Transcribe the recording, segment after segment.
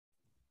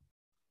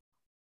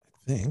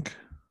think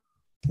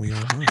we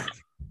are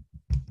live.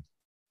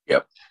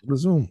 Yep.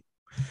 Resume.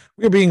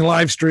 We're being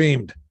live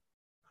streamed.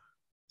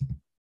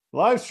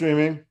 Live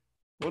streaming?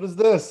 What is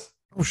this?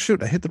 Oh,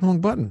 shoot. I hit the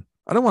wrong button.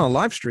 I don't want to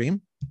live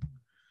stream.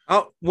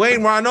 Oh,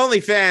 Wayne, we're on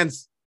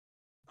OnlyFans.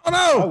 Oh,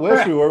 no. I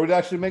wish we were. We'd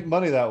actually make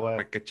money that way.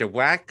 Whack at your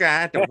whack,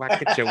 whack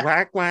at your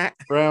whack, whack.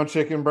 Brown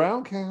chicken,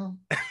 brown cow.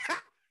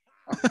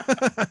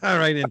 All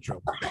right,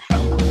 intro.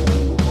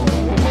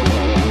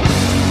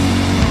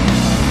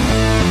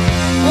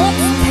 It's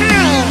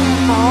time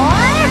for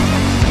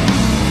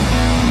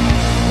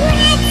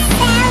Red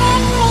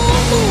Salad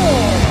Review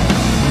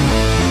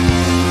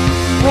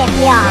with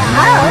your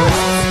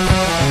hosts,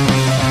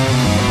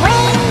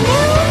 Wayne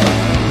Moon,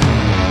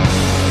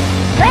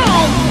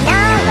 Greg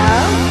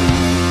Narlow,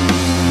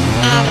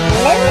 and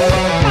Lou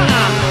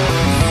Max.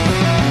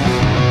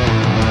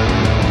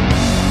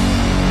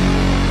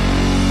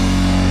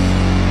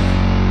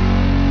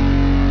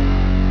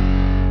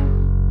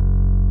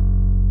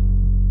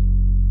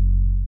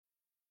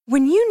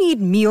 When you need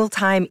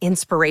mealtime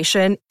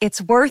inspiration, it's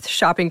worth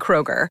shopping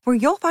Kroger, where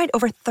you'll find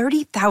over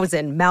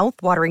 30,000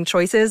 mouth-watering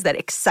choices that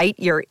excite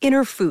your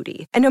inner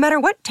foodie. And no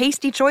matter what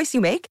tasty choice you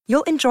make,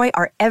 you'll enjoy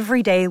our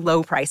everyday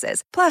low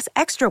prices, plus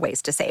extra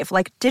ways to save,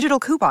 like digital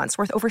coupons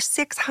worth over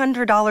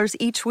 $600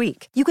 each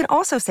week. You can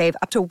also save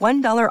up to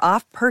 $1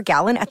 off per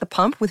gallon at the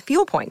pump with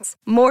fuel points.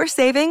 More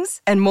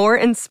savings and more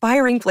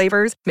inspiring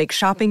flavors make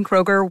shopping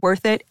Kroger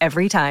worth it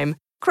every time.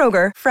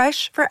 Kroger,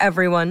 fresh for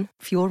everyone.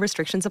 Fuel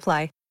restrictions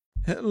apply.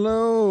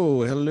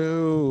 Hello,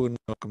 and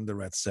welcome to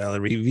Red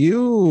Salad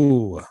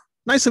Review.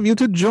 Nice of you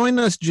to join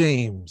us,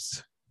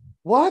 James.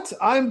 What?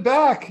 I'm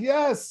back.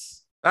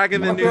 Yes. Back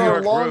in the New After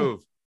York a long,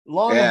 groove.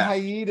 long Yeah.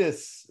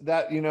 hiatus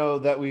that we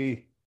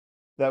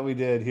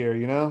did here.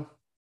 It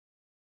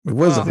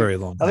was a Well, very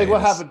long I think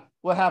hiatus.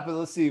 what happened.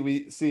 Let's see.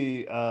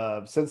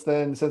 Since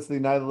then, since the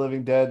Night of the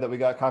Living Dead that we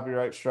got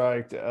copyright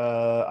striked.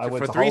 I went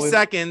For to 3 Hollywood.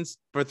 seconds.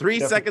 For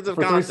 3 seconds of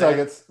for content. 3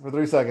 seconds. For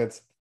 3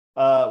 seconds.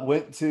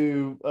 Went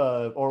to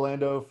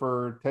Orlando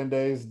for 10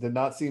 days. Did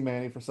not see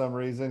Manny for some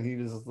reason. He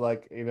was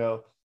like,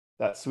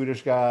 that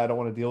Swedish guy. I don't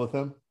want to deal with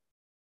him.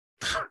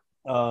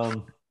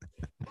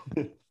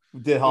 Did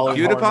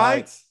Halloween Horror PewDiePie?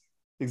 Nights.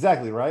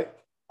 Exactly right.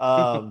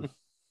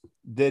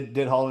 Did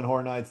Halloween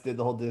Horror Nights. Did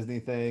the whole Disney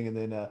thing, and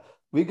then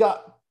we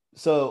have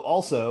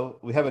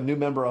a new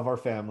member of our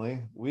family.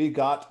 We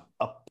got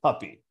a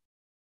puppy.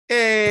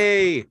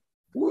 Hey.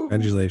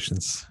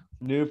 Congratulations.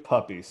 New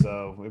puppy.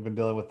 So we've been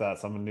dealing with that.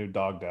 So I'm a new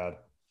dog dad.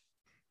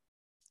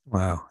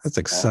 Wow, that's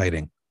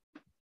exciting.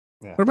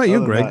 Yeah. What about you,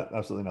 Other than Greg? that,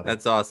 absolutely nothing.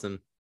 That's awesome.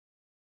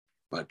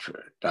 But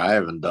I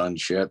haven't done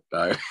shit.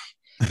 I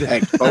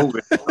had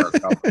COVID for a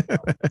couple of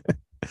months.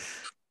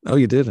 Oh,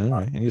 you did? All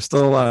right. And you're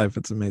still alive.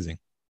 It's amazing.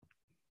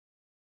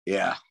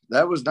 Yeah,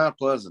 that was not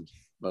pleasant.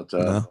 But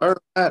No. other than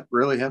that,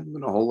 really hadn't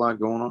been a whole lot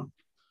going on.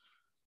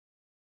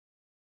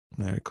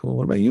 Very cool.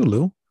 What about you,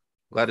 Lou?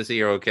 Glad to see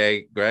you're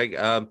okay, Greg.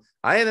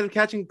 I ended up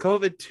catching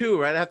COVID too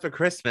right after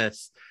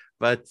Christmas,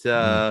 but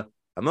I'm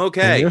And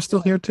okay. you're still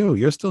here, too.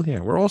 You're still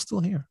here. We're all still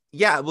here.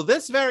 Yeah, well,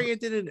 this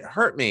variant didn't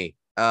hurt me.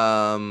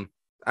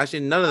 Actually,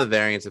 none of the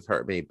variants have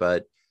hurt me,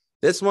 but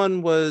this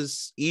one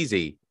was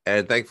easy,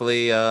 and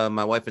thankfully,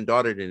 my wife and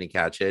daughter didn't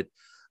catch it.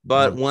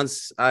 But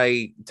once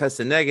I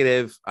tested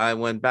negative, I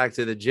went back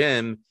to the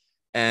gym,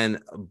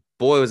 and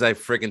boy, was I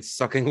freaking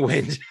sucking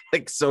wind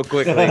like so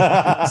quickly.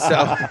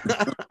 So,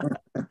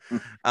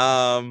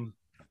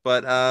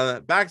 but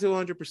back to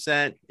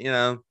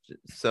 100%.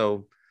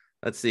 So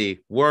let's see: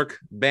 work,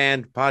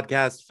 band,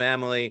 podcast,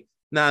 family.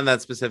 Not in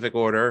that specific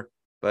order,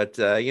 but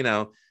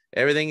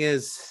everything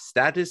is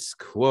status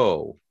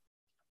quo.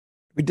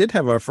 We did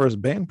have our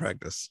first band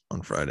practice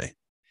on Friday.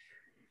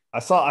 I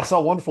saw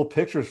wonderful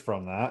pictures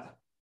from that.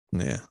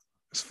 Yeah,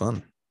 it's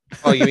fun.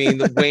 Oh, you mean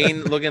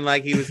Wayne looking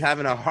like he was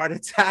having a heart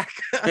attack?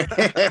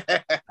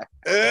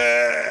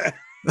 That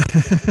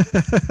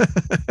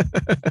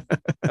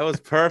was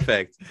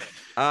perfect.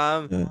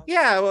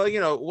 Yeah,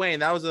 well, Wayne,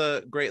 that was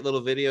a great little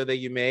video that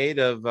you made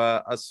of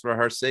us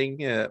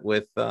rehearsing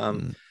with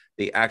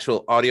the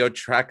actual audio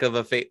track of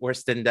A Fate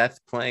Worse Than Death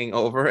playing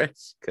over it,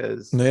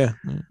 because Yeah.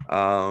 That's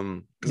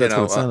what it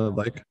uh, sounded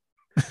like.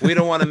 we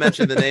don't want to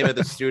mention the name of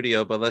the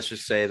studio, but let's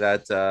just say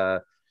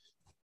that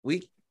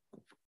we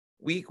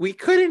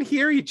couldn't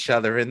hear each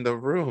other in the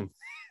room.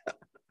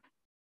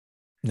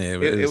 Yeah,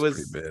 It was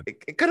was pretty bad.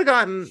 it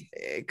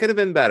could have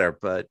been better,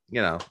 but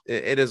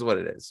it is what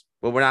it is.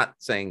 But we're not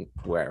saying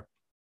where.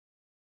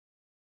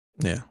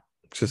 Yeah,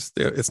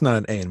 it's not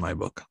an A in my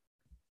book.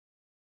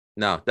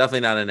 No,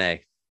 definitely not an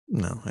A.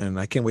 No, and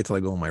I can't wait till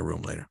I go in my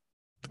room later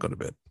to go to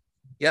bed.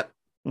 Yep.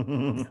 All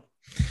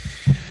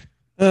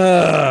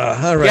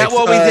right. Get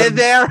what we did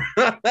there.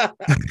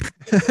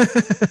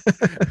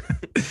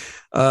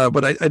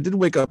 But I did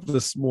wake up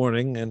this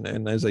morning,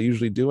 and as I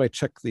usually do, I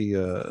check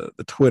the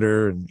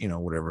Twitter and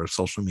whatever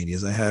social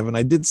medias I have, and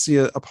I did see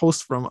a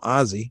post from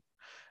Ozzy,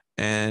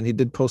 and he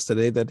did post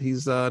today that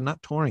he's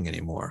not touring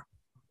anymore.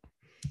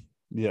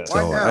 Yeah.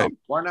 So Why now?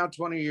 Why now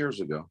 20 years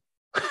ago?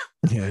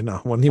 Yeah, no,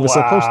 when he was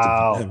supposed to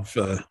Wow.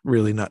 have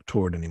really not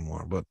toured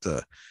anymore. But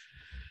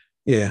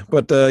yeah,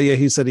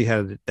 he said he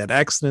had that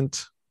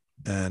accident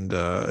and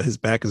his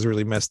back is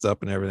really messed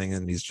up and everything,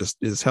 and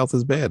his health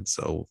is bad.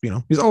 So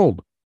he's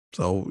old.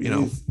 So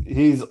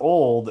He's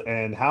old,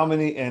 and how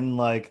many and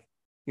like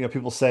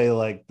people say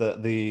like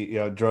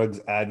the drugs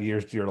add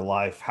years to your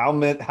life. How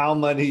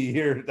many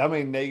years, how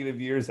many negative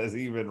years has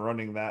he been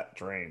running that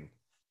train?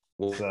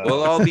 So.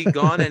 We'll all be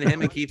gone, and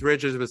him and Keith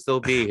Richards will still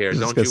be here.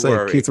 Don't you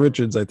worry. Keith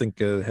Richards, I think,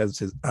 has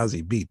his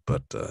Ozzy beat,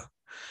 but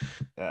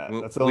Yeah,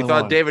 that's we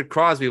thought David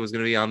Crosby was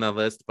going to be on that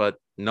list, but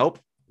nope,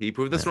 he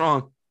proved us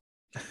wrong.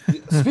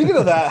 Speaking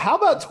of that, how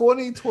about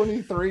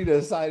 2023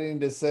 deciding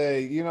to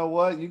say, you know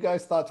what, you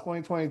guys thought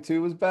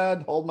 2022 was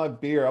bad? Hold my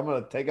beer. I'm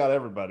going to take out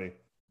everybody.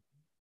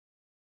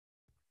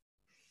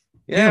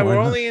 Yeah, we're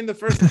only in the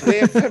first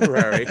day of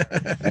February.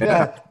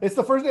 Yeah, it's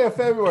the first day of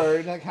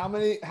February. Like, how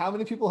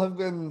many people have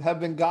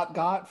been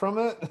got from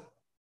it?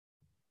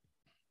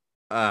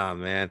 Oh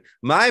man,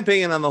 my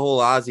opinion on the whole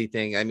Ozzy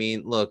thing. I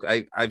mean, look,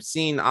 I've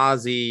seen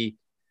Ozzy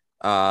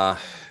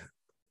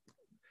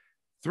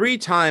 3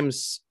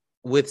 times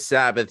with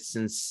Sabbath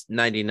since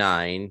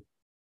 '99,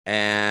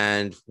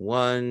 and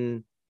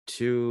 1,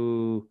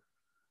 2,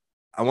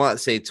 I want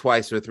to say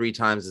twice or 3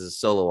 times as a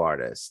solo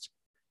artist.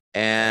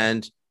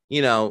 And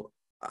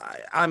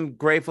I'm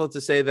grateful to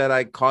say that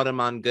I caught him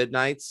on good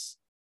nights.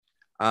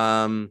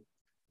 But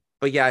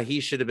yeah, he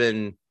should have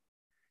been.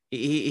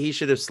 He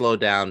should have slowed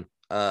down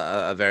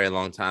a very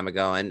long time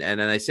ago.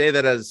 And I say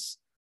that as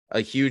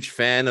a huge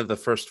fan of the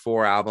first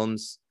 4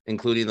 albums,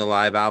 including the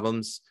live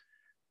albums.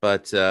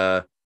 But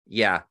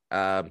yeah,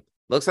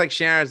 looks like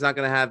Sharon's not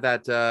going to have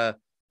that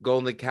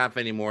golden calf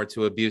anymore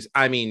to abuse.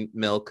 I mean,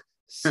 milk.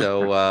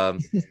 So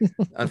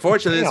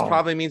unfortunately, this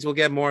probably means we'll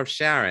get more of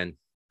Sharon.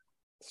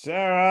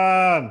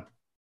 Sharon.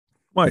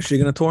 Why is she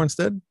going to tour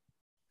instead?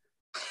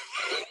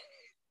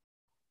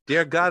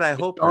 Dear God, I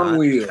hope on not.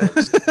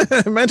 wheels.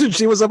 Imagine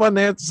she was up on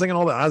there singing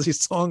all the Ozzy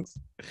songs.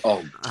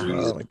 Oh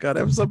my God,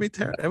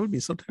 that would be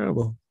so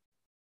terrible.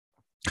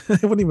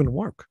 It wouldn't even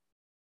work.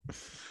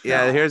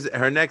 Yeah, here's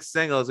her next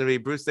single is gonna be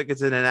Bruce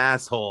Dickinson, an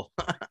asshole.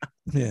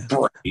 Yeah.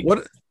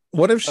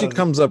 What if she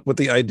comes up with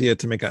the idea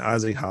to make an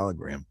Ozzy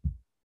hologram?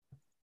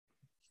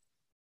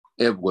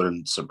 It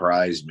wouldn't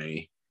surprise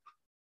me,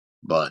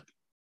 but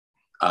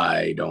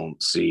I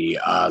don't see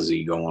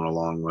Ozzy going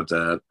along with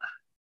that.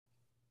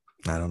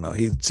 I don't know.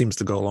 He seems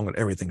to go along with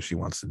everything she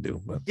wants to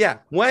do. But yeah,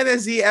 when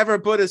has he ever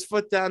put his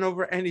foot down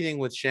over anything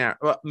with Sharon?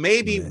 Well,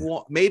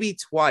 maybe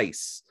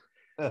twice,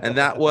 and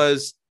that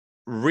was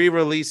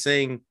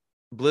re-releasing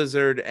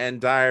Blizzard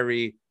and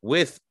Diary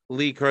with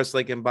Lee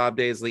Kerslake and Bob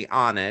Daisley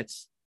on it,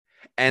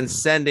 and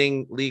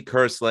sending Lee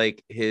Kerslake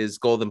his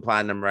Golden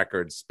Platinum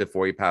records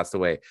before he passed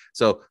away.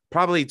 So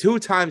probably 2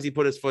 times he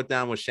put his foot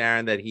down with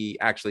Sharon that he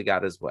actually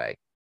got his way.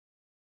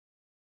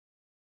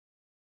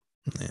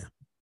 Yeah.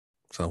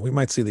 So we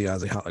might see the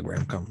Ozzy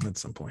hologram come at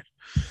some point.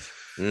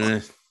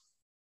 Wouldn't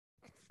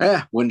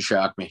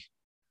shock me.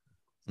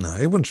 No,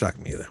 it wouldn't shock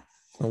me either.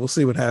 Well, we'll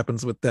see what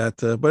happens with that.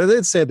 But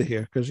it's sad to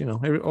hear because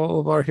all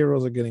of our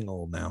heroes are getting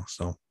old now.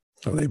 So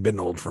they've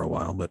been old for a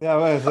while. But yeah,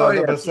 I was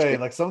going to say,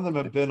 like, some of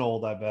them have been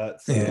old, I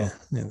bet. So. Yeah.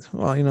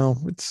 Well,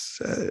 it's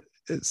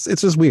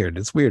just weird.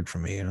 It's weird for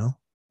me.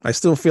 I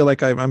still feel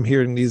like I'm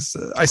hearing these.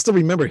 I still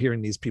remember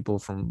hearing these people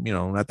from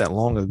not that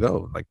long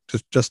ago. Like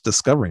just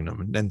discovering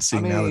them and then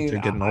seeing now that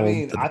they're getting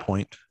old to the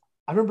point.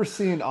 I remember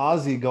seeing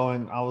Ozzy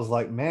going. I was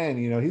like, man,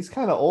 he's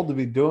kind of old to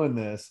be doing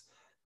this.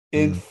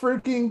 In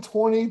freaking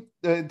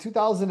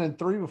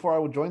 2003, before I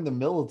would join the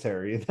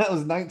military, that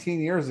was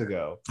 19 years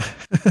ago.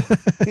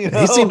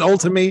 He seemed old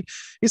to me.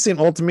 He seemed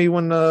old to me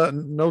when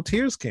No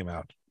Tears came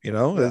out.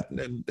 Yeah.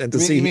 And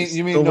to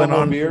you mean no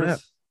more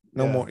beers?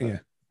 No more. Yeah,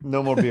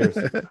 no more beers.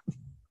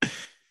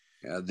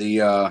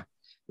 Yeah,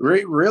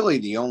 really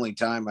the only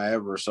time I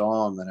ever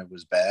saw him and it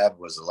was bad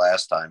was the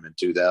last time in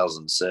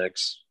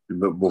 2006.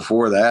 But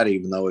before that,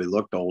 even though he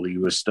looked old, he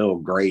was still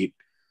great.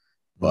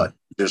 But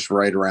just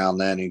right around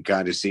then, he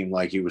kind of seemed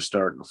like he was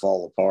starting to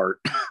fall apart.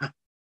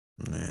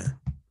 Yeah,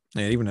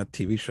 even that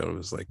TV show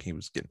was like he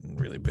was getting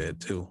really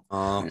bad too.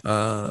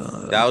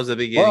 That was the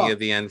beginning of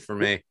the end for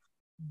me.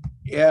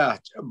 Yeah,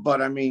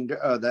 but I mean,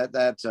 I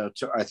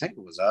think it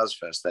was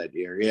Ozfest that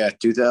year. Yeah,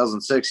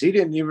 2006. He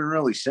didn't even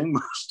really sing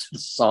most of the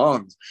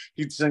songs.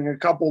 He'd sing a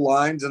couple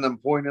lines and then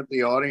point at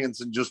the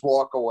audience and just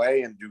walk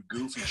away and do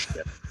goofy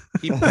shit.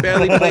 He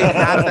barely played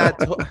half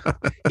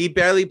that. He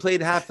barely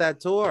played half that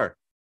tour.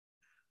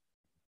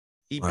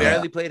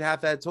 Barely played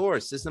half that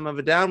tour. System of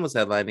a Down was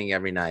headlining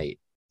every night.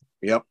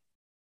 Yep.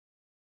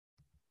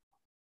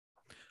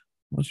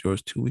 What's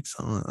yours? 2 weeks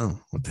on? Oh,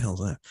 what the hell's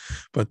that?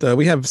 But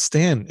we have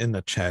Stan in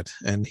the chat,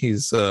 and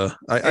he's I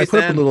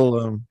put up a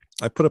little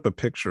I put up a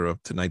picture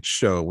of tonight's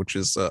show, which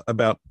is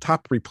about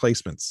top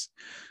replacements,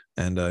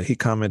 and he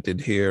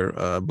commented here,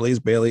 Blaze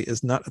Bayley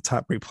is not a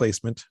top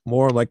replacement,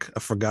 more like a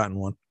forgotten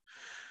one.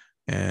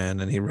 And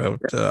then he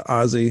wrote,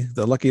 Ozzy,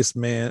 the luckiest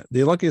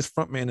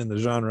frontman in the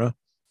genre,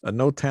 a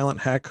no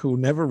talent hack who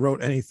never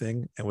wrote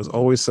anything and was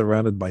always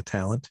surrounded by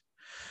talent.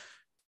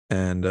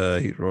 And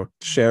he wrote,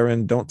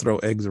 Sharon, don't throw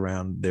eggs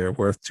around. They're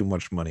worth too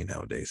much money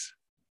nowadays.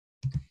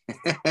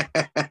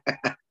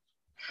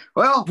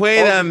 Well,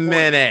 Wait a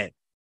minute.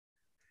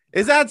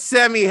 Is that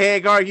Sammy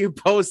Hagar you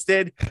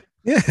posted?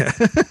 Yeah.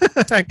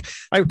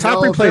 I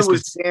top no, if it was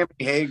replacements. Sammy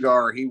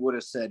Hagar, he would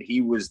have said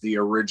he was the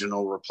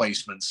original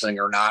replacement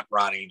singer, not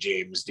Ronnie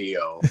James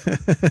Dio.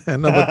 No,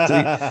 but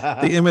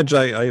the image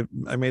I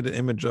made an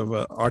image of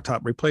our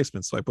top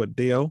replacements. So I put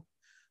Dio,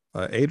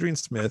 Adrian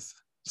Smith,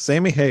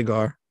 Sammy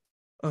Hagar,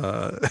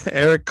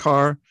 Eric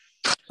Carr,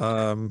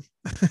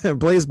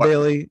 Blaze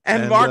Bailey,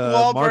 And Mark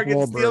Wahlberg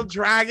and Steel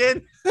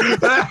Dragon.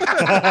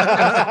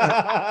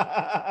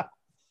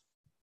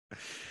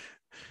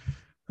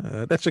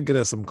 That should get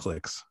us some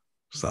clicks.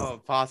 So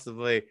Oh,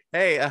 possibly.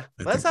 Hey,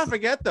 let's not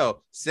forget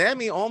though.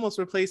 Sammy almost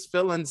replaced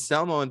Phil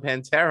Anselmo in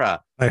Pantera.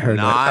 I heard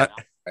Not.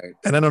 that.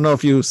 And I don't know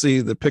if you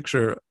see the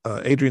picture.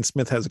 Adrian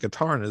Smith has a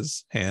guitar in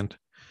his hand,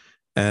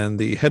 and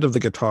the head of the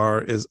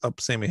guitar is up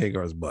Sammy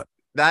Hagar's butt.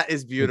 That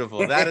is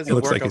beautiful. That is It a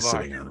looks work like of he's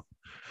art. sitting on it.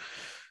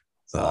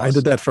 So Awesome. I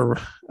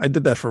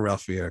did that for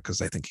Ralph Vieira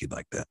because I think he'd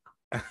like that.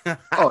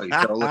 Oh, you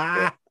totally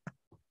did.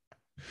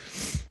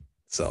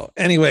 So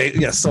anyway,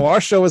 yes. So our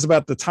show is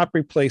about the top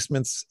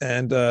replacements,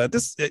 and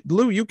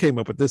Lou, you came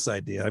up with this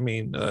idea. I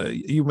mean,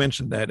 you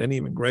mentioned that, and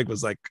even Greg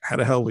was like, "How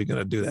the hell are we going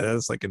to do that?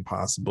 That's like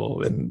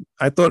impossible." And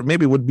I thought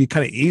maybe it would be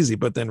kind of easy,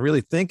 but then really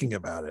thinking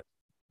about it,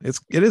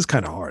 it is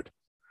kind of hard.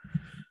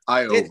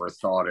 I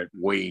overthought it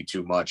way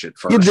too much at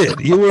first. You did.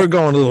 You were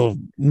going a little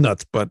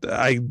nuts, but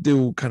I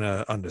do kind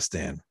of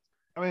understand.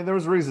 I mean, there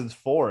was reasons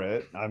for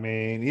it. I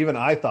mean, even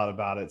I thought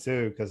about it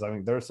too, because I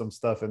mean, there's some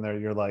stuff in there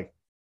you're like,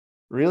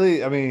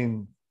 really? I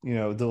mean, you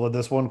know, would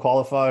this one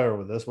qualify, or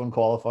would this one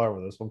qualify, or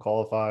would this one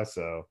qualify?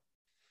 So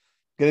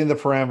getting the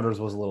parameters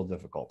was a little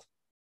difficult.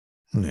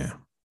 Yeah.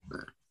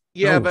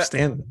 Yeah, Oh, but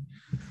Stan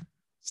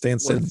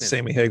said Sam?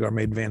 Sammy Hagar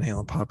made Van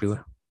Halen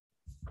popular.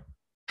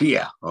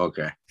 Yeah.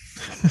 Okay.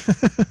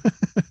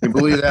 You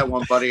believe that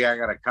one, buddy? I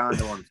got a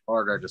condo in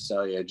Florida to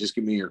sell you. Just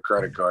give me your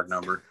credit card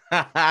number.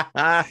 well,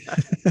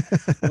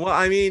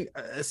 I mean,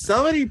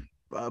 somebody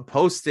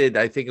posted,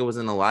 I think it was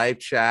in a live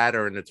chat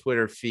or in a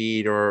Twitter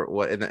feed or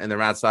what in the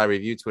Rat Side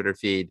Review Twitter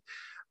feed,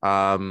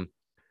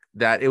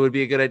 that it would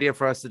be a good idea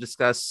for us to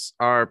discuss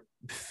our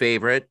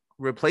favorite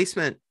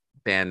replacement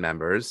band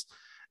members.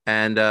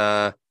 And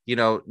you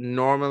know,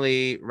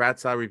 normally Rat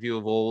Side Review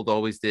of old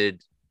always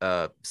did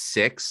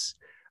 6.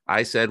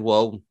 I said,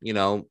 well, you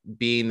know,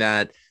 being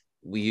that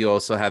we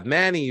also have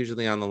Manny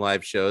usually on the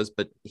live shows,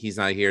 but he's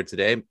not here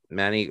today.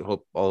 Manny,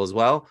 hope all is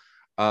well.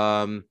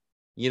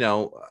 You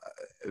know,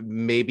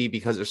 maybe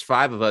because there's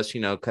 5 of us, you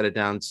know, cut it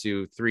down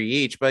to 3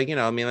 each. But, you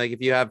know, I mean, like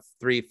if you have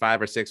 3,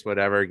 5 or 6,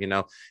 whatever, you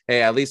know,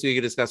 hey, at least we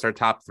could discuss our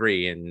top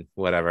 3 and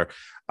whatever.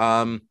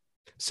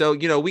 So,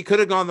 you know, we could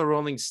have gone the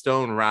Rolling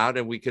Stone route,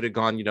 and we could have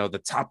gone, you know, the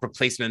top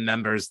replacement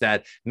members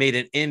that made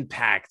an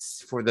impact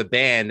for the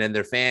band and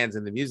their fans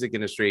in the music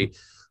industry.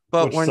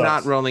 But Which we're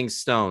sucks. not Rolling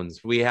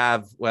Stones. We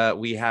have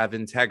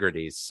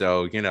integrity.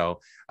 So, you know,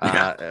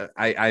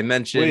 I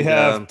mentioned We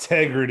have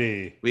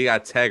integrity. we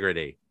got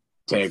integrity.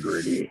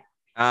 Integrity.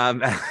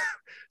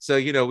 So,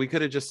 you know, we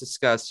could have just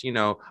discussed, you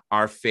know,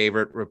 our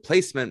favorite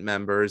replacement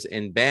members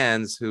in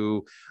bands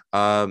who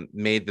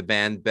made the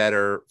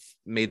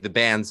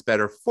bands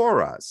better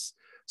for us.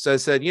 So I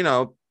said, you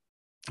know,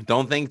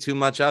 don't think too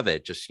much of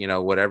it. Just, you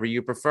know, whatever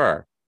you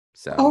prefer.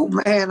 So, Oh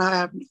man, I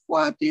have no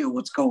idea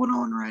what's going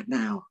on right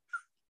now.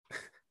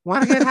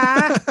 want to get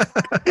high?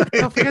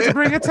 Don't forget to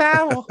bring a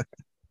towel.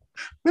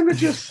 Let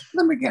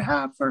me get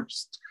high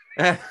first.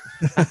 That's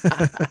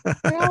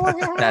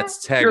You're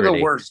integrity. the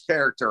worst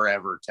character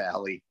ever,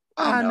 Tally.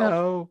 I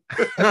know.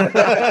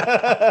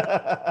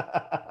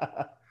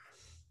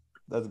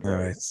 That's All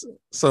great. right.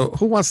 So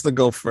who wants to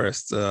go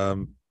first?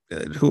 Who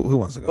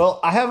wants to go? Well,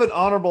 I have an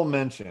honorable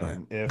mention. All right.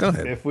 If, Go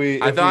ahead. If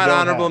we, I if we thought don't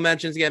honorable have-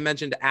 mentions get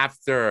mentioned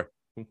after.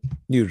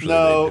 Usually,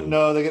 No, they do.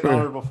 no, they get Sure.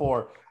 honored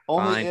before.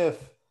 Only Fine.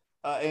 if,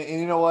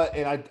 and you know what?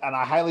 And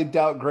I highly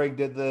doubt Greg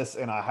did this,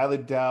 and I highly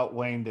doubt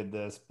Wayne did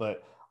this.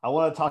 But I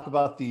want to talk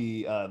about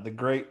the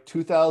great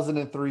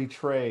 2003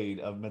 trade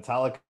of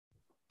Metallica.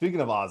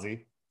 Speaking of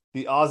Ozzy,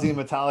 the Ozzy and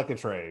Metallica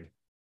trade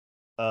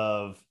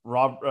of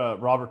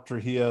Robert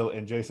Trujillo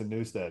and Jason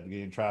Newsted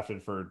getting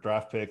drafted for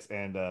draft picks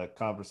and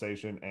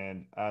conversation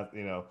and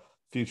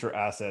future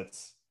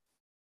assets.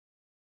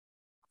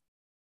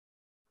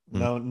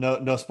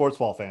 No sports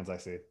ball fans, I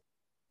see.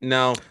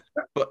 No,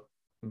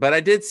 but I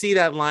did see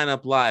that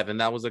lineup live,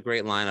 and that was a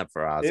great lineup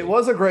for Ozzy. It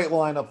was a great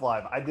lineup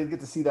live. I did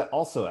get to see that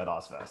also at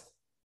Ozfest.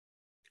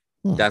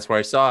 That's where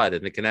I saw it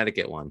in the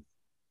Connecticut one.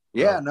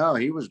 Yeah, no,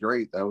 he was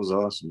great. That was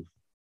awesome.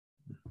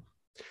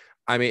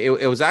 I mean,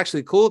 it was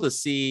actually cool to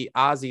see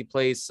Ozzy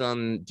play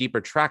some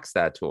deeper tracks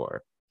that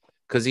tour,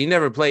 because he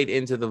never played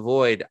Into the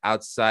Void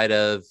outside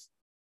of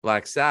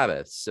Black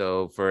Sabbath.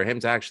 So for him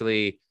to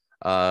actually,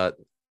 and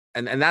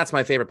that's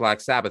my favorite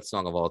Black Sabbath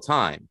song of all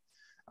time.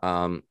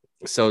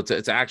 So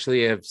to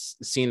actually have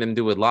seen them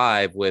do it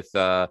live with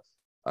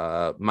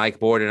Mike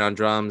Borden on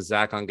drums,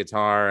 Zach on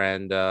guitar,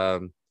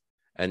 and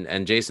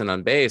and Jason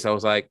on bass, I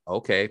was like,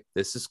 okay,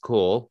 this is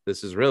cool.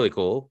 This is really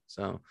cool.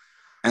 So,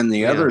 And the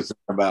yeah. other thing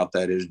about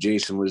that is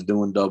Jason was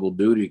doing double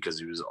duty because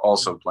he was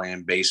also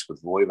playing bass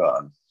with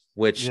Voivod.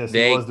 which Yes,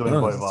 he was doing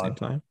Oh, at the same Voivod.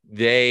 time.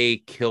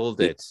 they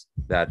killed it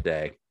that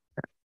day.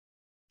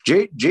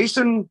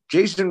 Jason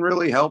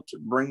really helped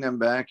bring them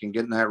back and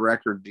getting that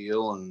record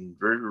deal, and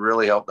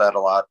really helped that a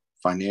lot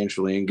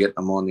financially and getting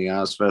them on the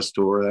Ozfest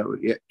tour.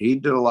 He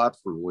did a lot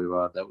for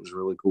Voivod. That was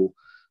really cool.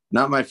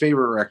 Not my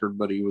favorite record,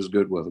 but he was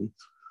good with them.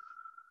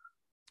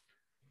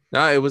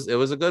 No, it was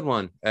a good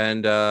one,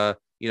 and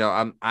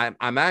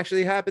I'm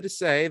actually happy to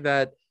say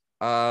that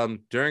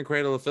during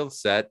Cradle of Filth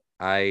set,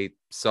 I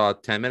saw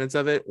 10 minutes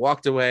of it,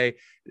 walked away.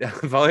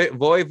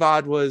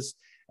 Voivod was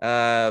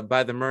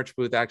by the merch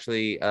booth,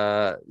 actually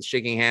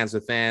shaking hands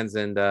with fans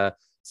and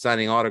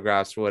signing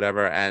autographs or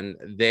whatever, and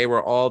they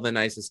were all the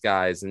nicest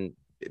guys. And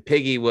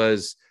Piggy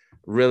was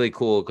really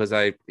cool because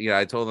I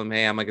told him,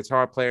 hey, I'm a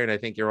guitar player and I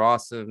think you're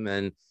awesome,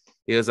 and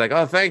he was like,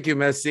 oh, thank you,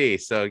 merci.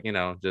 So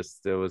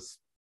it was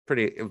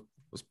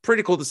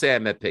pretty cool to say I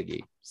met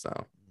Piggy. So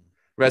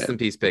rest in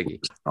peace, Piggy.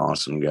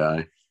 Awesome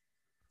guy.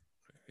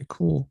 Very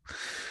cool.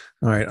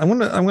 All right, I'm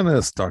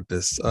gonna start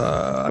this.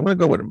 I'm gonna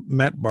go with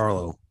Matt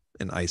Barlow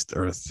in Iced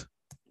Earth.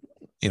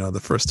 The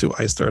first two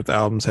Iced Earth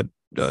albums had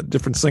a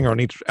different singer on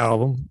each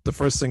album. The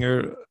first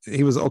singer,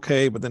 he was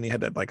okay, but then he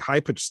had that like high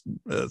pitched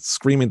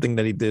screaming thing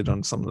that he did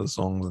on some of the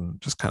songs, and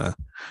just kind of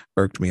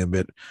irked me a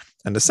bit.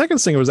 And the second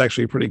singer was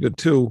actually pretty good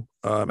too.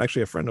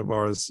 Actually, a friend of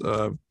ours,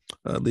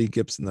 Lee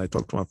Gibson, I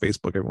talk to him on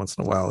Facebook every once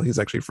in a while. He's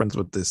actually friends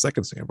with the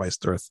second singer of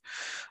Iced Earth.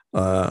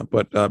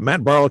 But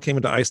Matt Barlow came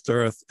into Iced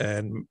Earth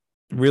and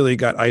really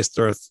got Iced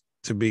Earth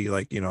to be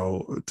like,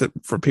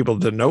 for people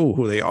to know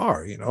who they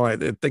are.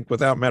 I think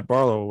without Matt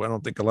Barlow, I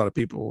don't think a lot of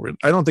people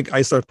I don't think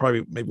Iced Earth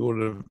probably maybe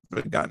would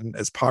have gotten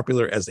as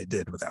popular as they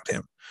did without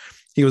him.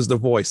 He was the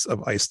voice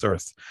of Iced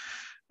Earth.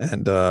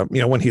 And,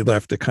 when he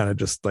left, it kind of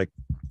just like,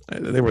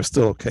 they were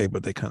still okay,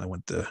 but they kind of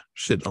went to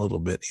shit a little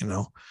bit,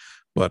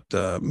 But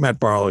Matt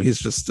Barlow, he's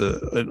just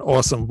an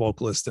awesome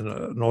vocalist and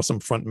an awesome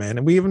front man.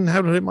 And we even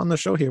had him on the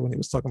show here when he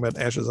was talking about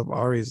Ashes of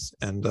Aries.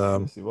 And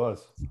Yes, he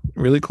was.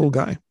 really cool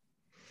guy.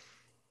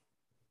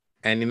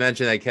 And you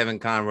mentioned that Kevin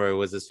Conroy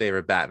was his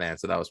favorite Batman,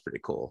 so that was pretty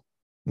cool.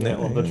 Yeah,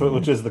 well,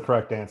 which is the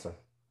correct answer.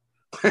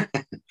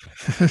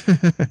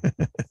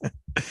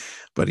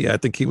 But yeah, I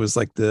think he was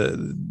like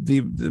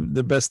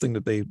the best thing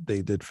that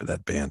they did for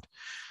that band,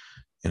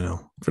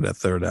 for that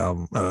third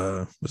album.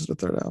 Was it the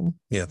third album?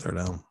 Yeah, third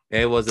album.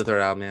 It was the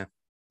third album, yeah.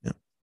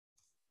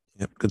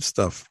 Yep, good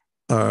stuff.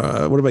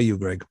 What about you,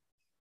 Greg?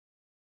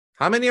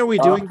 How many are we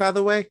doing, by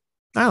the way?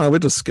 I don't know. We'll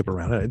just skip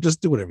around.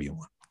 Just do whatever you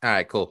want. All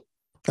right, cool.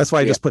 That's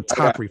why I just put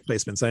top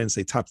replacements. I didn't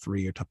say top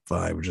 3 or top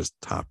 5, or just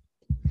top.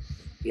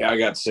 Yeah, I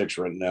got 6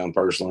 written down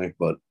personally,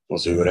 but we'll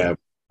see what happens.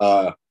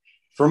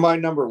 For my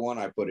number 1,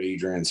 I put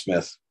Adrian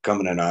Smith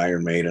coming in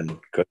Iron Maiden.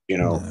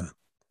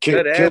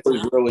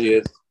 Killers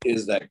really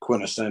is that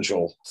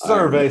quintessential.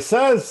 Survey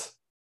says.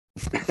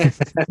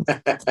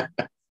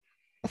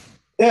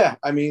 Yeah,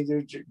 I mean,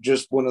 they're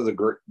just one of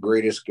the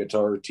greatest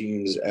guitar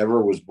teams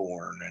ever was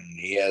born, and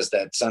he has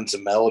that sense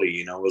of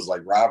melody. It was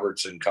like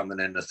Robertson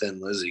coming into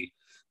Thin Lizzy.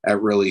 That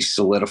really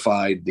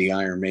solidified the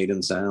Iron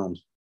Maiden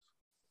sound.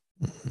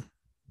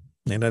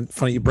 And then,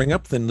 funny you bring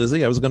up Thin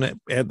Lizzy. I was going to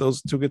add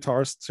those 2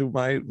 guitars to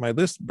my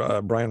list,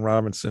 Brian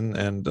Robinson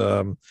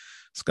and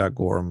Scott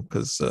Gorham,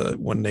 because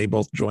when they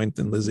both joined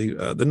Thin Lizzy,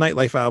 the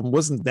Nightlife album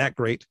wasn't that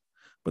great,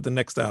 but the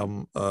next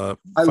album, I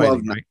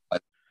love Nightlife,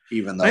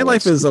 even though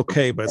Nightlife is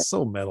okay, but it's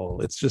so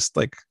metal. It's just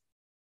like,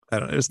 I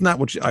don't know. It's not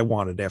what I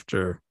wanted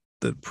after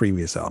the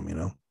previous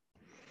album,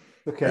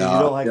 Okay, you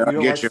don't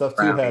like stuff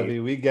too heavy.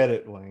 We get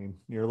it, Wayne.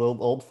 You're a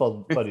little old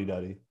fuddy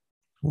duddy.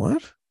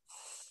 What?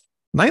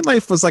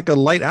 Nightlife was like a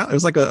light out. It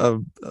was like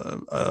a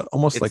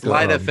almost it's like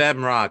light a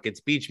FM rock.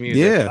 It's beach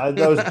music. Yeah,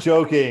 I was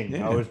joking.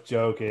 Yeah. I was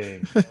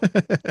joking.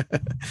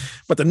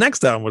 But the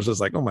next album was just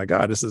like, oh my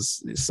god, this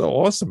is so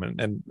awesome,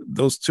 and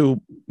those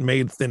 2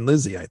 made Thin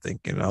Lizzy, I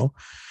think,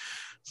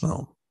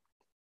 So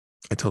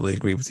I totally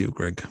agree with you,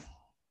 Greg.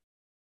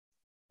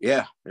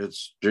 Yeah,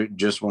 it's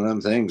just one of them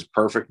things.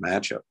 Perfect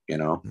matchup,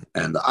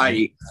 And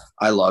I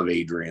love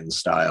Adrian's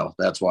style.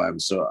 That's why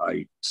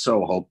I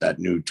so hope that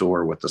new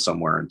tour with the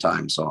Somewhere in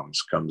Time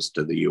songs comes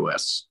to the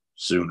U.S.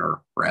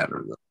 sooner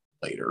rather than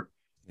later.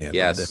 Yeah,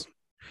 yes,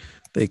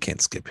 they can't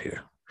skip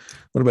here.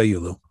 What about you,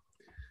 Lou?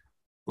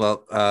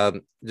 Well,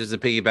 just to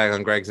piggyback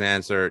on Greg's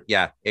answer,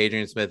 yeah,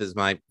 Adrian Smith is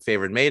my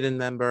favorite Maiden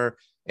member,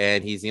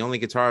 and he's the only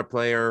guitar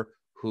player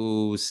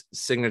whose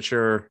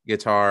signature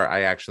guitar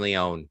I actually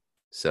own.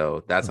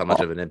 So that's how much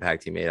of an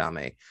impact he made on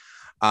me.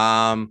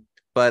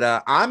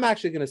 But I'm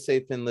actually going to say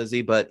Thin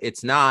Lizzy, but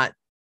it's not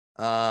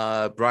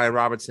Brian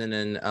Robertson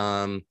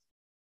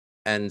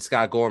and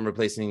Scott Gorham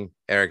replacing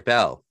Eric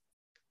Bell.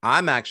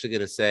 I'm actually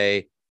going to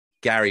say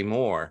Gary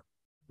Moore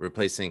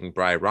replacing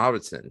Brian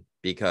Robertson,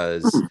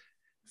 because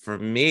for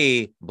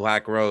me,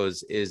 Black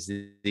Rose is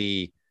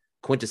the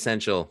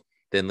quintessential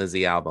Thin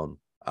Lizzy album.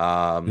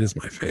 It is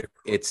my favorite.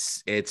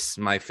 It's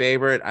my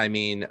favorite. I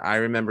mean, I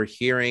remember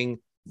hearing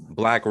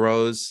Black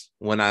Rose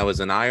when I was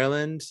in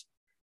Ireland,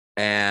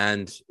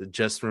 and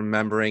just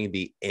remembering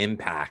the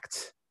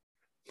impact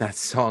that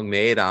song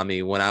made on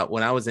me when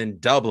I was in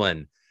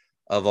Dublin,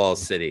 of all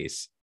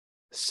cities.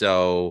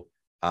 So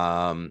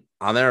I'll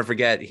never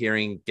forget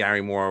hearing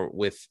Gary Moore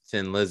with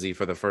Thin Lizzy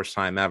for the first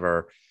time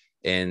ever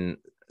in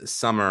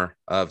summer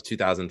of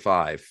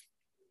 2005.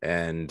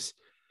 And,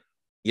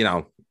 you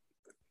know,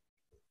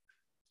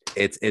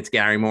 it's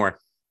Gary Moore.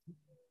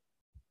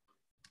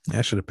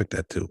 I should have picked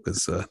that too,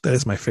 because that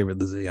is my favorite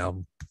Lizzy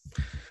album.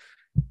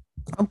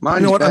 You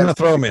Mine's know what? I'm Bad going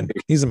to throw him in.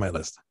 He's in my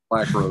list.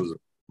 Black Rose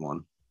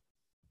one.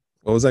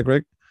 What was that,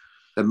 Greg?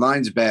 And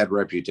mine's Bad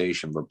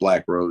Reputation, but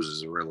Black Rose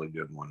is a really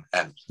good one.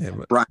 And Yeah,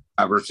 but Brian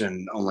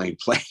Robertson only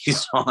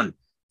plays on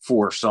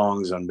 4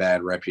 songs on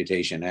Bad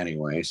Reputation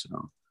anyway.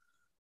 So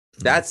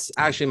That's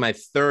actually my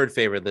third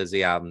favorite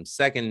Lizzy album.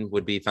 Second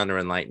would be Thunder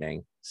and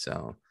Lightning.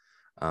 So,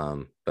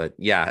 but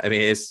yeah, I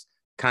mean, it's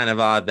kind of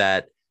odd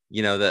that,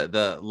 you know,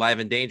 the Live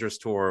and Dangerous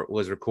tour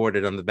was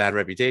recorded on the Bad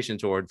Reputation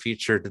tour and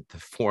featured the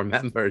 4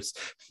 members,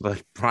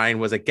 but Brian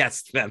was a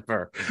guest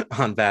member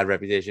on Bad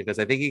Reputation because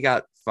I think he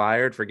got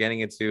fired for getting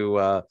into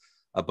a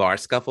bar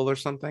scuffle or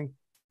something.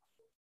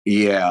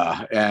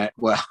 yeah,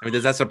 well, I mean,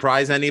 does that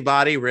surprise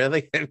anybody,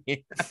 really? I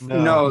mean,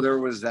 no, there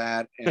was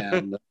that.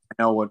 And I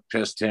know what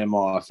pissed him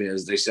off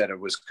is they said it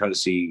was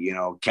because he, you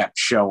know, kept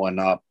showing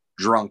up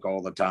drunk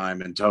all the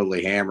time and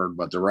totally hammered,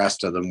 but the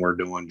rest of them were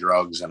doing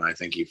drugs. And I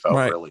think he felt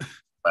Right. really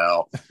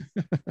well.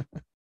 well,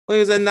 he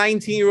was a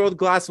 19-year-old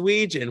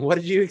Glaswegian. What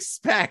did you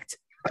expect?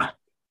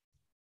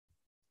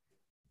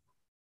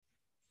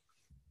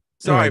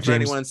 Sorry right, for James.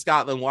 anyone in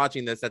Scotland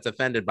watching this that's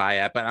offended by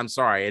it, but I'm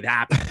sorry, it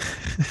happened.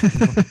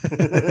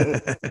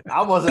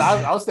 I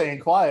was staying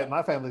quiet. I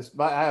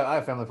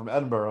have family from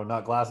Edinburgh,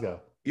 not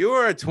Glasgow. You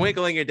were a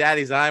twinkle in your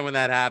daddy's eye when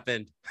that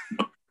happened.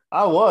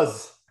 I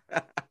was.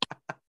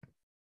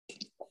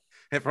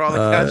 And for all the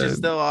couches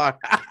still are.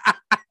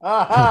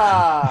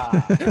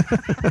 Aha!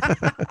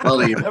 Well,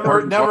 the never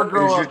important part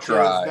grow is up, you kids.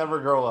 try. Never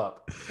grow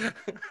up.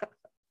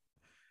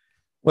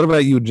 What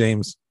about you,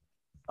 James?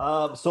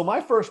 So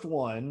my first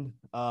one,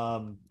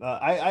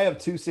 I have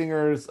 2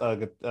 singers,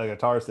 a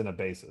guitarist, and a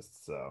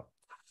bassist. So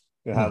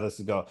you know how this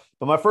is go.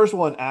 But my first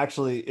one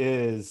actually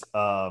is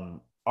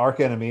Arch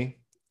Enemy,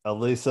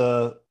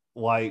 Elisa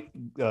White.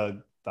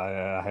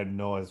 I had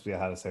no idea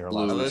how to say her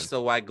last name.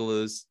 Alyssa White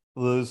Glues.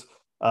 Blues.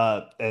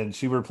 And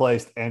she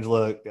replaced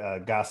Angela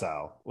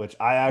Gassow, which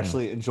I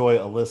actually enjoy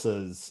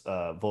Alyssa's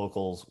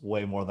vocals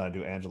way more than I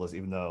do Angela's,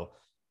 even though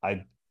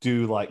I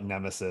do like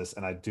Nemesis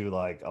and I do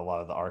like a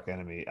lot of the Arch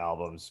Enemy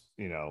albums,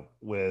 you know,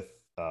 with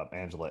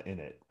Angela in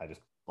it. I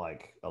just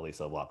like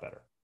Alyssa a lot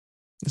better.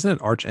 Isn't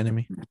it Arch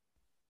Enemy?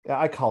 Yeah,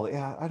 I call it.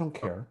 Yeah, I don't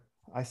care.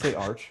 I say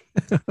Arch.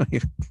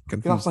 You're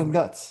Get off my confusing.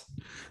 nuts.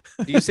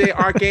 Do you say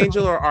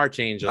Archangel or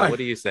Archangel? What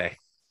do you say?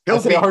 He'll I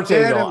say be Archangel.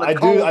 dead in the I do-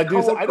 cold, I do-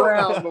 cold I don't-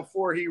 ground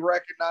before he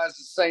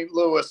recognizes St.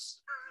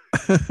 Louis.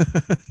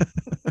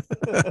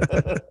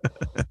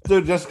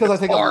 Dude, just because I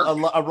take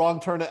Arch. a wrong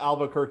turn at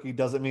Albuquerque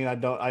doesn't mean I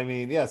don't. I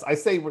mean, yes, I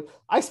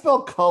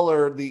spell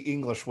color the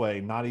English way,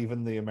 not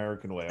even the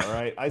American way. All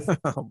right,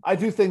 I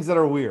do things that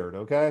are weird.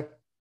 Okay,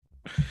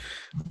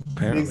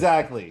 Apparently.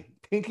 exactly.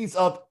 Pinkies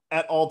up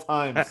at all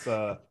times.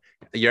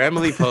 Your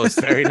Emily Post.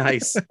 Very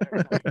nice.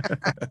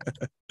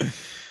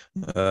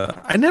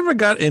 I never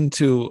got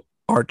into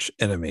Arch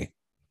Enemy.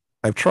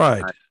 I've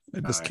tried. I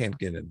just Alright. can't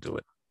get into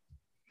it.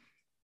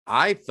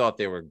 I thought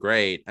they were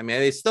great. I mean,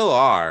 they still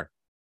are,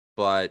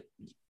 but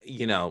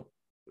you know,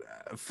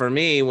 for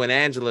me, when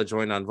Angela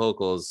joined on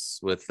vocals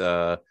with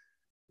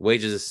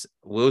Wages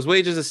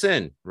of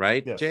Sin,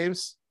 right, Yes.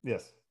 James?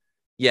 Yes,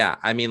 Yeah,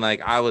 I mean,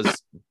 like I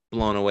was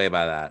blown away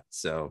by that.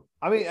 So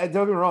I mean, don't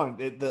get me wrong.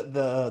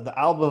 The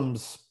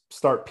albums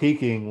start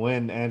peaking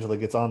when Angela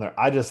gets on there.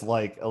 I just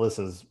like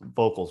Alyssa's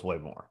vocals way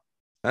more.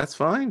 that's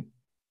fine.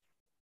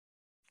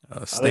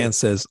 Stan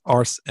says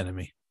Arse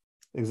Enemy.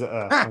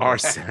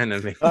 Arse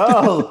Enemy.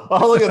 Oh,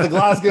 look at the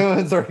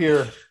Glasgowans are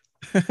here.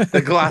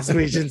 The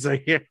Glaswegians are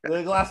here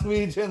The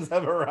Glaswegians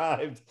have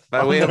arrived by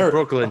on way of their-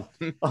 Brooklyn.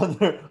 on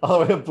the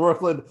way of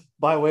Brooklyn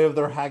by way of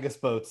their haggis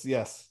boats.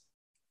 Yes.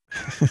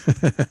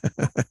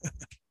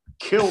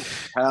 Kilt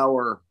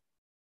Tower.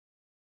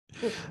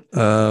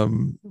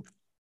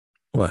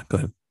 What? Go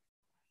ahead.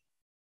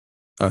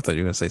 Oh, I thought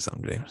you were going to say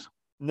something, James.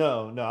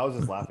 No, I was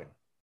just laughing.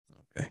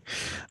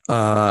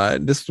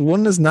 This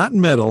one is not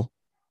metal,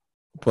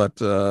 but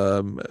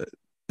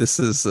this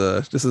is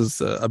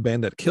a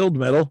band that killed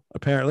metal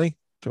apparently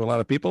to a lot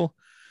of people.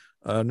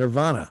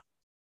 Nirvana.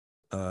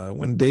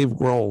 When Dave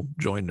Grohl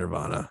joined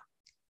Nirvana,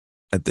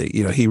 I think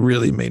he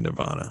really made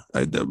Nirvana.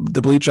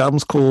 The Bleach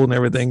album's cool and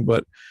everything,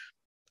 but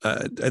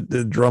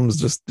the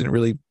drums just didn't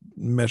really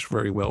mesh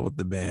very well with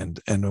the band.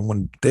 And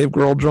when Dave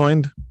Grohl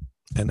joined,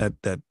 and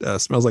that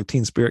Smells Like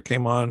Teen Spirit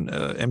came on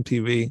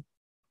MTV.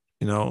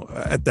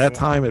 At that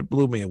time it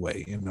blew me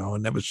away, and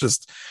that was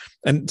just,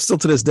 and still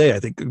to this day, I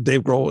think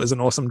Dave Grohl is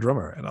an awesome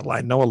drummer. And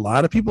I know a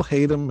lot of people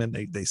hate him and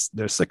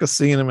they're sick of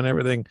seeing him and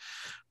everything.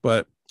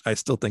 But I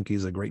still think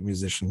he's a great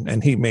musician,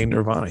 and he made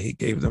Nirvana. He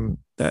gave them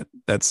that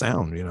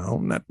sound,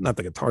 not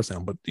the guitar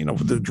sound, but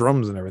with the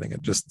drums and everything.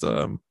 It just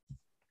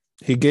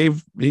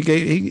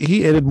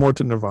he added more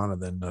to Nirvana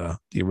than the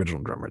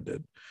original drummer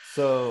did.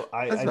 So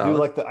That's I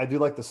valid. do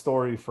like the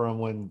story from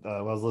when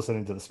I was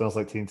listening to the Smells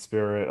Like Teen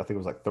Spirit. I think it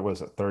was like there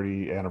was a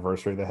 30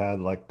 anniversary they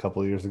had like a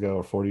couple of years ago,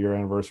 or 40-year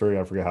anniversary.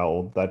 I forget how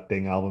old that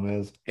dang album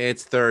is.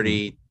 It's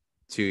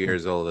 32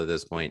 years old at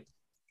this point.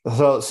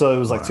 So it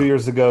was like Wow. 2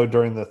 years ago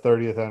during the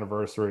 30th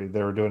anniversary,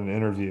 they were doing an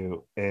interview,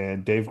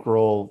 and Dave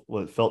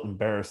Grohl felt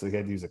embarrassed that he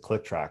had to use a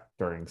click track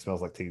during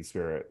Smells Like Teen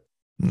Spirit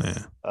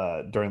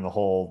during the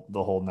whole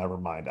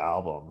Nevermind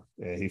album.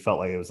 And he felt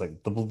like it was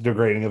like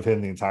degrading of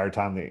him the entire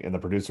time. And the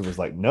producer was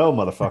like, "No,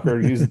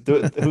 motherfucker,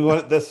 we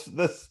want this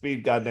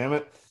speed,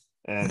 goddammit,"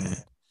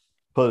 and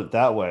put it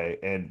that way.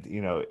 And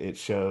it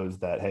shows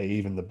that hey,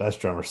 even the best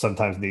drummers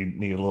sometimes need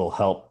a little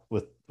help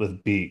with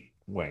beat.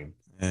 Wayne.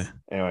 Yeah.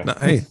 Anyway, No,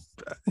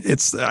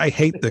 I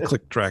hate the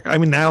click track. I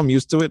mean, now I'm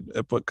used to it,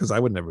 but because I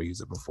would never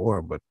use it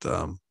before. But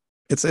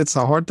it's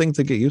a hard thing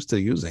to get used to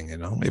using.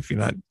 If you're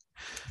not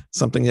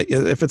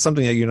if it's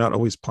something that you're not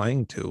always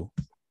playing to,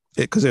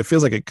 because it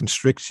feels like it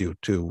constricts you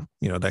to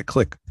that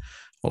click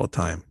all the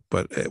time.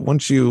 But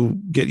once you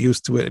get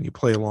used to it and you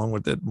play along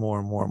with it more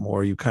and more and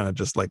more, you kind of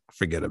just like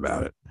forget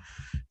about it.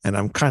 And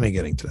I'm kind of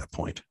getting to that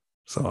point,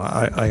 so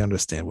I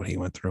understand what he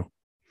went through.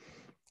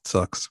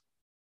 Sucks.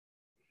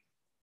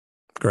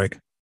 Greg,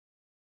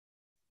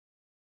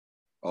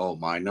 Oh,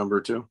 my number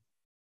 2.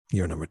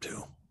 you're number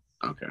 2.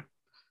 Okay,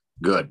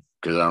 good,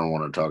 because I don't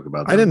want to talk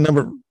about. I didn't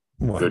number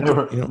one.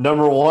 Good.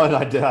 number one,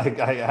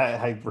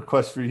 I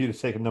request for you to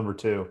take a number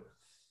 2.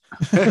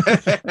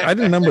 I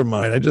didn't number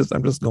mine. I'm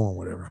just going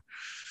whatever.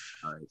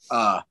 All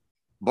right.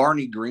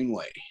 Barney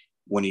Greenway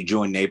when he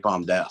joined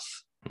Napalm Death,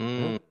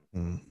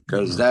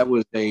 because that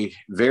was a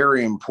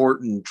very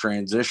important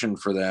transition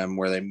for them,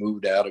 where they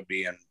moved out of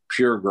being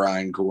pure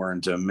grindcore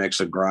into a mix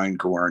of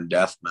grindcore and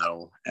death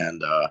metal,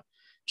 and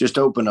just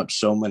opened up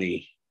so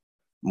many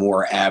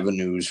more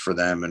avenues for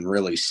them and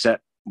really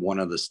set one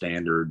of the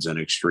standards in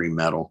extreme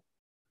metal.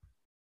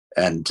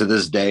 And to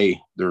this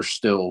day, they're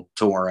still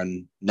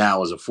touring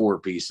now as a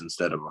 4-piece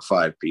instead of a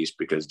 5-piece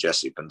because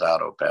Jesse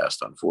Pintado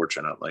passed,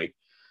 unfortunately.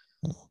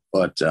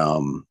 But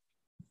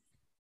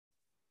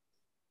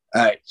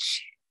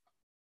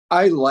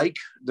I like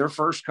their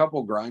first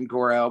couple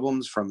grindcore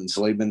albums, from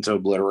Enslavement to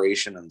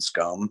Obliteration and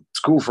Scum. It's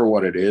cool for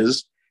what it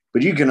is,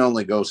 but you can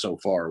only go so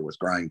far with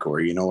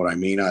grindcore. You know what I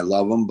mean? I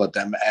love them, but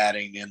them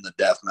adding in the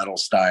death metal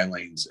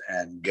stylings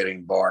and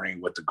getting Barney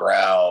with the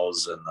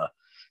growls and the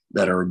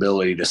better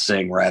ability to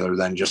sing rather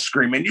than just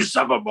screaming, "You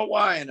son of a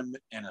why"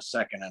 in a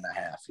second and a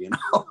half,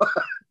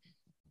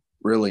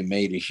 really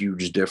made a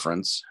huge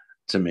difference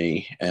to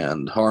me.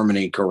 And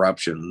Harmony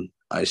Corruption,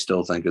 I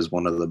still think, is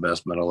one of the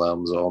best metal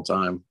albums of all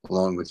time,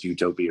 along with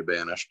Utopia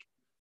Banished.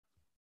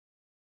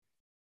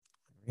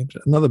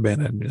 Another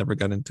band I never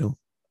got into.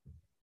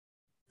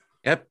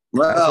 Yep. I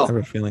Well, have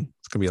a feeling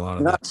it's gonna be a lot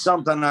of that. not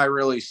something I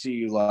really see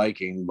you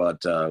liking,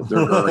 but they're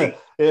great.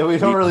 Yeah, we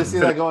don't really see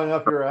that going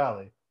up your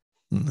alley.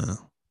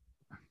 No.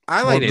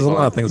 I Well, like there's a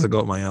lot of Napalm. things that go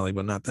up my alley,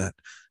 but not that.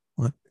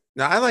 No,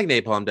 I like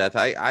Napalm Death.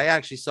 I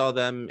actually saw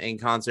them in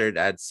concert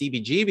at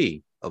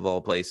CBGB of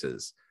all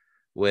places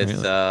with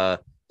Really?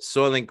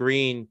 Soylent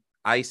Green,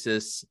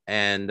 ISIS,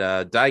 and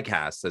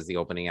Diecast as the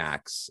opening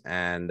acts,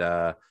 and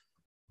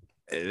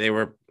they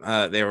were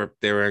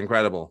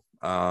incredible.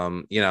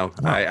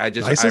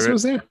 ISIS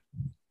was there?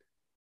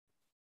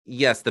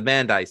 Yes, the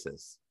band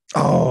ISIS.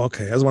 Oh,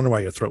 okay. I was wondering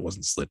why your throat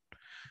wasn't slit.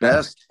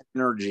 Best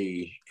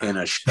energy in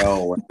a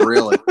show, and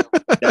really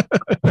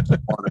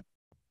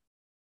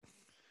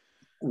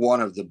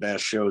one of the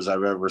best shows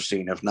I've ever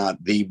seen, if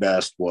not the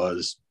best,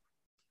 was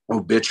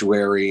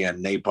Obituary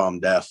and Napalm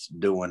Death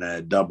doing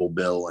a double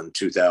bill in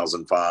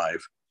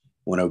 2005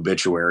 when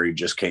Obituary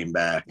just came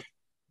back.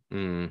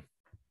 Mm.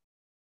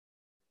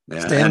 Yeah,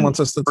 Stan and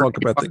wants us to talk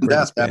about the Napalm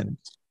greatest Death, band.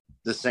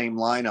 the same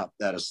lineup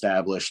that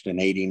established in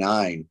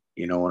 '89.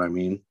 You know what I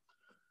mean?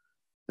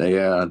 They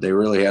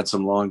really had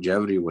some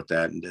longevity with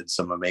that and did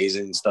some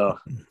amazing stuff.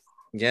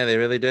 Yeah, they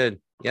really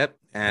did. Yep.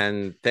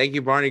 And thank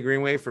you, Barney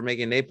Greenway, for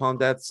making Napalm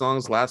Death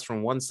songs last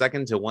from 1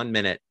 second to 1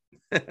 minute.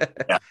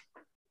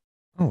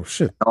 Oh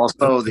shit.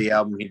 Also, the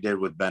album he did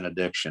with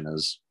Benediction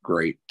is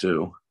great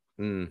too.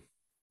 Mm.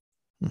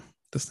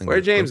 This thing Where'd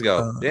was James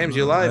broke. go? James,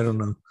 you live? I don't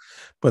know.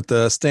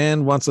 But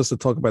Stan wants us to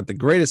talk about the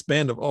greatest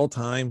band of all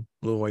time,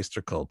 Blue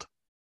Oyster Cult.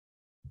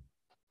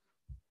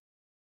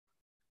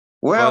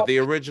 Well, But the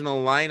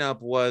original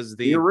lineup was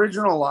the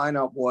original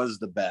lineup was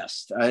the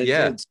best.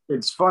 Yeah.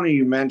 It's funny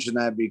you mention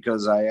that,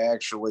 because I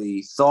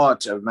actually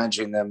thought of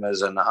mentioning them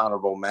as an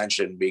honorable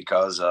mention,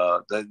 because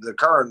the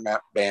current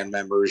band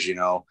members,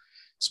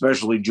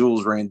 especially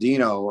Jules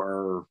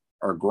Randino,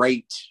 are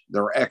great.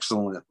 They're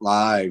excellent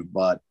live,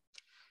 but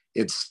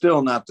it's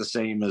still not the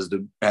same as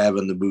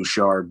having the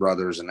Bouchard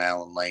brothers and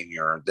Alan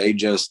Lanier. They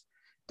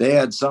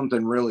had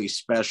something really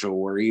special,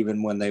 where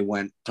even when they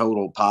went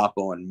total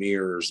Papa and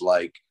Mirrors,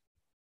 like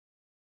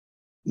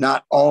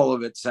not all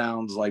of it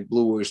sounds like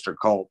Blue Oyster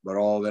Cult, but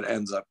all of it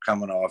ends up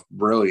coming off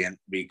brilliant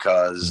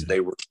because they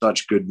were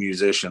such good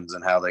musicians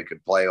and how they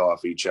could play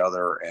off each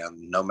other.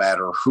 And no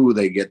matter who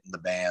they get in the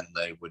band,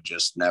 they would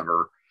just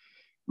never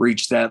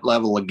reach that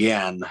level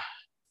again.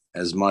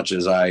 As much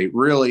as I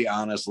really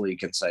honestly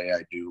can say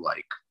I do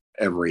like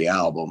every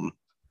album,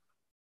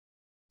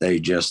 they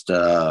just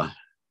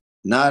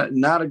not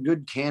a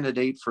good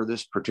candidate for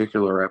this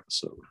particular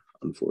episode,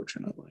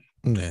 unfortunately.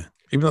 Yeah.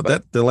 Even though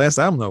that the last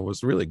album though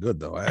was really good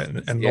though,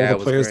 and Yeah, all it the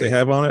was players great. they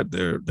have on it,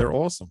 they're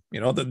awesome. You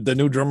know, the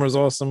new drummer is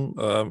awesome.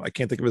 I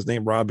can't think of his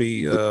name,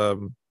 Robbie.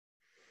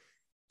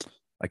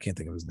 I can't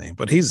think of his name,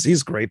 but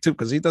he's great too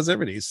because he does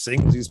everything. He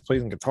sings, he's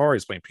playing guitar,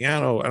 he's playing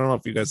piano. I don't know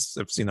if you guys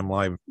have seen him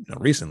live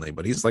recently,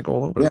 but he's like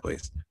all over the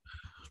place.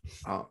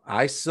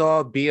 I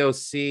saw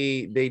BOC.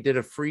 They did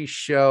a free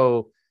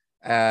show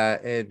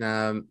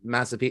in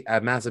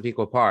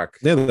Massapequa Park.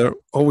 Yeah, they're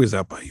always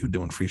out by you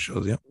doing free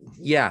shows. Yeah.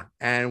 Yeah,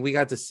 and we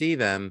got to see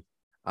them.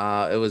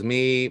 It was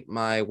me,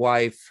 my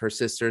wife, her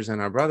sisters,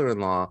 and our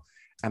brother-in-law.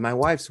 And my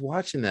wife's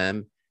watching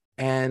them,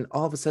 and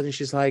all of a sudden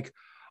she's like,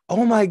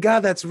 "Oh my God,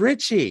 that's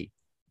Richie!"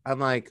 I'm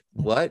like,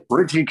 "What?"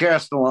 Richie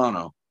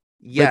Castellano.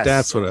 Yes,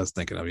 That's what I was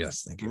thinking of.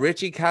 Yes, thank you.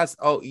 Richie Cast.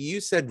 Oh, you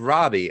said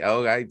Robbie.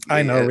 Oh,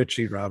 I know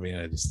Richie, Robbie.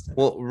 I just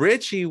Well,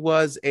 Richie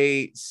was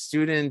a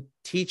student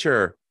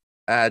teacher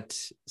at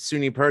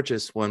SUNY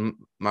Purchase when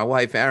my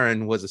wife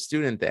Erin was a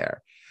student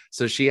there,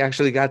 so she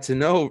actually got to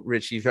know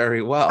Richie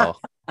very well.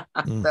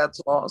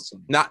 That's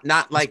awesome.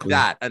 Not like cool.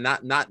 that, and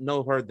not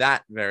know her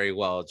that very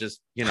well.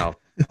 Just Well,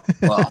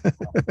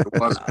 it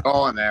wasn't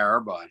going there,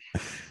 but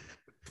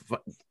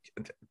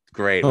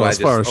great. Oh, Well, I as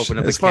far just as opened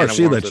up a as far can as of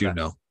she worms let with you that.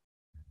 know.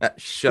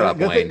 Shut up,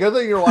 Good Wayne.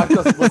 thing you're watching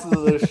us listen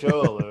to this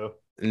show, Lou.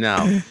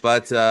 No,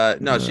 but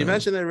no, she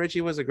mentioned that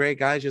Richie was a great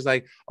guy. She's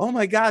like, "Oh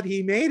my God,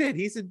 he made it.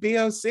 He's at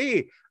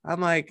BOC." I'm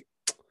like,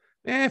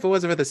 if it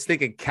wasn't for the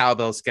stinking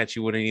cowbell sketch,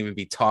 you wouldn't even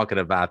be talking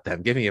about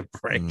them. Give me a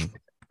break.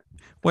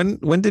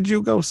 When did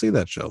you go see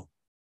that show?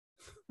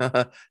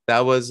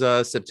 That was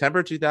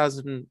September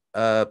 2000.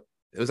 It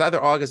was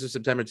either August or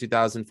September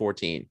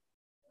 2014.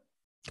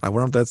 I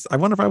wonder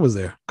if I was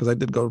there because I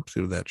did go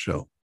to that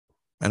show,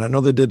 and I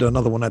know they did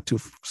another one not too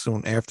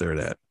soon after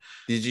that.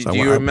 Do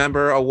you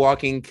remember a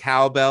walking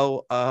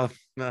cowbell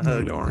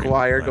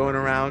choir going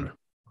around?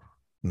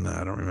 No,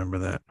 I don't remember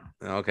that.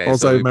 Okay, All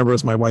so I remember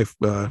is my wife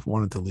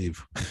wanted to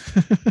leave.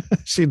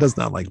 She does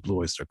not like Blue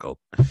Oyster Cult.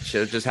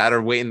 should have just had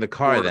her wait in the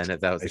car then,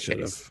 if that was I the should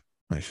case.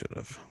 have.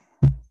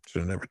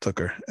 Should have never took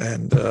her.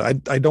 And I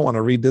don't want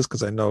to read this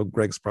because I know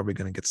Greg's probably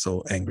going to get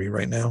so angry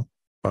right now.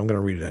 But I'm going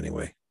to read it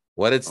anyway.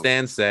 What did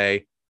Stan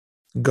say?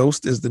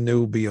 Ghost is the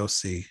new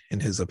BOC, in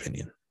his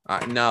opinion.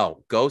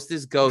 No, Ghost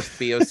is Ghost,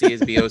 BOC is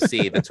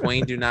BOC. The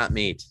twain do not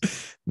meet.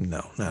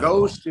 No,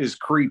 Ghost is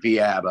creepy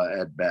ABBA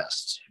at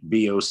best.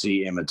 BOC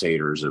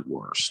imitators at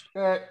worst.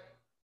 We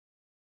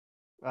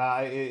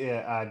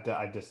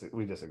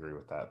disagree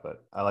with that,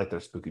 but I like their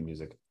spooky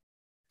music.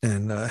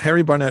 And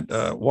Harry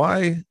Barnett,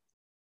 why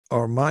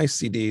are my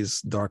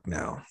CDs dark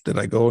now? Did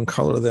I go and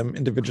color them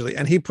individually?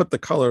 And he put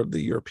the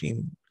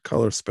European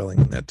color spelling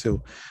in that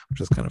too,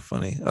 which is kind of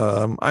funny.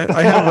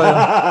 I have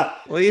a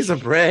Well, he's a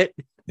Brit.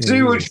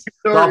 See what you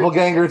started.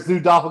 Doppelgangers do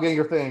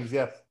doppelganger things.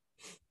 Yes.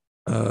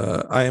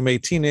 I am a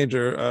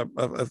teenager,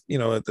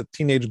 a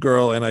teenage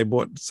girl, and I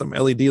bought some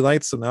LED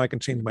lights, so now I can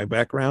change my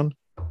background,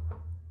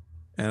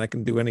 and I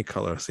can do any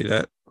color. See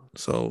that?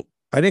 So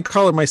I didn't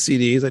color my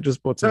CDs. I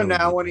just bought some. So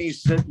now LED when lights.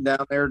 he's sitting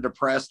down there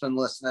depressed and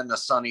listening to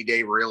Sunny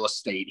Day Real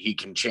Estate, he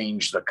can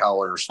change the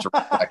colors to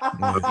reflect.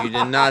 You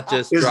did not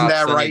just Isn't drop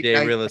that Sunny right, Day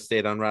Hank? Real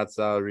Estate on Rot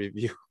Solid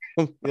Review.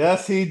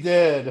 Yes, he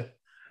did.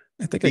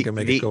 I think I can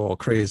make it go all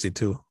crazy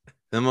too.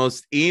 The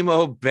most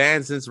emo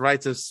band since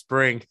Rites of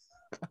Spring.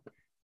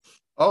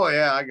 Oh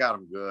yeah, I got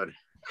him good.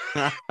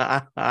 Oh, look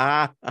at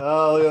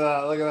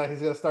that. Look at that. He's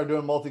going to start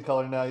doing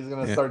multicolor now. He's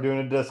going to start doing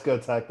a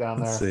discotheque down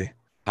there. Let's see.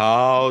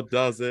 How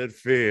does it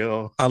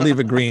feel? I'll leave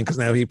it green because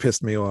now he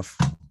pissed me off.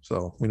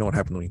 So we know what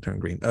happened when he turned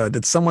green.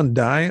 Did someone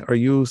die? Are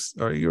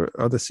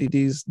the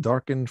CDs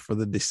darkened for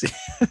the deceased?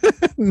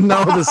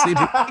 No, the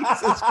CDs.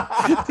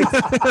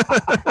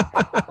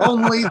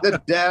 Only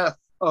the death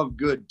of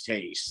good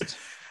taste.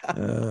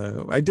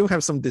 I do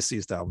have some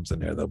deceased albums in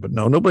there though, but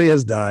no, nobody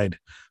has died.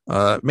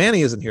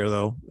 Manny isn't here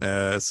though,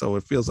 so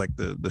it feels like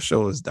the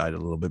show has died a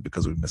little bit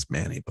because we missed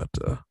Manny. But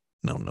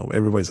no,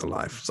 everybody's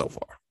alive so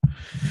far.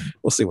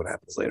 We'll see what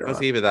happens later. Let's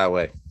keep it that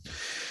way.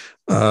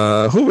 Who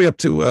are we up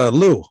to?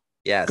 Lou.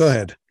 Yes. Go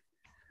ahead.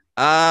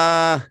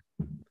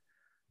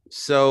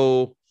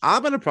 So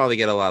I'm gonna probably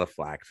get a lot of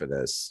flack for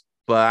this,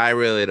 but I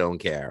really don't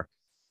care.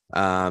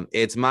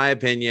 It's my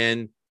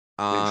opinion.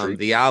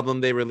 The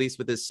album they released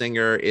with this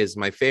singer is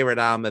my favorite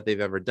album that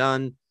they've ever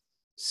done.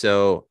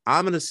 So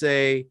I'm gonna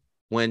say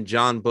when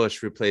John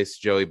Bush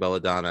replaced Joey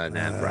Belladonna in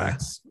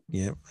Anthrax.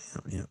 Yeah.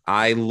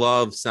 I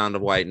love Sound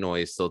of White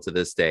Noise still to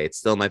this day. It's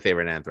still my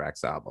favorite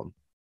Anthrax album.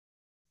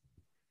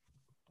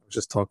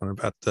 Just talking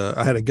about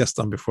I had a guest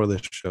on before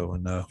this show,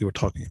 and we were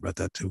talking about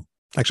that too.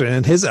 Actually,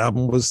 and his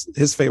album was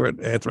his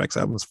favorite Anthrax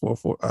album was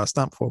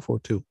Stomp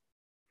 442.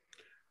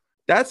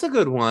 That's a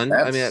good one.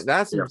 I mean,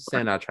 that's some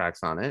different. standout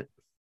tracks on it.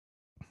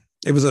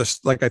 It was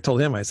like I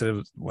told him, I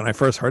said, when I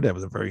first heard it, it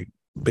was a very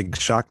big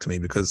shock to me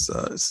because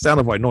Sound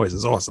of White Noise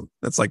is awesome.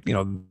 That's like,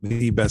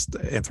 the best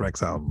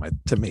Anthrax album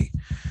to me.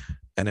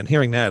 And then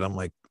hearing that, I'm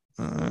like,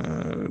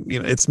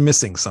 it's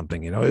missing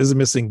something, is it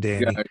missing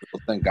Danny? You guys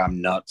will think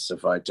I'm nuts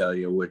if I tell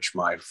you which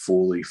my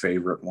fully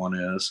favorite one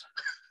is.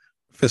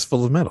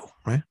 Fistful of Metal,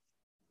 right?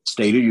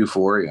 State of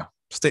Euphoria.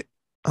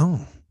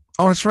 Oh,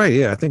 that's right.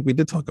 Yeah, I think we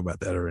did talk about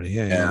that already.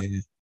 Yeah.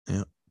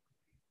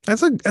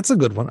 That's a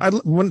good one.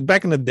 When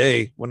back in the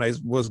day when I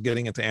was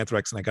getting into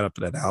Anthrax and I got up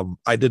to that album,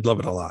 I did love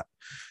it a lot.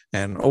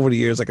 And over the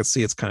years, I could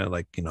see it's kind of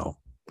like,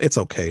 it's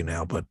okay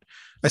now, but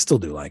I still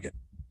do like it.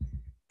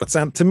 But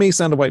to me,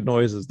 Sound of White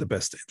Noise is the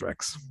best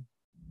Anthrax.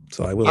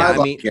 So I will. Yeah, I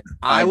mean,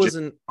 I was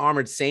an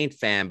Armored Saint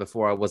fan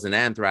before I was an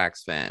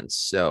Anthrax fan.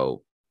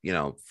 So,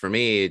 for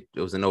me, it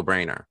was a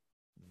no-brainer.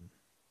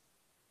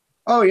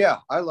 Oh yeah,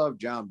 I love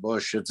John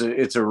Bush.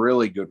 It's a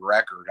really good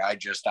record. I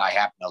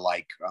happen to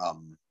like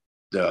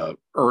the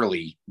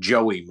early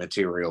Joey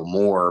material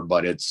more,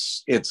 but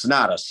it's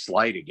not a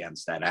slight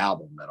against that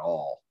album at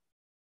all.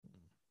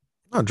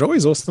 Oh,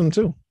 Joey's awesome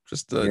too.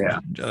 Just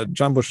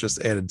John Bush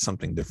just added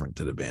something different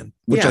to the band,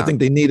 which I think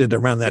they needed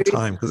around that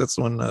time because that's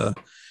when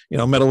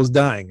metal was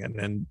dying,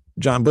 and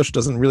John Bush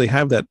doesn't really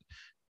have that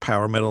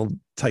power metal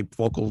type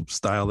vocal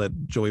style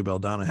that Joey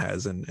Belladonna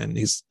has, and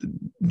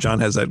John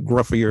has that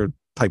gruffier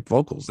type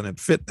vocals, and it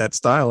fit that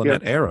style in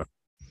that era.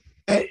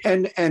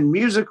 And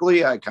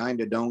musically, I kind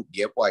of don't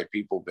get why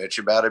people bitch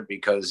about it,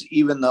 because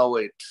even though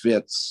it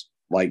fits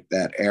like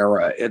that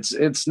era,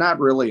 it's not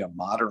really a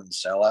modern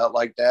sellout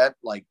like that.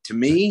 Like, to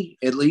me,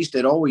 at least,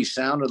 it always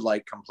sounded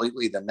like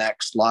completely the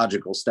next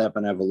logical step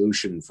in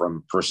evolution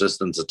from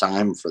Persistence of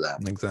Time for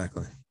them.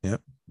 Exactly.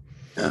 Yep.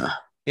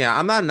 Yeah,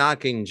 I'm not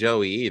knocking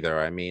Joey either.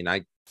 I mean,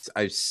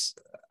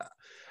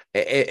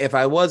 if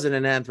I wasn't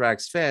an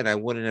Anthrax fan, I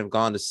wouldn't have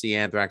gone to see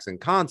Anthrax in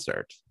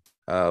concert.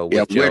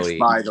 With Joey. Which,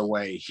 by the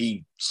way,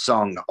 he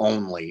sung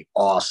only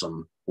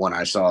awesome when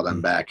I saw them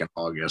back in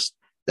August.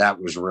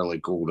 That was really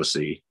cool to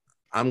see.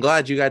 I'm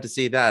glad you got to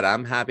see that.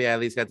 I'm happy I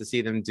at least got to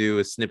see them do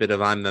a snippet of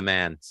I'm the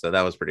Man. So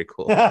that was pretty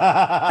cool.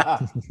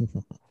 That's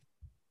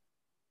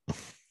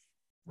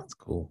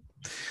cool.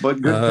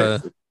 But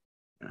good pick.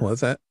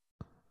 What's that?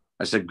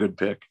 I said good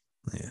pick.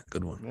 Yeah,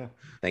 good one. Yeah,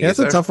 it's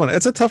a tough one.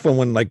 It's a tough one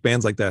when like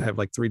bands like that have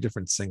like three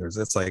different singers.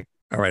 It's like,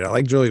 all right, I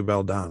like Joey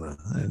Belladonna,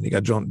 and you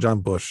got John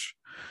Bush.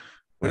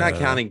 We're not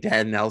counting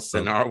Dan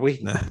Nelson, are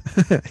we?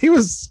 He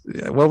was,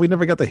 well, we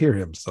never got to hear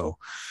him, so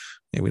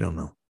we don't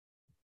know.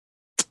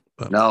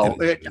 But no,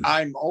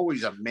 I'm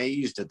always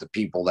amazed at the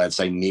people that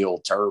say Neil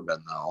Turbin,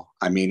 though.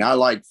 I mean, I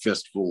like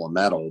Fistful of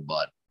Metal,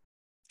 but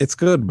it's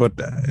good, but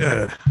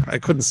I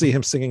couldn't see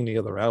him singing the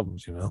other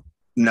albums,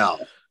 No.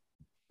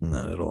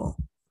 Not at all.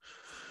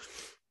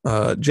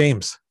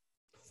 James.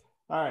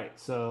 All right,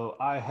 so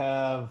I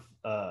have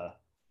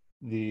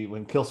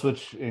when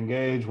Killswitch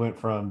Engage went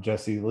from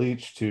Jesse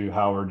Leach to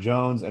Howard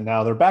Jones, and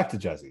now they're back to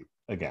Jesse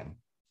again.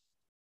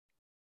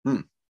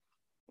 Wait,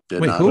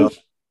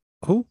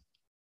 who?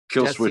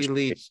 Killswitch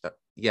Leach.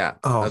 Yeah.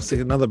 Oh, see,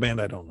 another band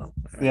I don't know.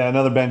 Yeah,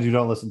 another band you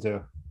don't listen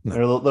to. No.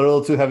 They're a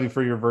little too heavy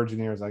for your virgin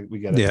ears. We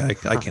get it. Yeah,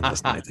 I can't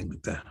listen to anything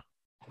like that.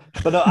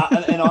 But no,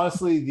 and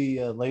honestly,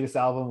 the latest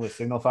album with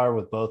Signal Fire,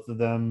 with both of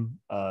them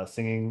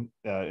singing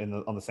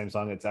on the same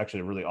song, it's actually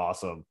a really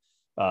awesome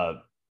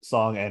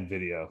song and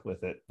video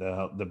with it.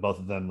 The both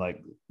of them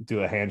like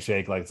do a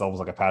handshake, like it's almost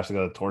like a Pass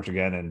the Torch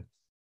again, and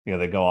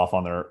they go off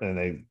on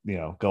they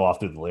go off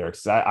through the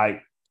lyrics.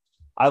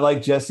 I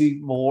like Jesse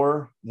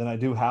more than I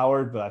do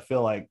Howard, but I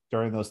feel like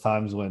during those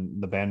times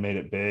when the band made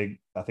it big,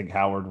 I think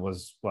Howard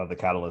was one of the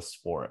catalysts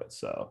for it.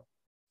 So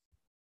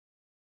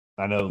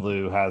I know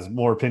Lou has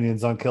more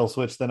opinions on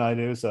Killswitch than I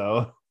do.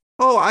 So,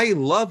 I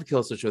love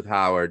Killswitch with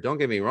Howard. Don't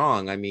get me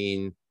wrong. I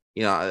mean,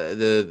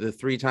 the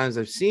 3 times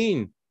I've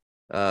seen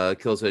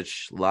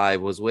Killswitch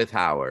live was with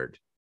Howard,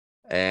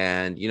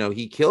 and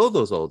he killed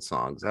those old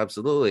songs,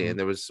 absolutely. And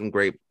there was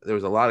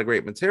a lot of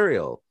great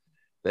material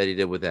that he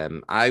did with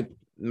them. I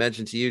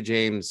mentioned to you,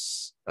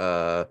 James,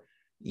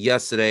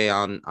 yesterday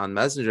on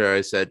Messenger.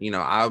 I said,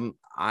 I'm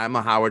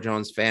a Howard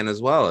Jones fan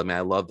as well. I mean,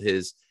 I loved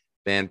his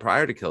band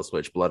prior to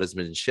Killswitch, Blood Has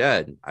Been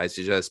Shed. I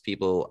suggest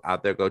people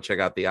out there go check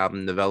out the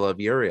album Novella of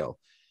Uriel.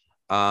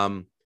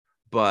 But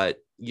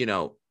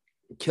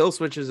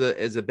Killswitch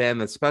is a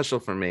band that's special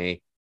for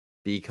me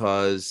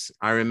because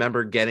I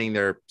remember getting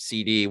their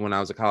CD when I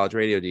was a college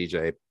radio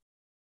DJ.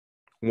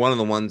 One of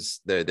the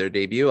ones, their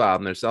debut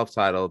album, their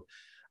self-titled,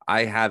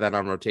 I had that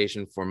on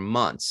rotation for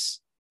months.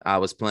 I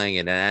was playing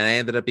it, and I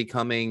ended up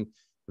becoming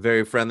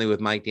very friendly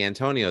with Mike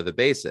D'Antonio, the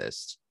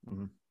bassist.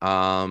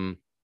 Mm-hmm.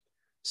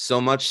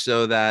 So much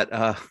so that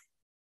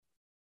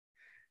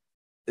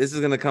this is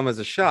going to come as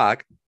a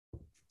shock.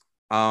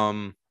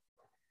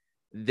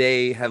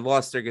 They had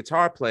lost their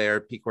guitar player,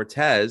 Pete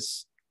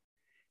Cortez,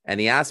 and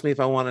he asked me if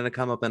I wanted to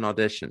come up and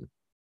audition.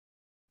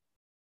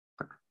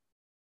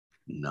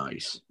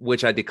 Nice.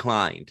 which I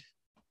declined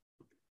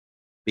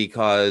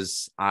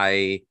because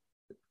I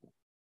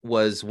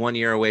was 1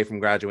 year away from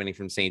graduating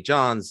from St.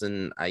 John's,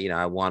 and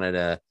I wanted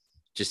to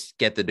just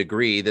get the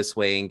degree this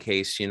way in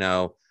case, being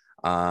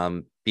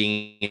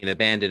in a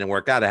band didn't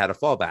work out. I had a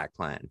fallback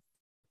plan.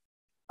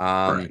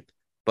 Right.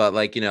 But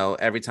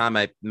every time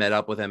I met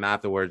up with him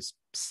afterwards,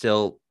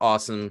 still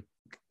awesome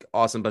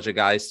bunch of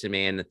guys to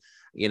me. And,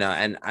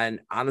 and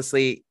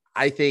honestly,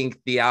 I think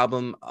the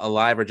album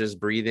Alive or Just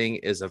Breathing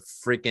is a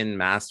freaking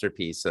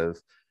masterpiece of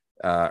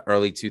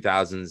early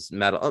 2000s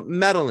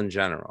metal in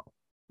general.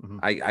 Mhm.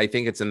 I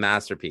think it's a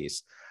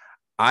masterpiece.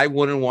 I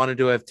wouldn't want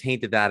to have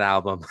tainted that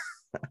album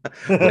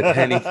with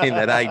anything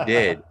that I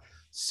did.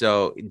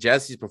 So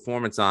Jesse's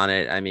performance on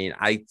it, I mean,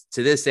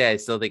 to this day, I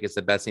still think it's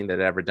the best thing that I've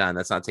ever done.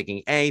 That's not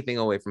taking anything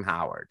away from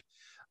Howard.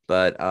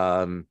 But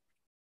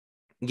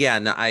yeah,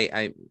 no,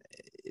 I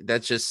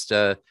that's just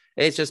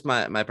it's just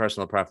my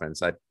personal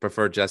preference. I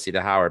prefer Jesse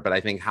to Howard, but I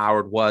think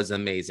Howard was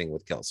amazing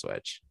with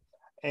Killswitch.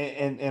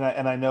 And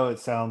I know it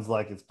sounds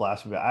like it's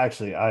blasphemy, but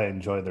I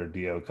enjoy their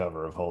Dio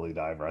cover of Holy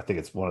Diver. I think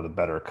it's one of the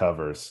better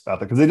covers out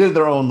there because they did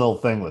their own little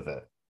thing with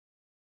it.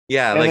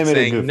 Yeah, And like they made it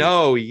saying goofy.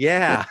 no,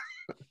 yeah.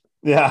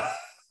 Yeah.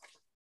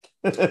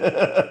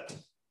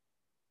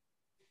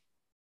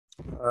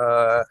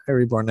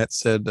 Harry Barnett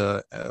said,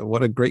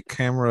 what a great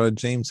camera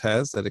James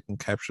has that it can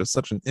capture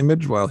such an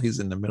image while he's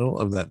in the middle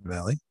of that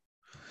valley.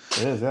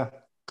 It is, yeah.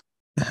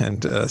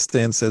 And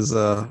Stan says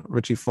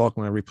Richie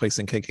Faulkner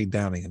replacing KK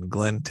Downing and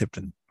Glenn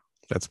Tipton.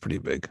 That's pretty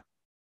big.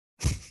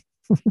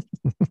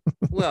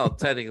 Well,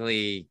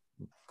 technically,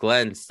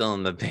 Glenn's still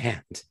in the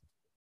band.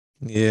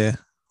 Yeah.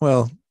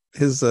 Well,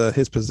 his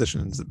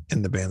position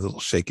in the band's a little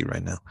shaky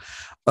right now.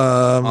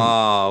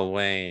 Oh,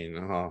 Wayne.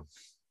 Oh.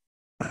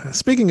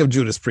 Speaking of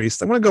Judas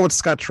Priest, I'm going to go with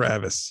Scott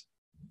Travis.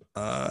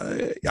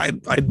 I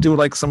do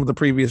like some of the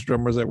previous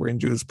drummers that were in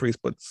Judas Priest,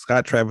 but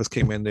Scott Travis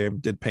came in there,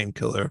 did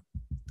Painkiller,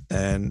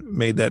 and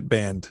made that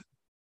band,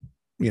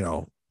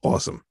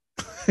 awesome.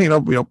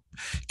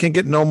 Can't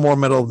get no more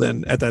metal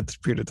than at that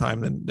period of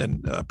time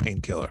than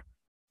Painkiller.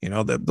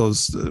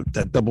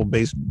 That double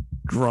bass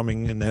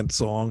drumming in that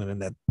song,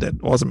 and then that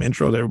awesome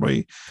intro that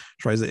everybody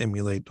tries to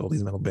emulate, all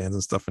these metal bands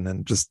and stuff, and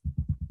then just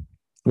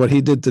what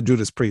he did to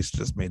Judas Priest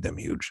just made them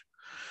huge,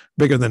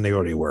 bigger than they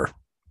already were.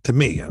 To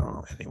me, I don't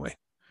know. Anyway,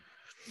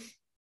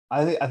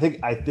 I think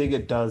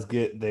it does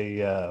get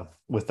the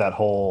with that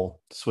whole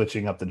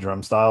switching up the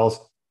drum styles,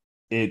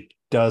 it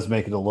does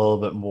make it a little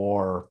bit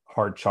more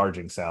hard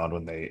charging sound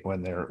when they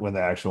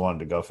actually wanted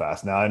to go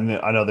fast. Now I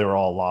know they were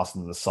all lost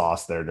in the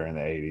sauce there during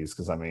the 80s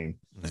because I mean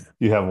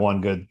you have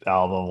one good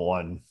album,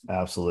 one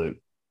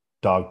absolute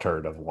dog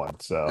turd of one.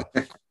 So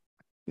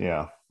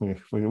yeah, we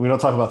don't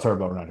talk about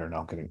Turbo around here. No,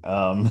 I'm kidding.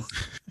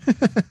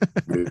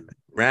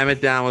 Ram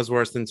It Down was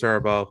worse than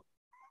Turbo.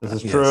 This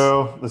is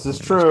true. This is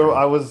true.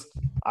 I wasn't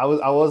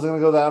gonna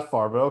go that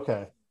far, but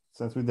okay.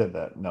 Since we did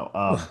that, no.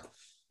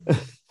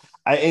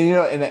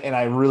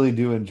 I really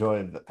do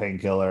enjoy the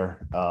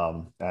Painkiller.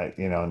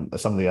 And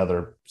some of the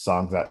other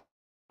songs that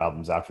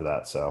albums after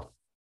that. So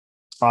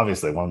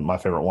obviously, one of my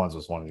favorite ones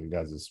was one of you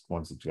guys'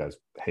 ones that you guys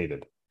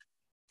hated.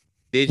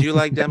 Did you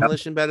like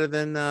Demolition better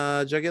than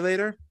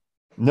Jugulator?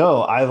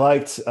 No, I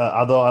liked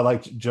although I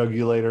liked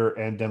Jugulator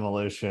and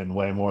Demolition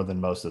way more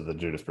than most of the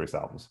Judas Priest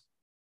albums.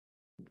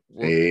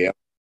 Yeah.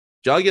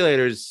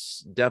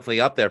 Jugulator's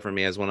definitely up there for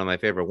me as one of my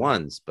favorite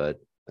ones, but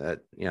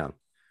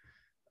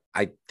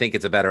I think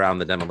it's a better album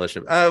than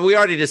Demolition. We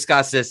already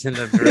discussed this in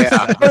the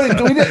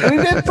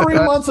we did 3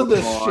 months of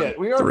this shit.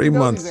 We already 3 got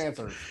months. these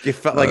answers. It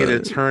felt like an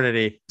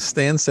eternity.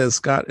 Stan says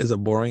Scott is a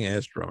boring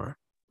ass drummer.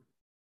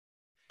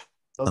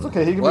 That's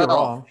okay. He can Well, be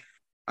wrong.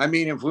 I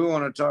mean, if we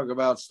want to talk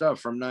about stuff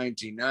from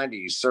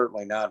 1990,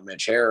 certainly not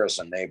Mitch Harris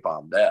and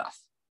Napalm Death.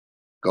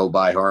 Go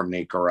buy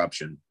Harmony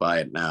Corruption. Buy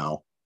it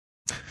now.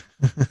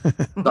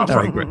 All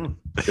right, Greg.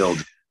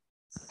 Killed.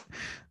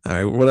 All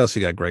right, what else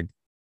you got, Greg?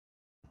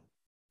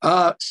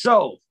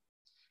 So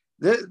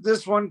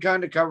this one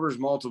kind of covers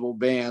multiple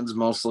bands,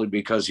 mostly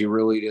because he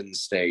really didn't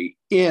stay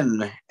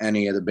in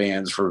any of the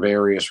bands for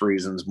various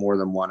reasons, more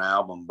than one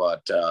album,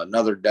 but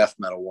another death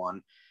metal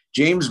one.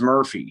 James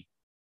Murphy,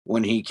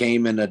 when he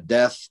came into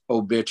Death,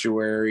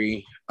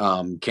 Obituary,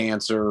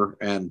 Cancer,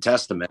 and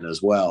Testament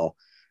as well.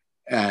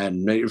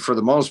 And for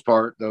the most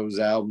part, those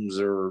albums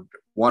are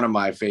one of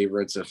my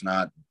favorites, if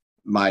not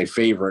my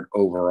favorite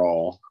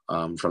overall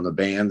from the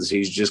bands.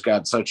 He's just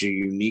got such a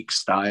unique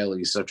style.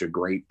 He's such a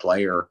great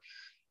player.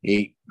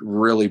 He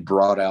really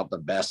brought out the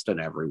best in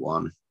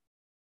everyone.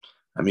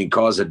 I mean,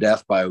 Cause of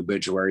Death by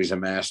Obituary is a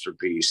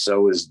masterpiece.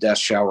 So is Death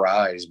Shall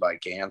Rise by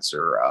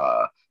Cancer.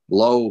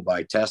 Low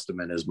by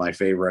Testament is my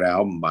favorite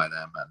album by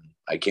them. And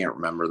I can't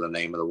remember the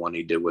name of the one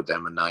he did with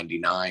them in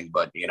 99,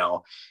 but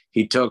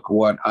he took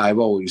what I've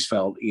always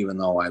felt, even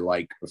though I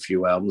like a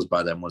few albums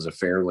by them, was a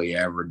fairly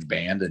average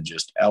band and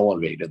just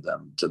elevated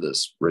them to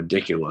this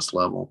ridiculous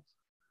level.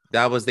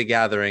 That was The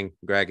Gathering,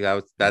 Greg.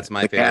 That's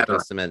my favorite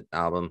Testament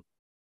album.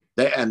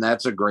 And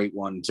that's a great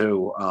one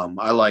too.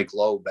 I like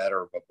Low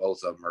better, but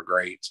both of them are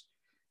great.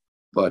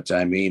 But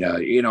I mean,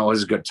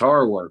 his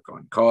guitar work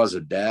on Cause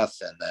of Death,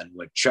 and then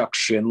with Chuck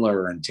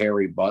Schindler and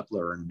Terry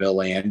Butler and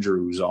Bill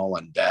Andrews all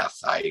in Death.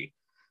 I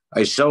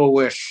so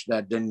wish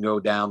that didn't go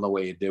down the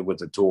way it did with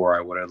the tour.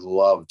 I would have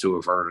loved to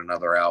have heard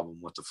another album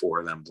with the four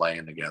of them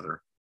playing together.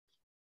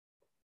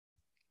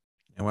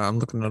 Well, I'm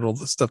looking at all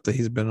the stuff that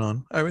he's been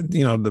on. I mean,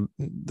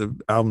 the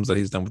albums that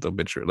he's done with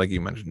Obituary, like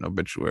you mentioned,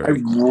 Obituary.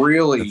 I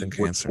really Death and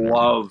would Cancer,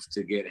 love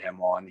to get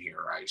him on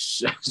here. I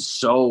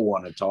so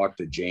want to talk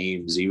to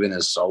James, even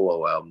his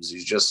solo albums.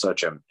 He's just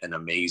such an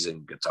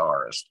amazing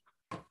guitarist.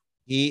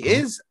 He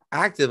is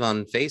active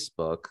on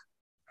Facebook.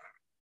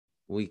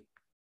 It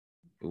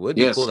would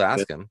be cool to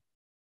ask him.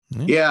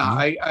 Yeah,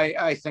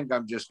 I think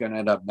I'm just going to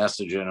end up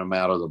messaging him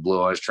out of the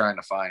blue. I was trying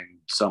to find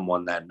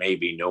someone that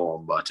maybe knew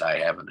him, but I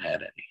haven't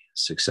had any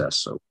success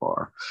so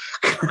far.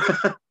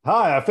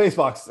 Hi, I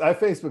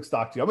Facebook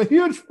stalked you. I'm a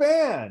huge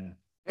fan.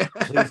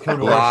 Please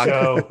come to our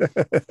show.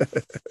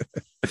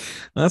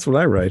 That's what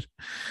I write.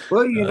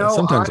 Well,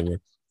 sometimes it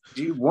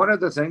works. One of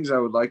the things I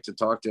would like to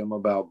talk to him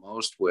about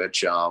most,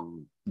 which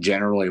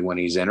generally when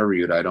he's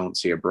interviewed, I don't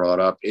see it brought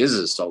up, is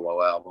his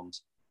solo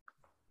albums.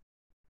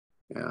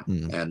 Yeah,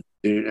 and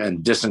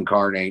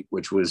Disincarnate,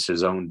 which was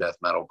his own death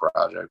metal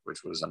project,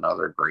 which was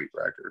another great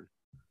record.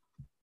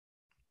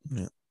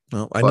 Yeah,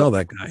 well, I know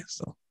that guy,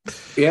 so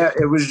yeah,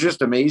 it was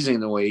just amazing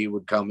the way he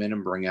would come in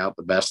and bring out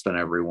the best in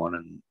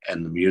everyone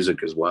and the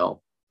music as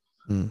well.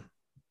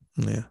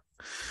 Yeah,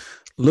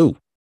 Lou.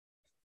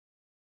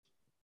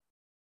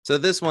 So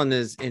this one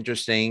is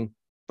interesting,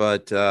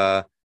 but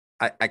I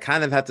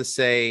kind of have to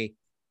say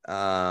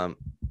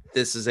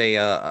this is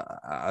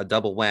a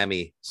double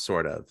whammy,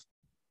 sort of.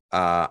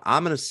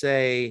 I'm going to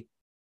say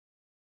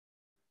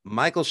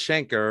Michael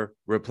Schenker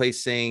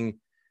replacing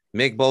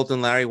Mick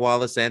Bolton, Larry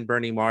Wallace, and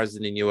Bernie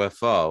Marsden in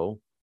UFO.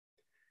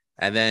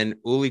 And then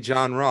Uli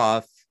John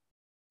Roth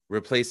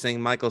replacing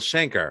Michael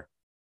Schenker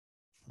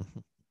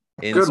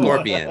in Good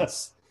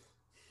Scorpions.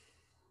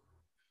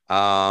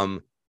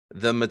 The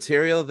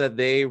material that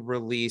they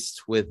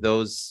released with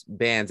those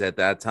bands at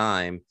that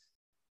time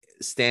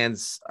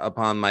stands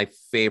upon my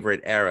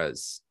favorite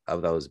eras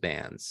of those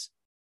bands.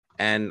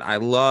 And I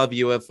love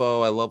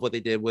UFO. I love what they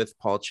did with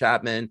Paul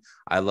Chapman.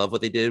 I love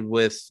what they did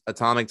with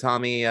Atomic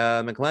Tommy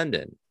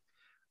McClendon.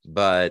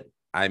 But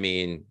I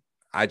mean,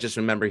 I just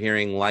remember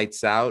hearing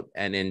Lights Out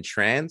and In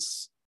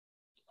Trance,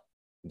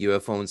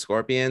 UFO and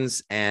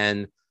Scorpions,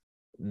 and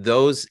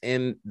those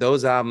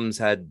albums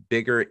had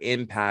bigger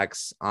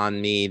impacts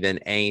on me than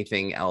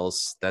anything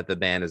else that the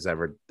bands have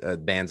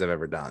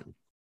ever done.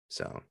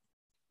 So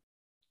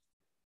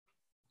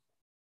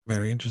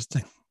very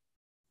interesting.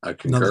 I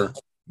concur.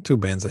 Two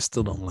bands I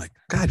still don't like.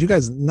 God, you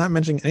guys not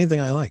mentioning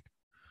anything I like.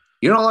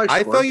 You don't like?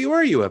 I thought you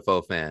were a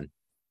UFO fan.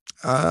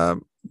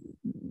 I'm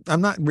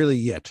not really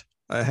yet.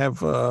 I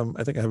have.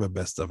 I think I have a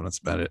best of, and that's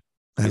about it.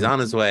 He's on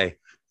his way.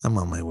 I'm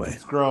on my way.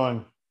 It's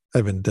growing. I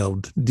haven't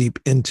delved deep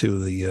into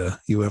the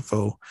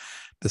UFO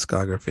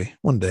discography.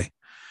 One day.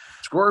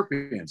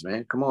 Scorpions,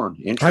 man, come on.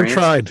 I've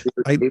tried.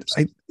 I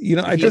you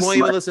won't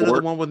even listen to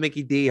the one with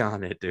Mickey D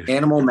on it, dude.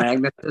 Animal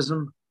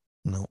Magnetism.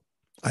 No.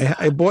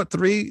 I bought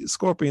 3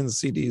 Scorpions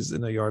CDs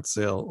in a yard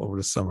sale over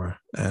the summer,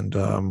 and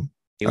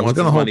he wants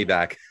his money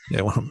back. Yeah,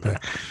 I want them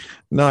back.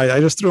 No, I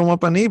just threw them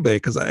up on eBay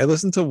because I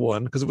listened to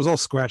one because it was all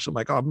scratched. I'm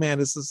like, oh man,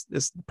 this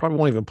probably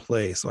won't even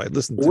play. So I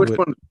listened to Which it.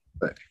 One?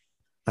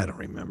 I don't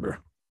remember.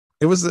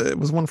 It was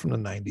one from the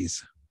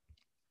 90s.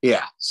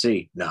 Yeah.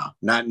 See, no,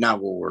 not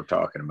what we're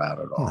talking about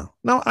at all.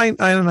 No, I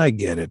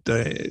get it.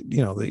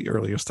 The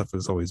earlier stuff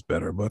is always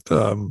better, but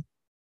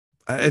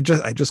I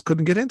just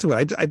couldn't get into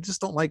it. I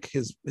just don't like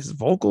his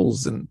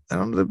vocals, and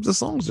the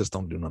songs just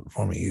don't do nothing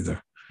for me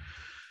either.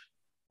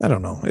 I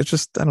don't know. It's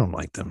just I don't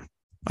like them.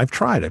 I've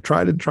tried and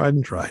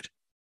tried.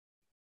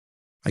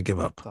 I give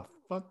up. The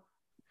fuck?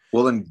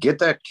 Well, then get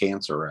that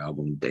Cancer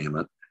album, damn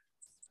it,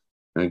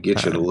 and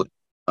get you to look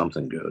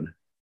something good.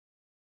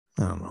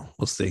 I don't know.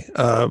 We'll see.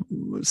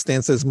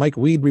 Stan says Mike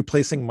Weed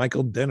replacing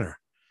Michael Denner.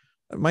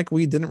 Mike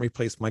Weed didn't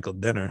replace Michael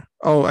Denner.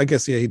 Oh, I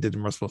guess he did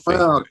Merciful Fate.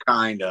 Well,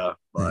 kinda,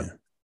 but. Yeah.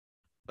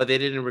 But they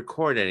didn't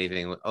record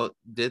anything. Oh,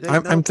 did they?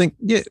 I'm thinking,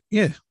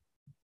 yeah.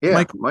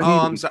 Mike,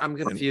 I'm sorry. I'm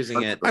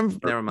confusing it.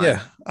 Never mind.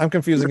 Yeah, I'm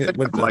confusing it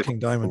with King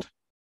Diamond.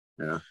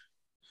 Yeah.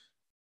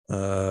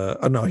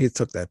 Oh no, he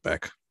took that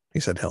back.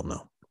 He said, "Hell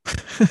no."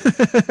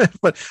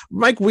 But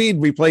Mike Weed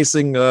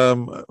replacing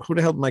who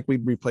the hell did Mike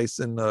Weed replace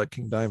in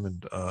King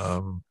Diamond?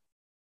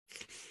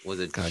 Was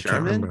it God,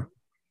 Sherman?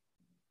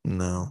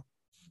 No,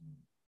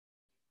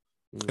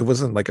 it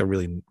wasn't like a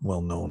really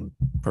well-known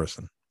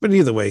person. But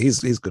either way,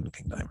 he's good in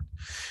King Diamond.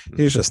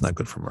 He's just not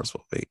good for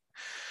Merciful Fate.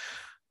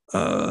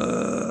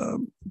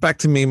 Back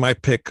to me, my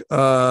pick. Wait,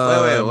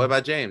 what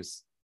about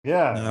James?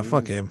 Yeah. Nah,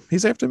 fuck him.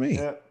 He's after me.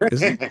 Yeah.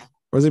 Is he?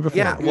 Or is he before?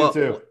 Yeah, me? well,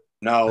 too.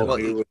 No, Well,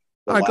 he was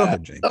all right, go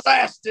ahead, James. the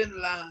last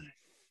in line.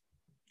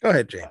 Go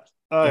ahead, James.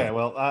 Okay,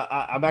 well,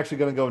 I'm actually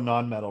going to go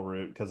non-metal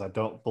route because I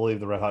don't believe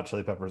the Red Hot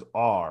Chili Peppers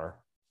are.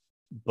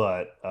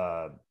 But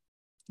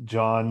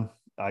John,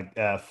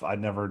 I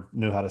never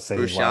knew how to say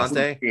his last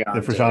name.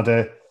 Frusciante?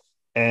 Frusciante.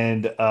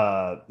 and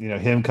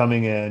him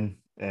coming in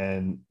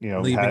and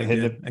leaving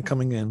hitting again, and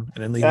coming in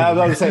and then leaving. Yeah, I was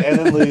going to say, again.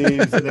 and then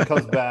leaves and then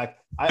comes back.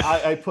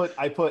 I put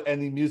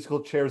and the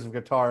musical chairs of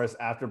guitars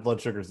after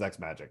Blood Sugar Sex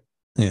Magic.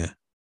 Yeah.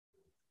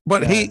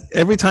 But Yeah.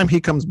 every time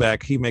he comes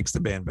back, he makes the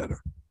band better.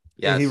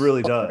 Yeah, Yes. he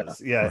really does.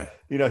 Yeah,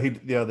 Right.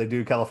 they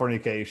do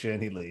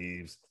Californication. He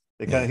leaves.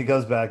 He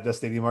goes back, does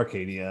Stadium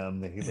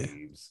Arcadium. Then he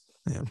leaves.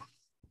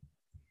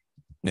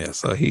 Yeah.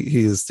 So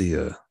he is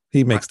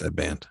he makes that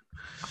band.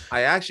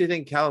 I actually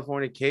think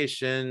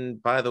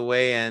Californication, by the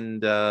way,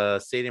 and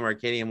Stadium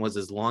Arcadium was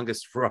his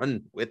longest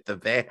run with the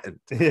band.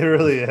 It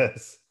really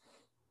is.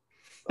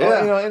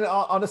 Yeah. Well, and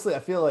honestly, I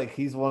feel like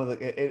he's one of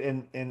the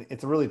and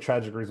it's a really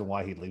tragic reason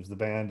why he leaves the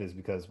band is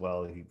because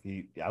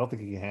he I don't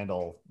think he can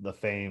handle the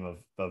fame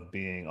of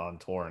being on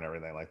tour and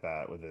everything like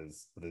that with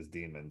his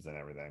demons and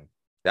everything.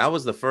 That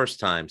was the first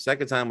time.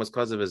 Second time was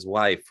because of his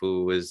wife,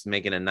 who was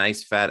making a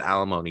nice fat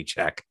alimony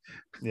check.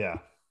 Yeah.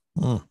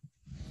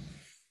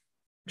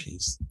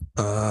 Jeez.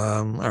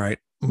 All right.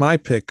 My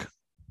pick.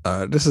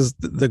 This is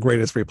the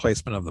greatest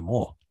replacement of them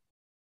all.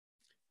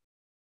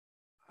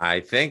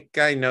 I think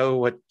I know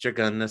what you're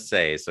gonna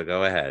say, so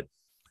go ahead.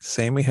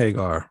 Sammy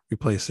Hagar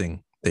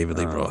replacing David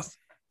Lee Roth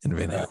in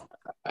Van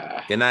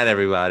Halen. Good night,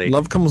 everybody.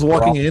 Love Comes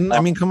Walking In. I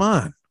mean, come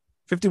on.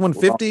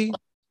 5150.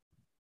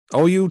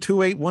 OU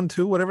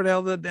 2812, whatever the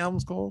hell the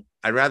album's called.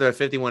 I'd rather a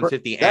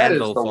 5150 That is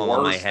anvil the fall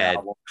on my worst head.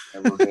 album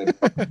ever did.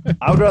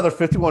 I would rather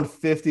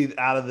 5150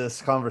 out of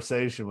this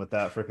conversation with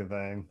that freaking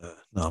thing.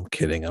 No, I'm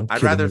kidding. I'd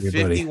kidding rather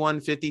everybody.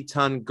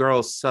 5150-ton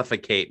girls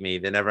suffocate me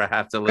than ever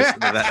have to listen to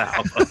that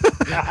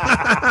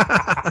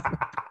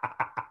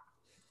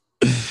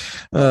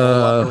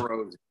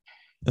album.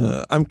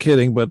 I'm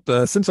kidding,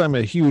 but since I'm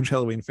a huge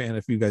Halloween fan,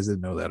 if you guys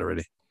didn't know that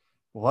already.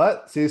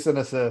 What? Cease and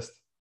assist.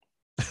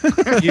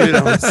 You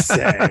don't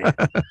say.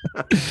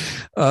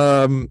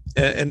 And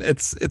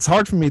it's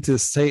hard for me to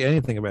say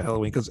anything about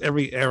Halloween because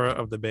every era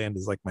of the band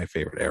is like my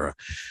favorite era.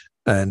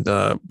 And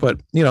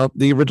but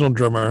the original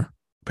drummer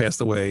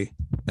passed away,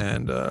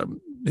 and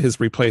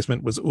his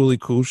replacement was Uli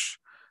Kusch,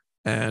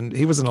 and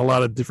he was in a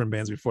lot of different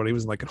bands before. He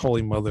was in like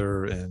Holy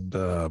Mother, and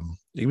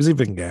he was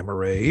even Gamma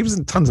Ray. He was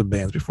in tons of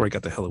bands before he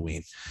got to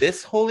Halloween.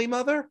 This Holy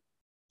Mother?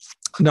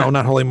 No,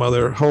 not Holy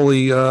Mother.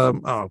 Holy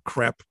oh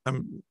crap.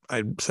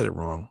 I said it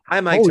wrong.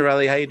 Hi, Mike Holy-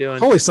 Torelli. How you doing?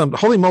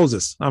 Holy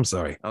Moses. I'm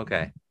sorry.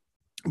 Okay.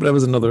 But that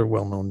was another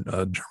well-known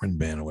German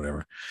band or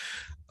whatever.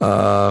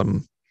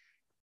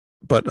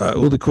 But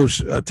Uli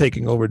Kusch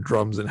taking over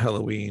drums in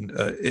Halloween,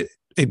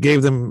 it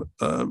gave them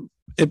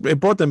it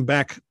brought them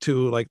back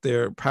to like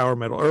their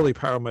early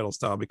power metal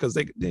style, because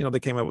they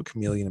came out with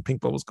Chameleon and Pink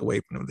Bubbles Go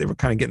Away from them. They were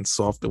kind of getting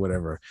soft or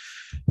whatever.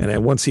 And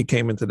then once he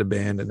came into the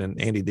band, and then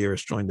Andy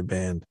Dearest joined the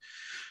band,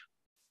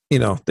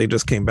 they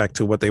just came back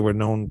to what they were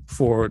known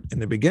for in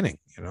the beginning,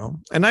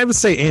 And I would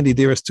say Andy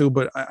Dearest too,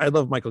 but I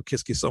love Michael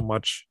Kiske so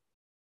much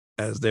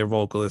as their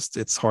vocalist.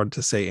 It's hard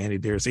to say Andy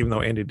Dearest, even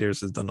though Andy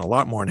Dearest has done a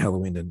lot more in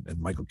Halloween than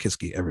Michael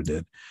Kiske ever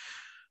did.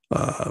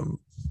 I'm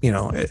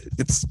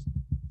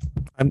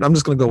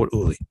just going to go with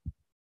Uli.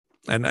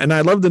 And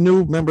I love the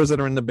new members that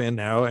are in the band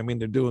now. I mean,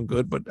 they're doing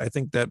good, but I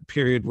think that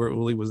period where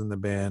Uli was in the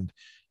band,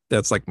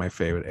 that's like my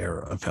favorite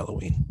era of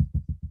Halloween,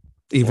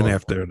 even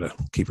after the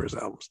Keepers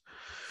albums.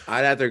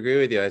 I'd have to agree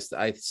with you.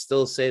 I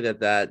still say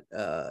that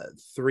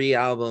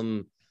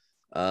 3-album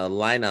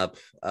lineup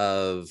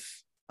of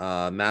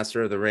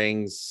Master of the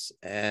Rings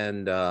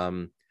and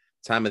Time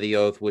of the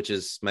Oath, which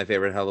is my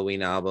favorite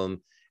Halloween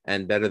album,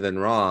 and Better Than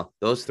Raw,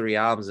 those 3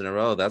 albums in a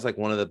row, that's like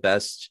one of the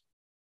best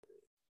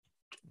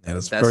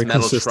metal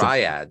consistent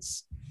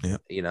triads.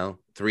 Yeah.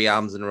 3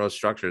 albums in a row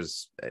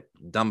structures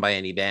done by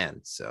any band.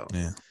 So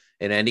yeah.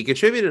 And he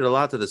contributed a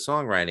lot to the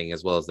songwriting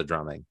as well as the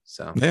drumming.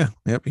 So yeah,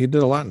 yep, he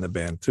did a lot in the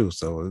band too.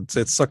 So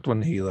it sucked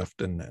when he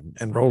left and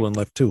Roland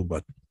left too,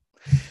 but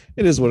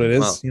it is what it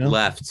is.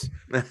 Left.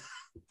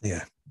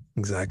 Yeah,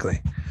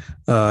 exactly.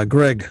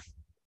 Greg.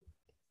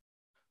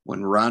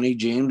 When Ronnie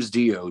James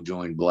Dio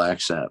joined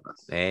Black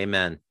Sabbath.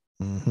 Amen.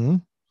 Mm-hmm.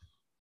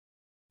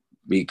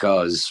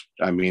 Because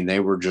they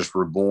were just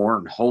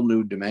reborn, whole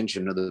new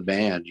dimension of the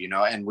band,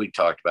 and we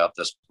talked about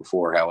this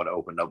before, how it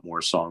opened up more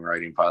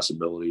songwriting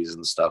possibilities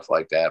and stuff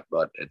like that.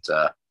 But it's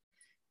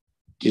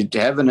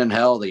Heaven and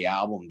Hell, the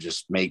album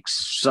just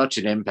makes such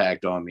an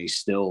impact on me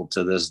still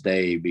to this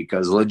day,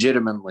 because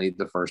legitimately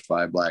the first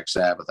 5 Black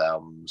Sabbath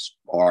albums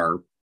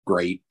are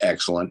great,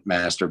 excellent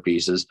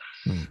masterpieces.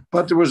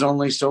 But there was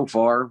only so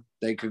far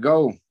they could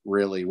go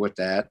really with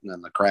that. And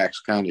then the cracks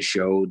kind of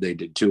showed. They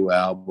did 2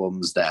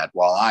 albums that,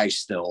 while I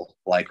still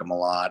like them a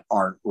lot,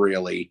 aren't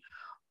really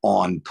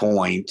on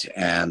point.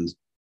 And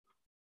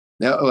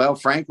well,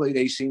 frankly,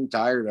 they seem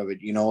tired of it.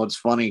 It's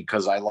funny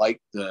because I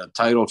like the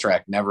title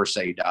track Never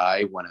Say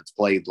Die when it's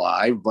played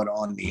live, but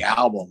on the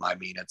album,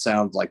 it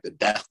sounds like the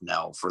death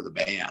knell for the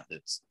band.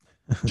 It's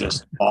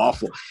just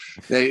awful.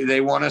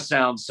 They want to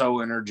sound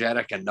so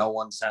energetic, and no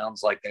one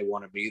sounds like they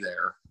want to be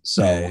there.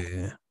 So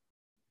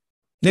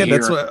yeah,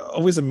 that's what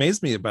always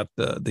amazed me about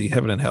the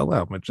Heaven and Hell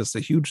album. It's just a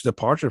huge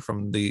departure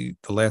from the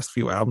last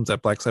few albums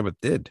that Black Sabbath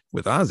did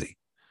with Ozzy.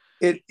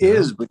 It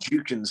is, but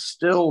you can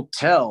still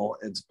tell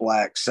it's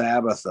Black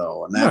Sabbath,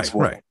 though, and that's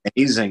what's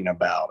amazing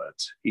about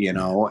it,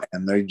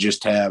 and they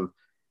just have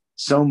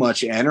so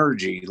much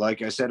energy.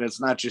 Like I said, it's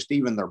not just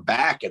even their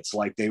back; it's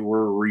like they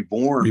were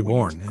reborn.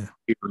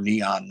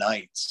 Neon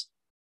Nights.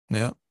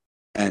 Yeah,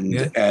 and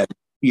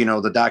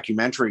the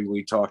documentary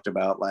we talked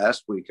about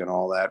last week and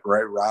all that.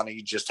 Right,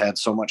 Ronnie just had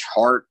so much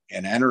heart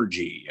and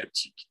energy.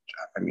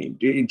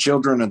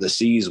 Children of the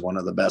Sea is one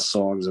of the best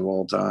songs of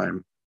all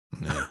time.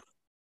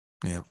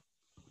 Yeah.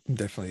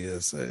 Definitely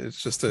is.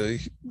 It's just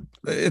it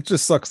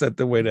just sucks that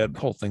the way that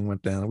whole thing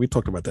went down. We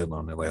talked about that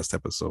on the last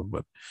episode,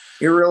 but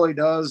it really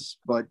does.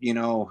 But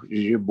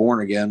You're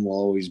Born Again will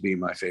always be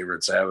my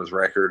favorite Sabbath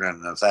record,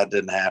 and if that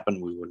didn't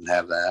happen, we wouldn't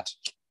have that.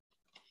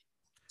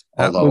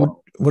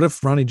 Although, what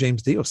if Ronnie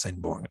James Dio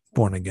sang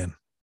Born Again?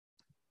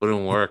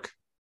 Wouldn't work.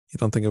 You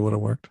don't think it would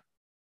have worked?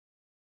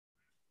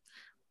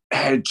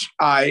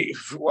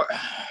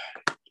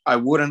 I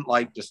wouldn't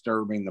like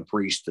Disturbing the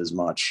Priest as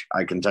much.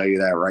 I can tell you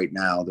that right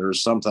now.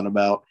 There's something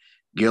about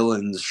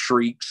Gillan's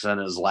shrieks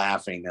and his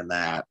laughing and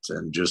that,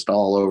 and just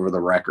all over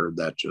the record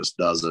that just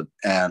does it.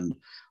 And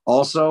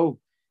also,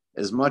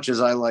 as much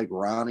as I like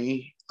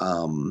Ronnie,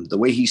 the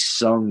way he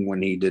sung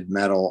when he did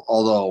metal,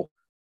 although,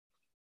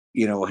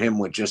 him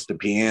with just the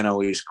piano,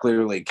 he's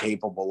clearly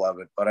capable of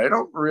it, but I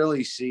don't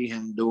really see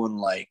him doing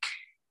like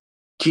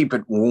Keep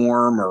It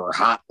Warm or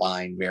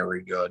Hotline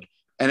very good.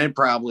 And it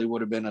probably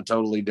would have been a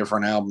totally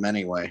different album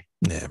anyway.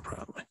 Yeah,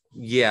 probably.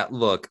 Yeah,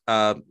 look,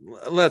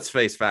 let's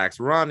face facts.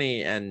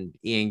 Ronnie and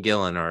Ian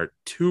Gillan are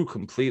two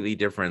completely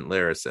different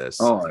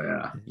lyricists. Oh,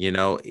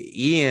 yeah.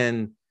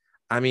 Ian,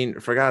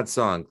 for God's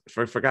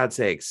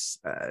sakes,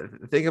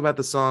 think about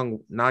the song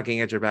Knocking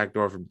at Your Back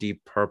Door from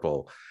Deep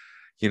Purple.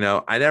 I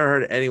never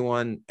heard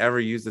anyone ever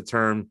use the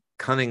term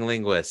cunning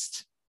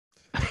linguist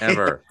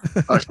ever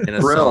in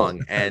a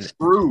song, and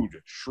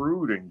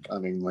shrewd and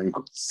cunning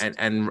linguist,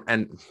 and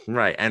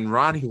right, and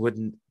Ronnie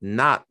would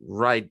not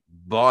write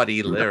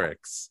bawdy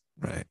lyrics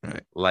right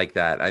like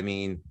that.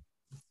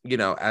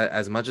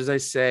 As much as I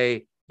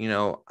say,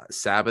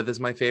 Sabbath is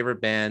my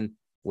favorite band,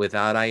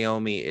 without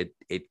Iommi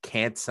it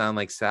can't sound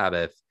like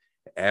Sabbath.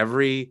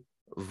 Every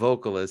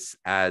vocalist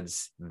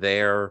adds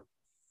their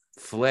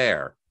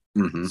flair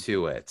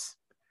to it.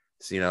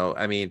 So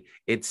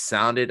it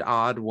sounded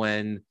odd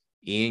when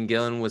Ian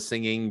Gillan was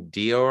singing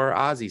Dio or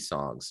Ozzy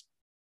songs,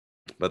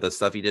 but the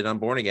stuff he did on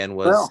Born Again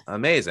was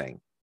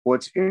amazing.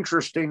 What's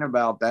interesting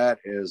about that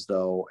is,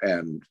 though,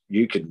 and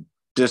you can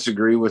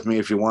disagree with me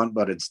if you want,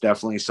 but it's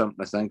definitely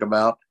something to think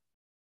about.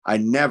 I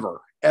never,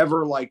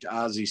 ever liked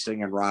Ozzy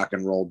singing Rock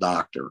and Roll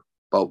Doctor,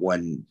 but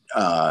when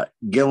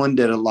Gillan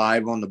did it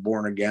live on the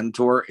Born Again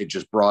tour, it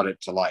just brought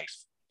it to life.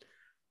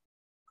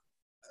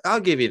 I'll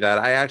give you that.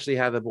 I actually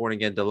have the Born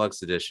Again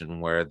Deluxe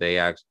Edition where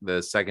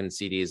the second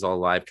CD is all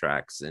live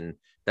tracks, and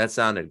that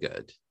sounded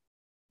good.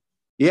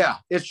 Yeah,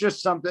 it's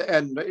just something.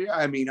 And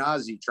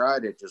Ozzy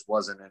tried it, just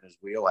wasn't in his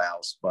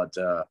wheelhouse. But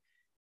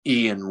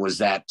Ian was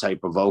that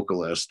type of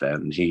vocalist,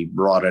 and he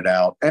brought it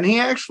out. And he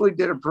actually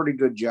did a pretty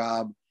good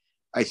job,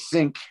 I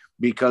think,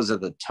 because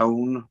of the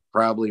tone,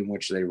 probably, in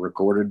which they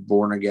recorded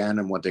Born Again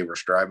and what they were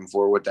striving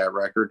for with that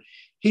record.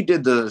 He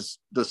did the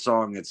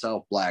song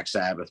itself, Black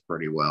Sabbath,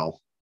 pretty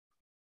well.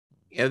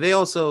 Yeah, they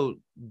also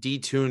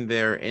detuned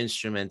their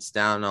instruments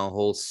down a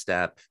whole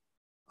step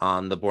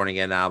on the Born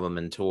Again album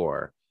and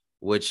tour,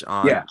 which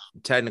on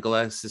Technical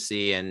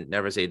Ecstasy and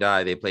Never Say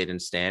Die, they played in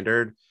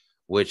standard,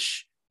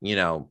 which,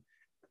 it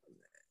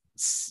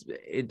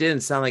didn't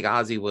sound like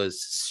Ozzy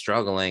was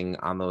struggling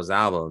on those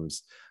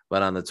albums,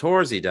 but on the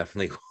tours, he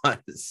definitely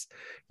was,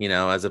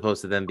 as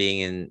opposed to them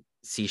being in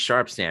C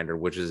sharp standard,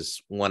 which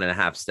is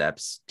 1.5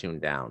 steps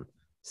tuned down.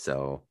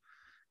 So,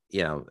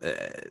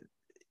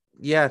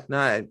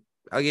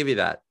 I'll give you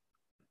that.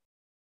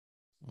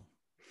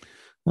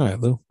 All right,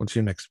 Lou, what's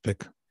your next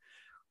pick?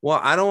 Well,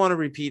 I don't want to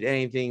repeat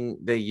anything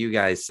that you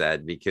guys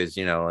said because,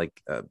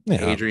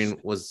 Adrian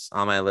was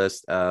on my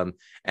list.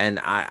 And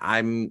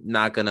I'm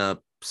not going to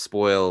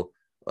spoil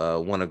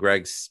one of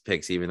Greg's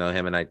picks, even though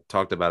him and I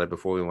talked about it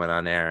before we went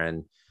on air.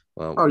 And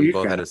we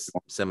both had a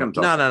similar.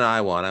 No, I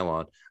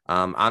won't.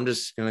 I'm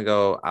just going to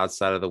go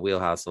outside of the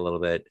wheelhouse a little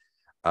bit.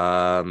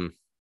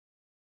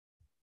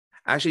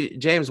 Actually,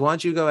 James, why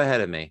don't you go ahead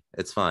of me?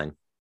 It's fine.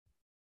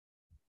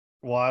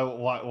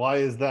 Why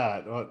is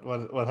that?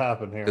 What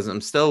happened here? Because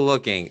I'm still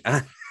looking.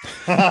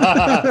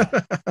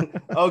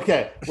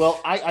 Okay. Well,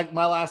 I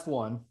my last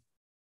one.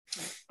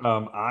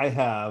 I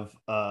have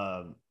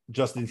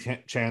Justin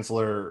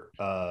Chancellor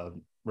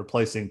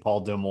replacing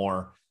Paul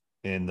Dimore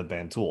in the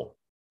band Tool.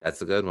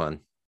 That's a good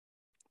one.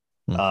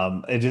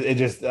 It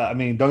just don't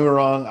get me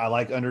wrong, I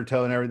like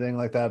Undertow and everything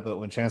like that, but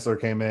when Chancellor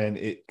came in,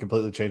 it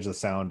completely changed the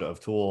sound of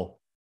Tool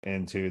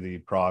into the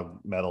prog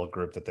metal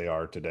group that they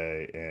are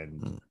today,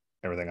 and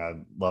everything I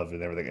loved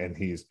and everything, and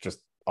he's just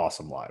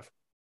awesome live.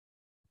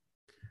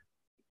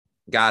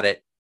 Got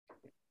it.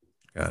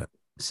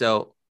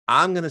 So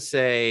I'm gonna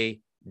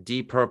say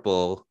Deep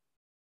Purple,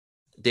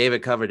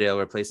 David Coverdale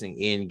replacing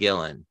Ian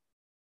Gillan,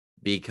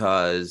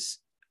 because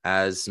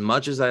as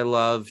much as I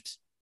loved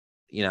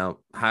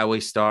Highway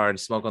Star and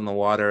Smoke on the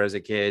Water as a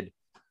kid.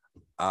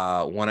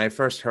 When I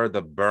first heard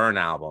the Burn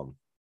album,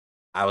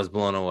 I was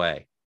blown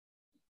away.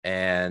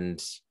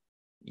 And,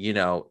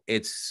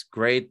 it's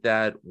great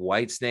that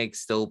Whitesnake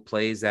still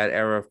plays that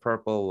era of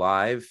Purple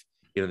live.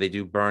 They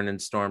do Burn and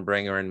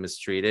Stormbringer and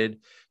Mistreated.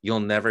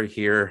 You'll never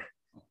hear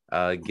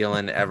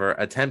Gillan ever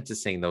attempt to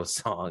sing those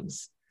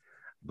songs.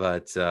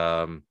 But,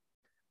 Burn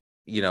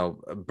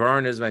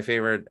is my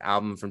favorite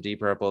album from Deep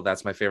Purple.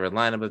 That's my favorite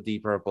lineup of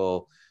Deep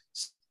Purple.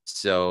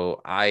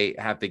 So I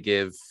have to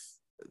give,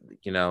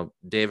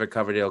 David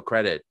Coverdale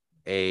credit,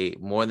 a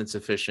more than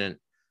sufficient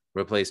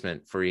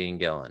replacement for Ian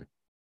Gillan.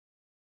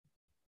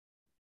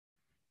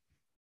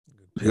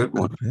 Good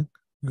one.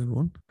 Good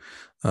one.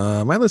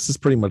 My list is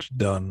pretty much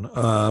done,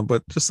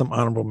 but just some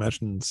honorable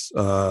mentions.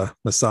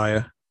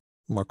 Messiah,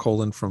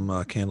 Marcolin from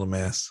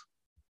Candlemass.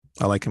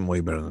 I like him way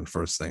better than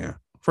First Singer.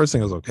 First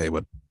Singer was okay,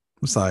 but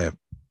Messiah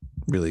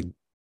really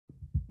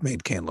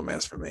made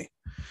Candlemass for me.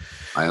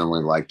 I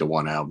only like the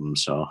one album,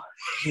 so.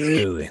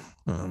 Really?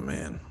 Oh,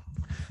 man.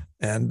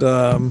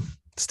 And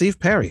Steve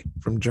Perry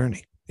from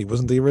Journey. He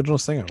wasn't the original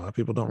singer. A lot of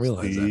people don't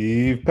realize that.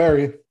 Steve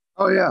Perry.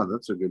 Oh, yeah,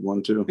 that's a good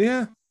one, too.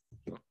 Yeah.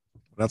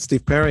 Without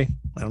Steve Perry,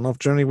 I don't know if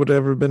Journey would have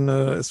ever been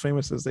as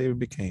famous as they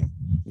became.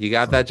 You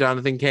got that,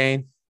 Jonathan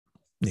Cain?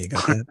 You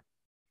got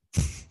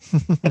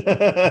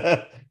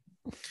that?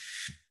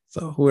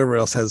 So whoever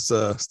else has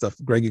stuff.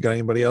 Greg, you got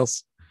anybody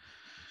else?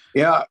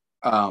 Yeah.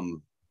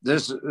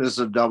 This is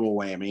a double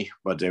whammy,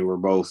 but they were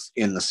both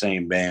in the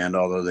same band,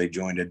 although they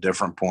joined at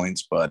different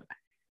points. But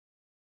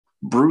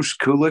Bruce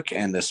Kulick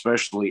and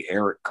especially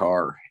Eric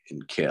Carr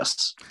in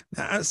Kiss.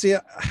 See,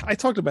 I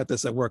talked about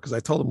this at work because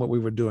I told them what we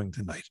were doing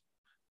tonight.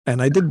 And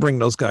I did bring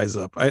those guys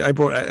up. I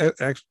brought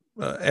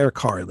Eric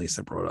Carr, at least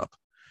I brought up.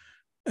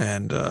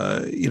 And,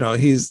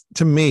 he's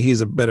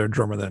a better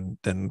drummer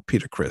than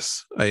Peter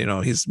Criss.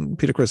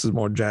 Peter Criss is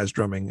more jazz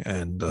drumming,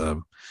 and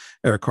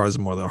Eric Carr is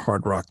more the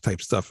hard rock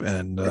type stuff.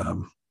 And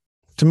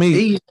to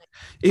me,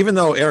 even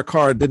though Eric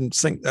Carr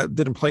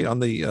didn't play on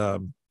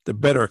the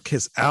better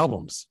Kiss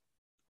albums,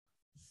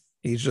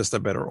 he's just a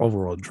better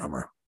overall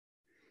drummer.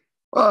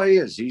 Well, he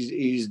is.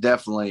 He's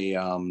definitely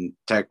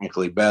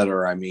technically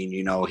better. I mean,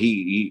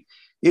 he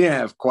didn't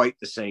have quite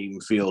the same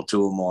feel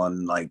to him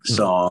on like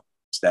songs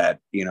that,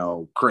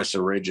 Chris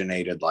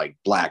originated, like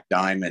Black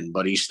Diamond,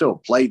 but he still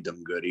played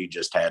them good. He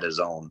just had his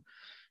own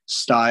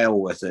style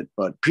with it.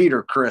 But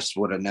Peter Criss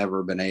would have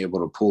never been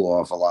able to pull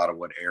off a lot of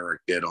what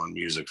Eric did on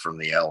Music from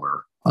the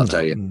Elder. I'll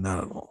tell you.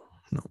 Not at all.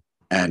 No.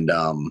 And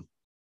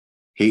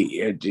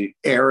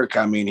Eric,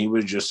 I mean, he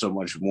was just so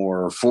much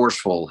more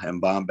forceful and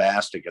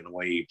bombastic in the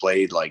way he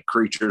played, like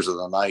Creatures of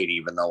the Night,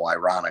 even though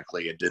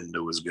ironically it didn't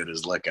do as good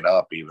as Lick It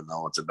Up, even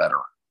though it's a better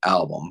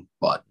album.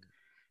 But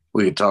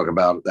we could talk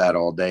about that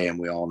all day, and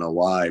we all know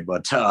why.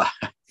 But,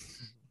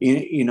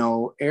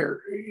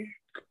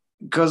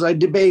 because I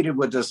debated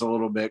with this a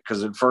little bit,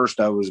 because at first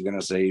I was going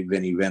to say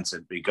Vinnie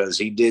Vincent, because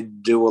he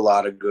did do a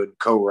lot of good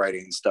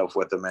co-writing stuff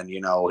with him. And,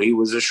 he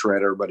was a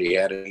shredder, but he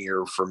had an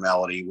ear for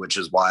melody, which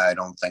is why I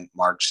don't think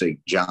Mark St.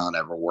 John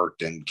ever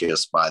worked in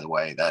Kiss, by the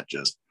way. That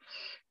just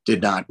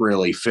did not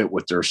really fit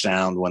with their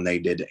sound when they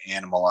did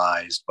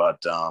Animalize.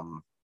 But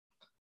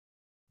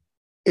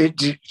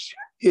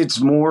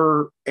it's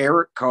more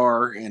Eric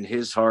Carr and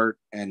his heart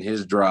and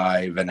his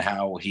drive and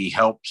how he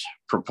helped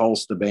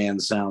propulse the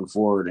band's sound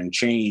forward and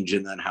change.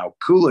 And then how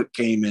Kulick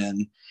came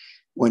in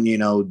when,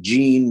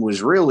 Gene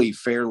was really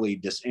fairly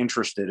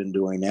disinterested in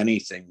doing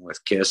anything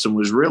with Kiss and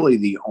was really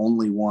the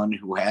only one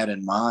who had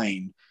in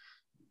mind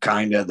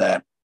kind of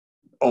that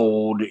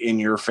old in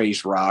your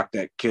face rock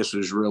that Kiss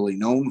was really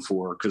known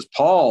for. Because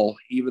Paul,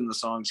 even the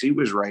songs he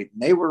was writing,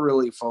 they were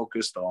really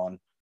focused on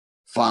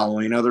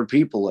following other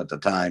people at the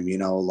time,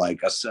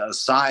 like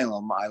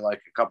Asylum. I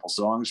like a couple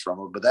songs from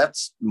it, but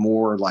that's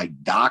more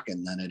like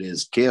Dokken than it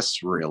is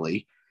Kiss,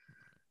 really,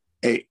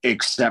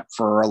 except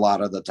for a lot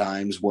of the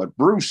times what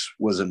Bruce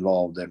was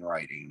involved in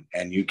writing.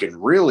 And you can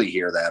really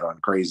hear that on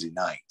Crazy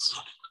Nights.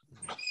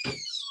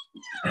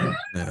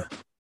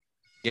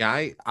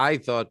 Yeah, I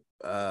thought,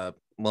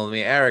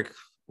 Eric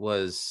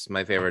was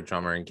my favorite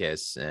drummer in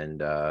Kiss.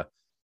 And,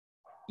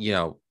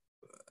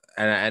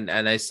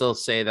 and I still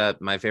say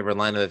that my favorite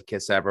lineup of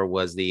Kiss ever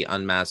was the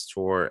Unmasked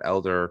Tour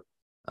Elder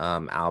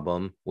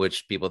album,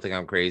 which people think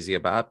I'm crazy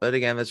about. But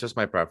again, that's just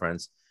my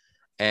preference.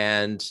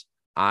 And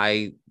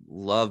I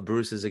love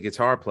Bruce as a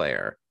guitar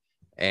player.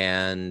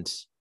 And,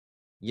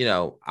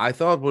 I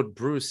thought what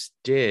Bruce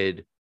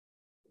did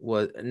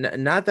was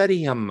not that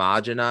he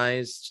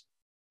homogenized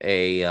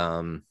a,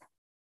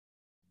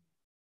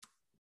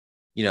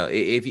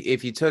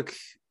 if you took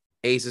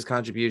Ace's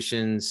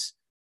contributions,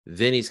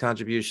 Vinny's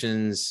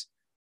contributions,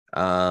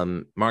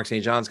 Mark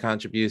St. John's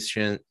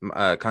contributions,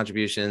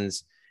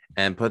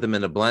 and put them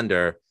in a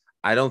blender,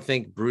 I don't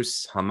think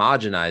Bruce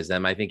homogenized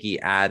them. I think he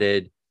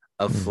added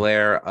a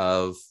flair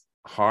of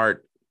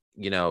heart,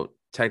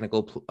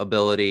 technical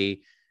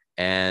ability,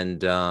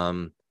 and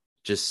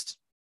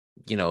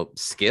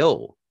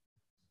skill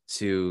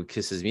to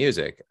Kiss's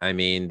music. I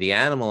mean, the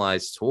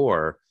Animalized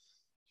tour,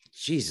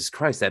 Jesus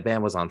Christ, that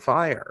band was on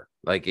fire.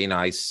 Like,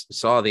 I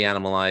saw the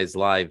Animalized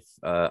live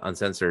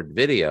uncensored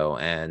video,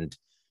 and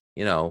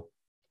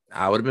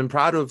I would have been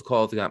proud to have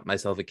called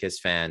myself a Kiss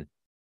fan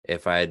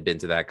if I had been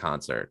to that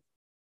concert.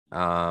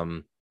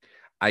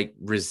 I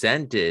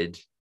resented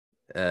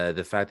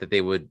the fact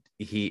that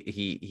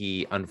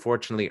he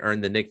unfortunately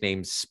earned the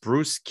nickname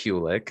Spruce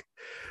Kulick,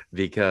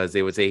 because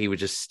they would say he would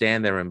just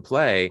stand there and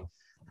play.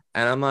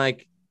 And I'm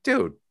like,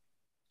 dude,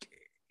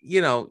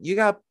 you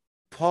got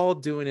Paul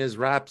doing his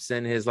raps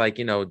and his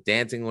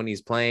dancing when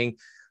he's playing.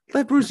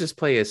 Let Bruce just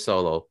play his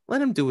solo.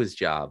 Let him do his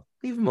job.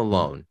 Leave him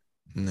alone.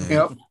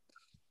 Yep.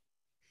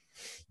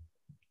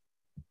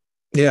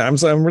 Yeah,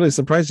 I'm really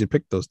surprised you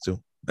picked those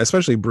two,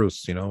 especially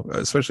Bruce.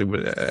 Especially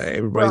with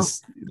everybody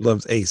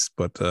loves Ace,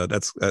 but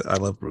I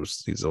love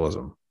Bruce. He's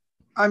awesome.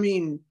 I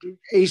mean,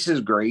 Ace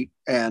is great,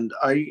 and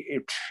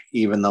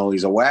even though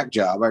he's a whack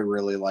job, I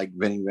really like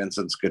Vinnie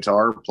Vincent's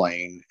guitar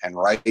playing and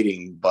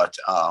writing. But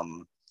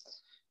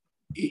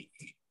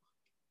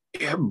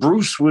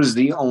Bruce was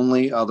the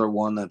only other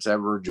one that's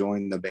ever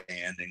joined the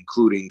band,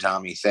 including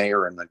Tommy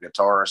Thayer in the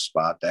guitar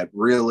spot, that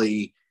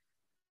really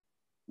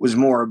was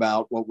more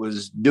about what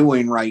was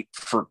doing right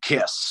for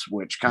Kiss,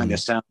 which kind of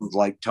sounds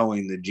like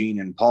towing the Gene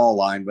and Paul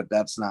line, but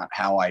that's not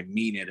how I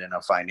mean it in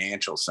a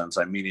financial sense.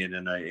 I mean it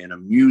in a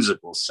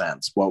musical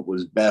sense, what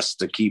was best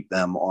to keep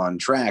them on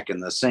track.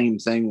 And the same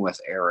thing with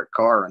Eric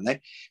Carr, and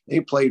they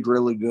played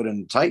really good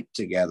and tight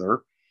together.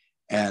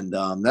 And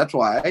that's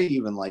why I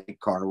even like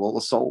Carnival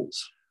of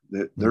Souls.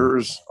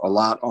 There's a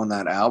lot on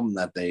that album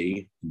that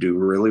they do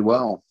really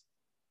well.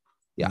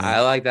 Yeah,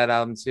 I like that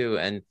album too.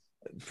 And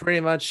pretty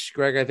much,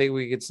 Greg, I think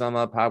we could sum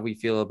up how we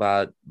feel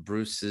about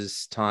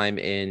Bruce's time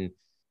in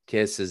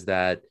Kiss is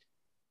that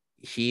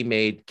he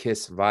made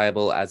Kiss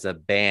viable as a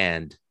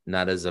band,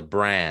 not as a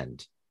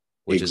brand,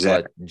 which is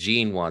what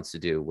Gene wants to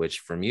do, which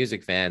for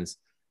music fans,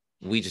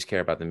 we just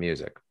care about the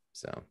music.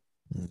 So,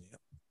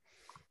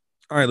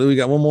 all right, Lou, we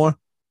got one more.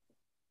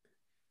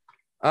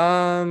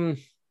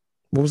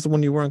 What was the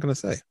one you weren't going to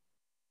say?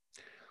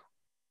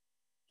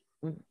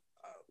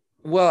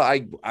 Well,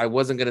 I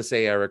wasn't going to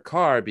say Eric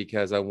Carr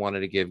because I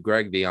wanted to give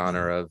Greg the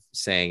honor of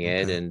saying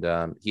it.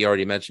 And he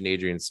already mentioned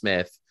Adrian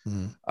Smith.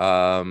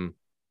 I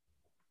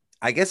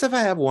guess if I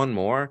have one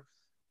more,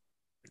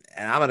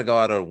 and I'm going to go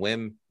out on a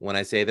whim when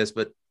I say this,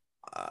 but,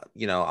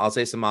 I'll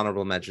say some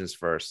honorable mentions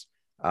first.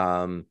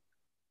 James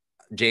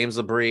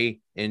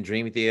LaBrie in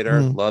Dream Theater,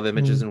 Love,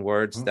 Images, and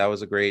Words. That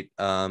was a great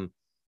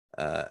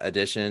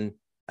addition.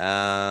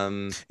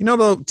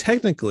 Though,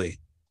 technically,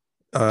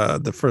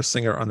 the first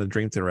singer on the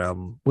Dream Theater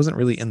album wasn't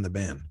really in the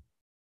band.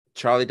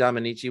 Charlie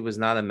Dominici was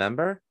not a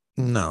member?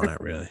 No,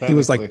 not really. He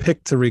was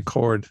picked to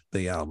record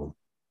the album.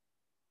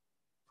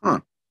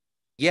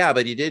 Yeah,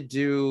 but he did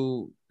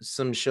do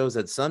some shows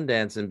at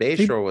Sundance and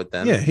Bayshore with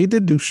them. Yeah, he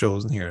did do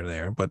shows in here and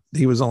there, but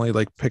he was only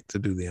picked to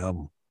do the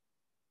album.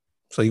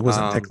 So he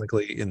wasn't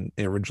technically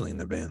originally in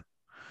the band.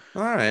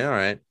 All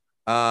right.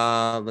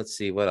 Let's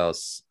see what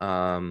else.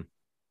 I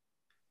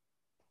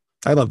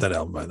love that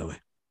album, by the way.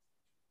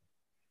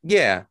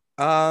 Yeah.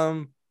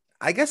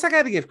 I guess I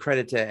got to give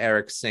credit to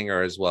Eric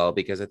Singer as well,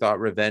 because I thought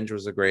Revenge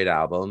was a great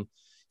album.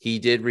 He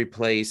did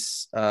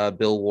replace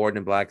Bill Ward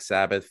in Black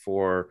Sabbath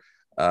for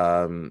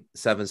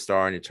Seven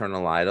Star and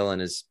Eternal Idol,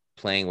 and his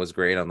playing was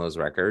great on those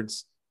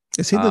records.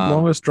 Is he the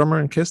longest drummer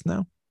in Kiss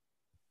now?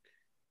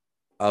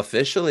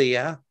 Officially,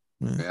 yeah.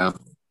 Yeah.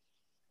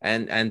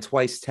 And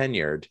twice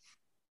tenured.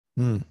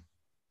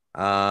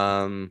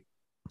 Trying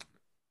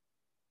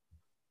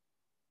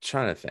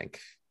to think.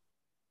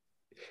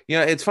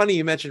 It's funny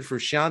you mentioned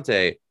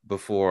Frusciante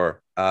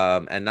before,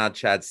 and not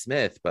Chad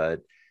Smith,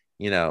 but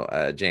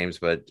James.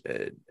 But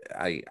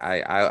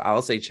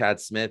I'll say Chad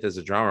Smith as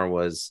a drummer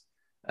was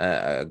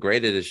a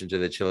great addition to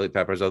the Chili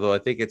Peppers. Although I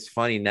think it's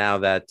funny now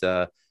that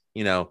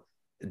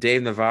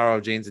Dave Navarro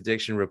of Jane's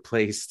Addiction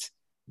replaced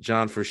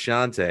John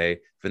Frusciante,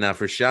 but now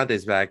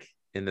Frusciante's back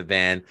in the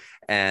band,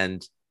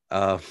 and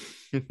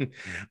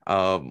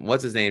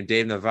what's his name?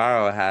 Dave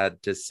Navarro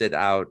had to sit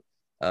out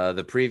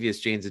the previous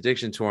Jane's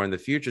Addiction tour and the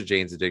future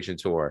Jane's Addiction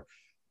tour.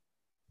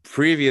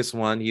 Previous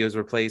one, he was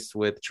replaced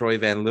with Troy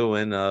Van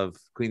Leeuwen of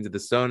Queens of the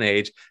Stone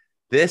Age.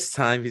 This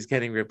time he's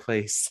getting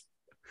replaced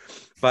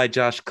by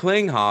Josh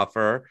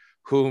Klinghoffer,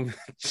 whom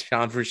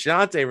John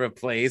Frusciante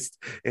replaced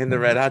in the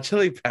Red Hot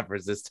Chili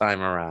Peppers this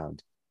time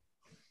around.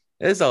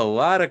 There's a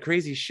lot of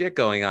crazy shit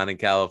going on in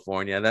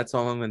California. That's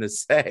all I'm going to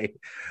say.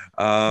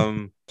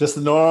 Just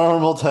a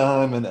normal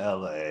time in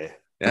LA.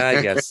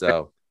 I guess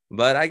so.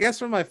 But I guess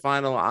for my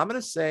final, I'm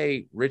going to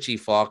say Richie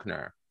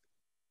Faulkner,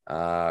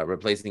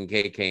 replacing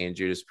KK and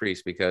Judas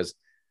Priest, because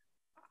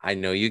I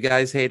know you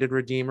guys hated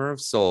Redeemer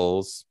of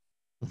Souls.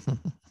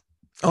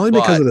 Only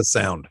because of the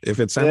sound. If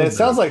it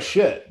sounds like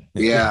shit.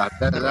 Yeah,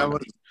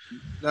 that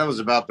was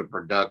about the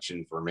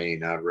production for me,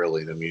 not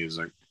really the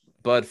music.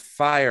 But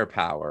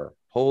Firepower,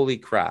 holy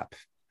crap.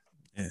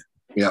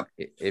 Yeah.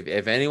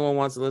 If anyone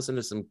wants to listen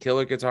to some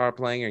killer guitar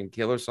playing and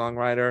killer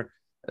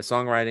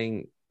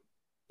songwriting,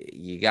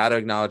 you got to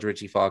acknowledge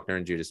Richie Faulkner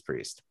and Judas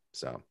Priest.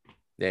 So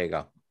there you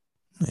go.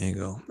 There you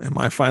go. And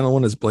my final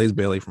one is Blaze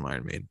Bailey from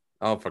Iron Maiden.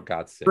 Oh, for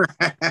God's sake.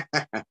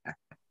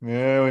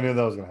 Yeah, we knew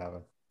that was gonna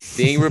happen.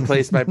 Being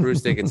replaced by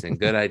Bruce Dickinson.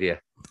 Good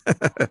idea.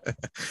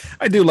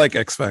 I do like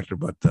X Factor,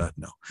 but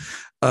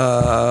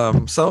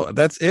no. So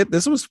that's it.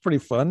 This was pretty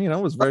fun. It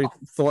was very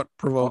thought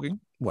provoking.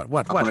 What?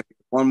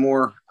 One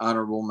more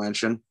honorable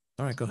mention.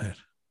 All right, go ahead.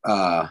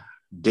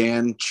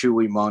 Dan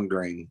Chewy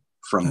Mongrain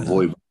from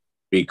Voivod,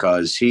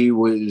 because he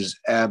was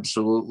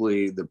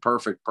absolutely the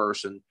perfect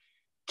person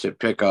to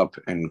pick up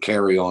and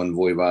carry on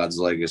Voivod's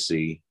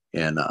legacy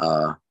in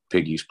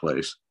Piggy's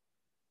place.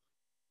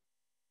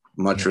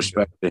 Much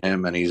respect to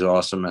him, and he's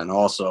awesome. And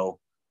also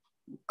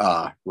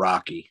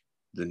Rocky,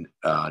 the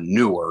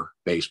newer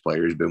bass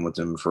player, has been with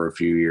him for a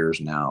few years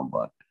now,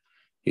 but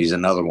he's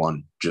another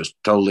one, just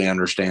totally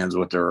understands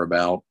what they're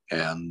about,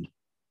 and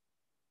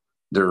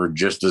they're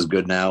just as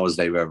good now as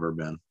they've ever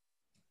been.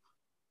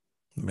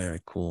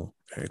 Very cool.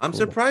 Very I'm cool.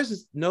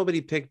 surprised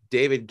nobody picked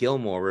David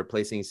Gilmour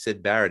replacing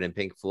Sid Barrett in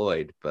Pink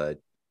Floyd, but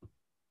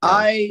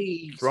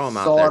I throw him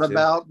out thought there, too.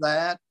 about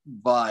that,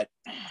 but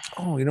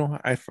Oh,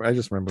 I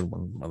just remembered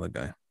one other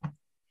guy.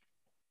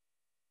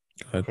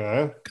 Go ahead.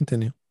 Okay.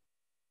 Continue.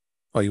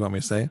 Oh, you want me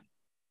to say it?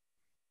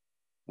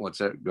 what's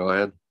that? Go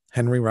ahead.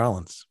 Henry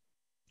Rollins.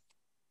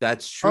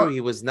 that's true.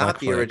 He was not Black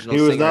the Flag. original.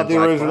 He was singer not in the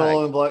Black original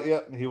Flag. in Black.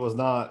 Yep, he was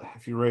not.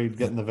 If you read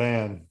Get in the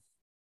Van.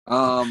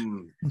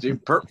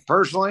 Dude,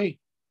 personally,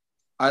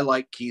 I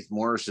like Keith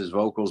Morris's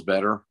vocals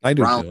better. I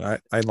do Rollins, too.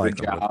 I like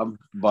good him. job,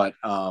 but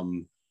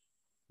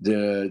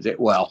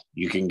well,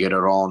 you can get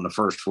it all in the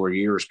first 4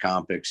 years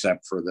comp,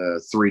 except for the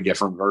 3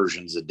 different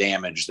versions of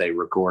Damage they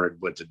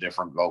recorded with the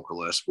different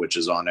vocalists, which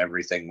is on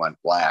Everything Went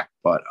Black.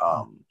 But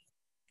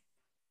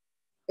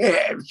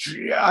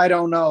I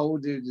don't know,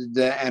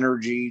 the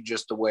energy,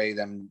 just the way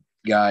them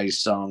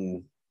guys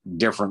sung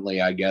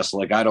differently, I guess.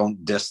 Like, I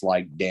don't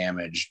dislike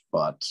Damage,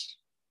 but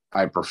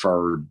I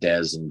prefer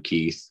Dez and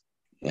Keith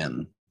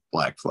in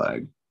Black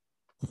Flag.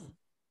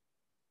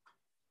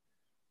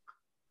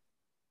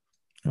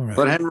 All right.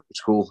 But Henry's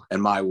cool,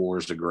 and My War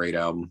is a great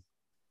album.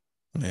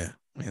 Yeah,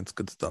 it's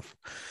good stuff.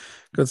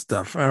 Good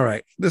stuff. All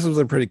right. This was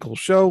a pretty cool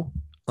show.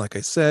 Like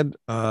I said,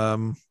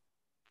 go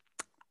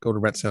to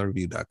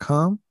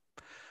retsailreview.com.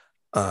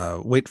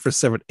 Wait for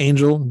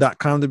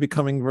severedangel.com to be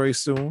coming very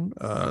soon.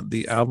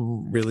 The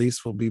album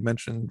release will be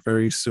mentioned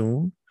very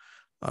soon.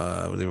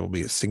 There will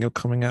be a single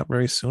coming out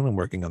very soon. I'm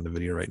working on the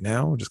video right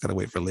now. We just got to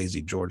wait for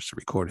Lazy George to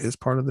record his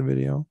part of the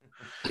video.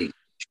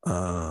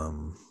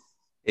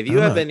 If you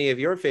have any of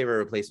your favorite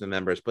replacement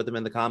members, put them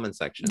in the comment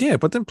section. Yeah,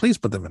 but then please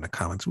put them in the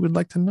comments. We'd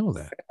like to know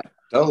that.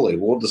 Totally.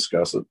 We'll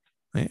discuss it.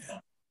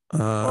 Yeah.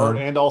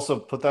 And also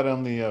put that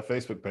on the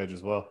Facebook page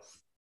as well.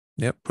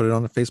 Yep, put it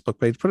on the Facebook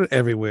page, put it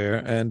everywhere,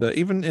 and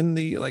even in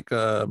the if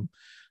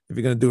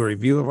you're going to do a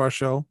review of our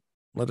show,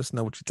 let us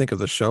know what you think of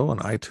the show on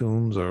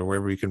iTunes or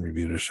wherever you can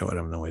review the show. I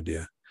have no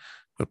idea,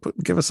 but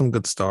give us some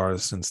good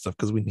stars and stuff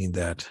because we need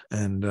that,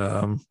 and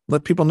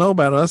let people know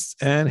about us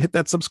and hit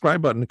that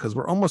subscribe button because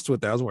we're almost to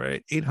 1,000. We're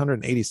at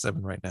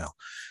 887 right now,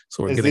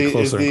 so we're getting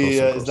closer and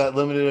closer. Is that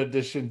limited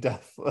edition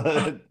Def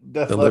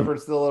Leppard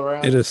still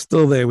around? It is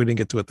still there. We didn't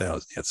get to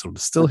 1,000 yet, so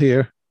it's still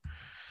here.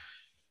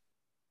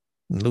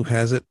 Lou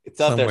has it. It's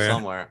up there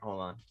somewhere.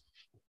 Hold on.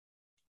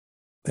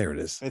 There it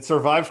is. It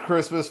survived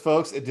Christmas,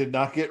 folks. It did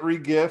not get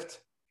re-gift.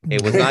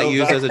 It was not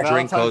used as a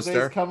drink Valentine's Day's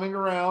coaster. coming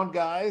around,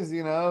 guys.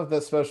 The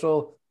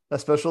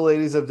special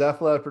ladies of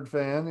Def Leppard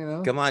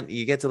fan. Come on,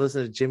 you get to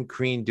listen to Jim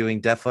Crean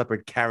doing Def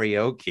Leppard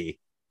karaoke.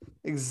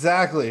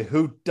 Exactly.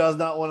 Who does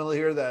not want to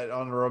hear that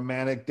on a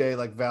romantic day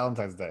like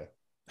Valentine's Day?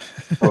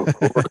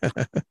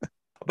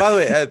 By the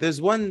way, there's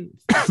one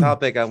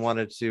topic I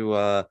wanted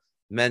to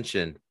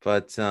mention,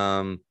 but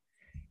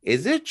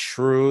is it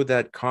true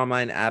that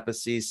Carmine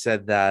Appice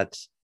said that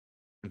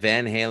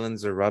Van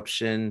Halen's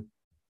Eruption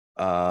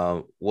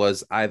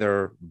was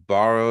either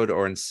borrowed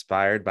or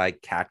inspired by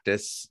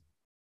Cactus?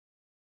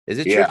 Is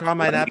it true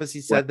Carmine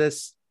Appice said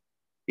this?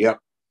 Yep.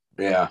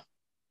 Yeah.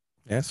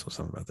 Yeah, I saw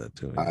something about that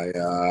too.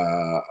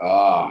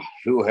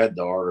 Who had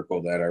the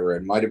article that I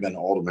read? Might have been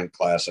Ultimate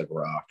Classic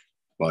Rock,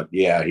 but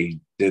yeah, he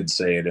did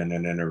say it in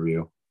an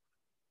interview.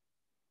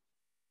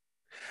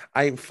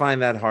 I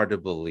find that hard to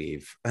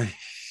believe.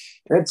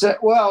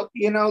 Well,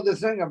 the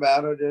thing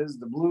about it is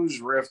the blues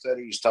riff that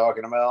he's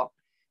talking about,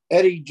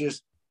 Eddie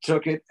just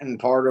took it and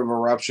part of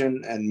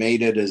Eruption and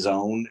made it his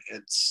own.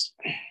 It's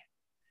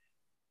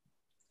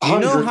do you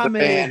know how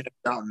many have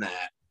done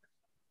that?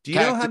 Do you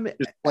know how many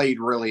played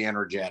really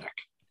energetic?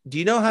 Do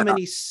you know how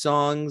many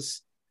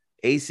songs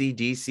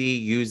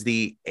AC/DC use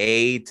the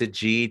A to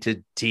G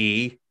to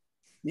T?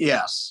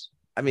 Yes.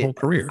 I mean, whole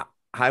career.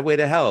 Highway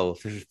to Hell,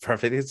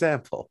 perfect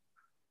example.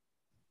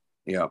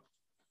 Yeah.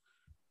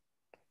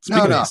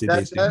 Speaking No, of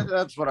AC/DC,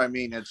 that's what I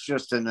mean. It's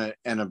just an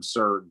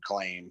absurd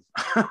claim.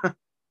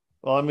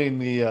 Well, I mean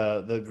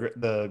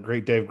the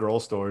great Dave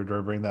Grohl story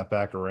to bring that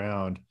back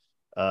around.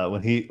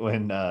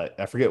 When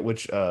I forget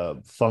which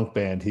funk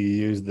band he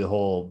used the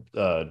whole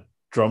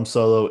drum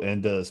solo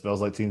into Smells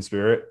Like Teen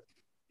Spirit.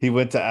 He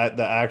went to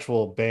the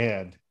actual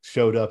band,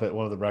 showed up at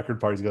one of the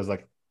record parties. He goes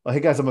like, hey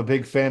guys, I'm a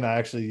big fan. I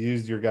actually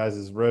used your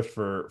guys' riff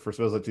for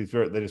Smells Like Teen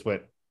Spirit. They just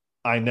went,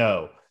 I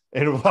know,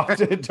 and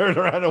walked and turned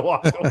around and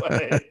walked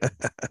away.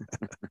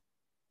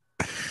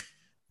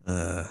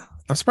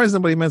 I'm surprised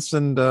nobody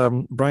mentioned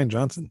Brian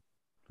Johnson.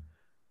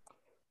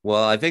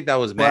 Well, I think that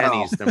was Wow.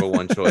 Manny's number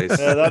one choice,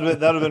 Yeah,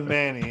 that'd have been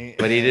Manny,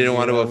 but he and, didn't you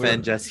want to know,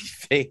 offend Jesse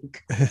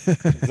Fink.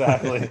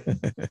 Exactly.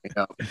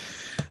 Yeah.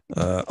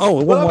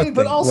 One But I more mean,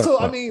 but thing. also,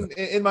 What? I mean,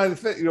 in my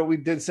defense, we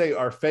did say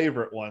our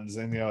favorite ones,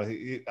 and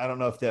I don't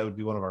know if that would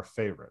be one of our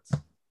favorites.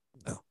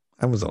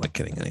 I was only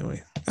kidding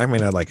anyway. I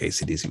mean, I like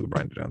ACDC with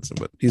Brian Johnson,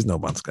 but he's no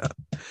Bon Scott.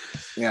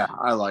 Yeah,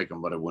 I like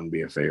him, but it wouldn't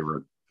be a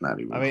favorite. Not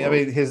even. I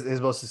mean, close.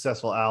 his most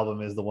successful album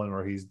is the one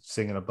where he's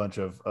singing a bunch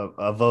of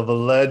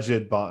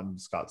alleged Bon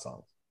Scott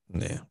songs.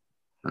 Yeah.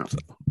 Oh. So,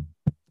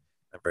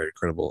 not very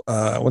credible.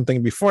 One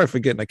thing before I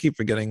forget, and I keep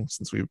forgetting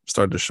since we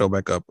started the show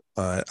back up,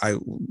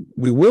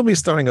 we will be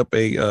starting up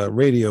a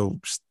radio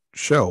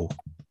show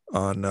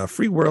on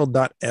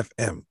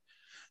freeworld.fm.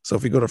 So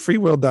if you go to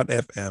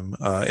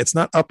freeworld.fm, it's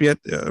not up yet.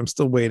 I'm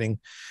still waiting.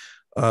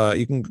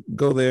 You can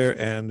go there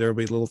and there'll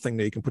be a little thing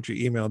that you can put your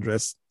email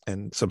address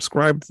and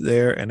subscribe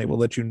there, and it will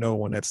let you know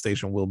when that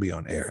station will be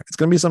on air. It's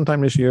going to be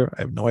sometime this year.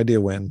 I have no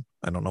idea when.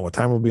 I don't know what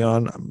time we'll be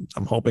on.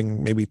 I'm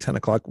hoping maybe 10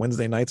 o'clock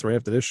Wednesday nights right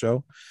after this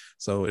show.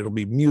 So it'll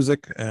be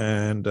music,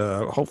 and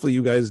hopefully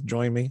you guys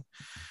join me.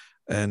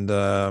 And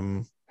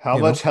How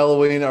much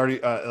Halloween are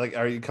you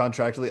are you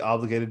contractually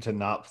obligated to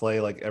not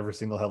play like every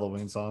single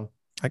Halloween song?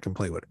 I can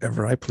play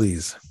whatever I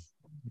please.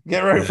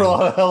 Get ready for a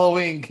lot of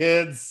Halloween,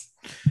 kids.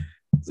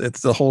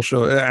 It's the whole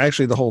show.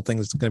 Actually, the whole thing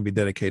is going to be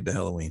dedicated to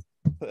Halloween.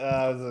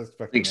 I was I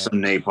expecting think that.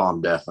 some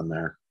Napalm Death in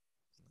there.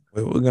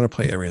 We're going to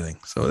play everything.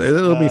 So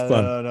it'll be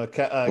fun. No.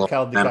 Well,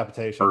 Cal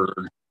Decapitation. Or-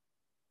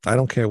 I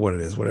don't care what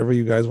it is. Whatever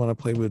you guys want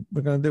to play with,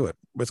 we're going to do it.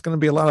 It's going to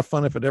be a lot of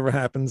fun if it ever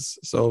happens.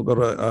 So go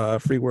to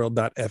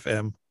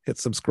freeworld.fm, hit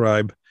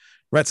subscribe,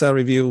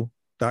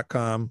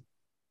 ratsaladreview.com,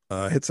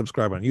 hit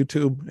subscribe on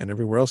YouTube and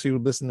everywhere else you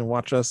listen and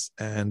watch us.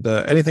 And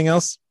anything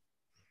else?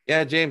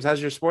 Yeah, James,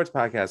 how's your sports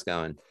podcast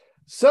going?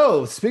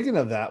 So, speaking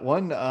of that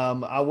one,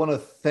 I want to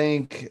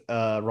thank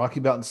Rocky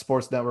Mountain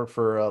Sports Network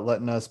for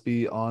letting us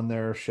be on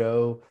their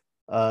show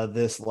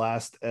this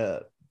last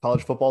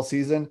college football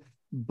season.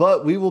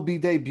 But we will be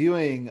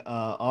debuting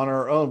on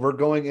our own. We're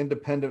going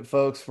independent,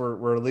 folks.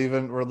 We're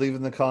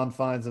leaving the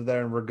confines of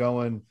there, and we're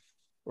going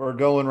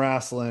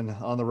wrestling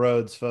on the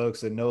roads,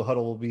 folks. And No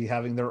Huddle will be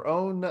having their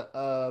own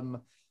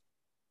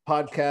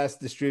podcast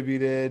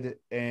distributed,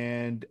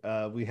 and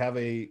we have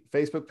a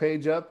Facebook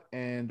page up,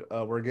 and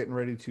we're getting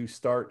ready to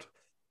start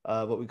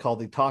what we call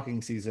the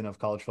talking season of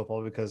college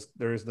football, because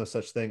there is no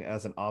such thing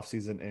as an off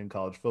season in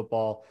college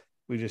football.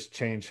 We just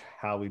change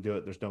how we do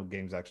it. There's no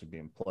games actually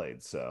being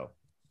played. So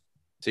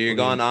you're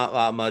going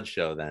Outlaw Mud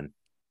Show then?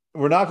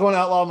 we're not going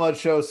Outlaw Mud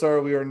Show,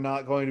 sir. We are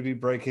not going to be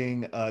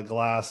breaking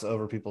glass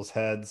over people's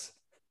heads.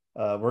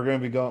 We're going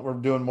to be going. We're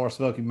doing more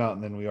Smoky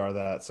Mountain than we are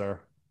that, sir.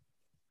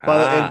 By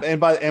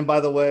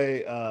the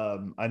way,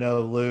 I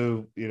know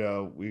Lou.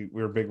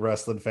 We're big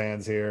wrestling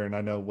fans here, and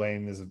I know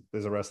Wayne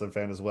is a wrestling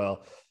fan as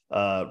well.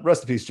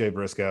 Rest in peace, Jay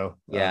Briscoe.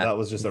 Yeah, that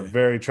was just a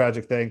very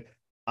tragic thing.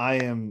 I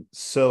am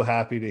so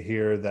happy to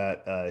hear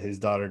that his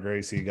daughter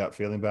Gracie got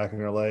feeling back in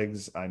her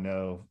legs. I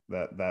know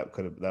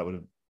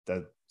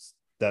that's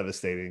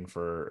devastating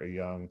for a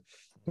young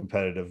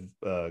competitive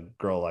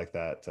girl like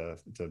that to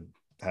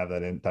have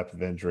that type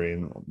of injury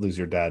and lose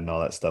your dad and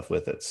all that stuff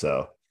with it.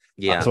 So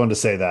yeah, I just wanted to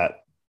say that.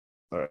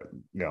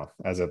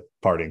 As a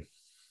parting.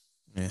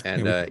 Yeah,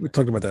 and we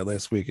talked about that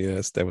last week.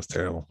 Yes, that was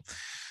terrible.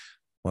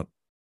 What?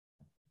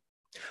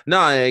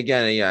 No,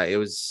 again, yeah, it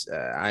was.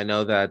 I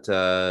know that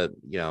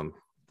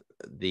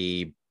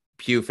the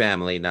Pugh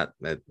family, not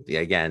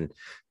again,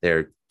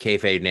 their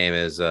kayfabe name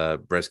is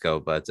Briscoe,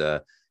 but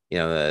the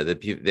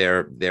Pugh,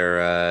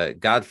 they're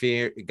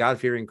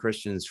God-fearing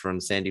Christians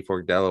from Sandy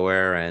Fork,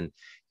 Delaware, and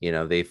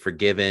they've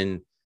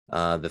forgiven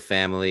the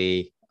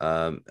family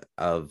of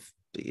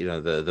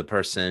the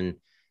person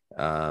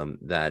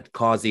that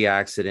caused the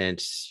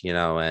accident,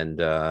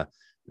 and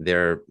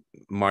they're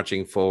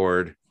marching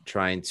forward,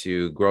 trying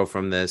to grow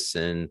from this,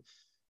 and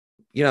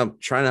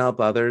trying to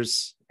help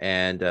others.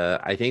 And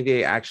I think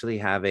they actually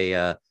have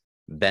a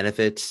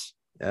benefit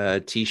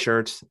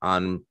t-shirt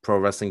on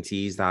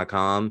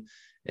prowrestlingtees.com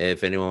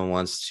if anyone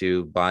wants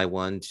to buy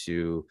one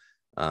to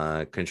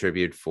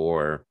contribute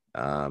for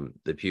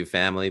the Pugh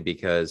family,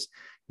 because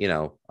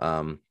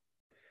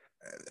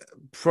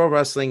pro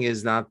wrestling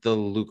is not the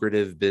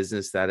lucrative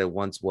business that it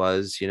once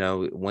was.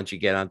 Once you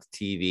get onto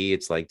TV,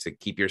 it's like to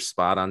keep your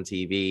spot on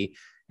TV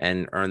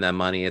and earn that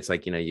money. It's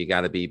like, you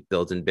got to be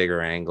built in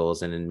bigger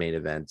angles and in main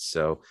events.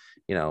 So,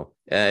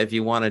 if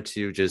you wanted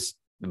to just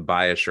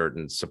buy a shirt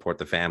and support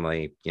the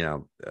family,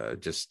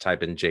 just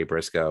type in Jay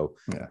Briscoe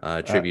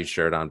tribute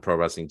shirt on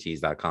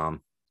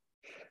prowrestlingtees.com.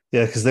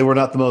 Yeah, because they were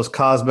not the most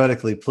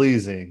cosmetically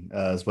pleasing,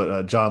 is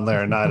what John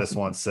Laurinaitis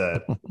once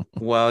said.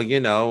 Well,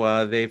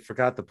 they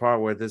forgot the part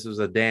where this was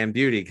a damn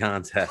beauty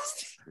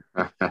contest.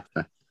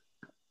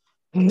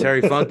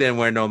 Terry Funk didn't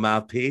wear no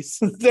mouthpiece.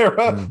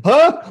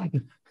 Huh?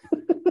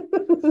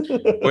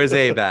 Where's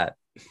Abe at?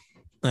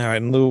 All right,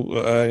 and Lou,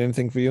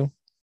 anything for you?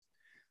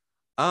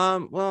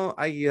 Well,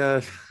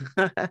 I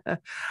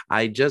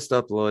I just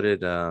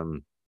uploaded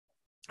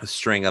a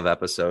string of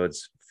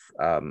episodes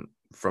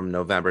from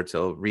November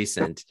till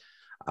recent.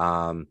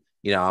 I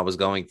was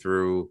going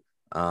through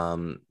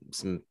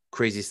some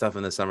crazy stuff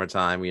in the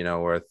summertime, with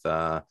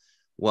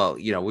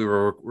we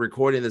were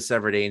recording the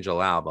Severed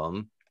Angel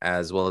album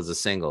as well as the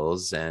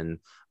singles, and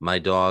my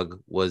dog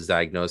was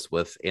diagnosed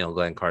with anal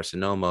gland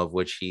carcinoma, of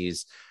which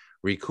he's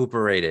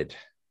recuperated,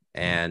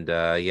 and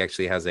he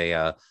actually has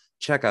a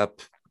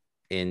checkup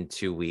in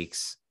 2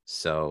 weeks.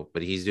 So,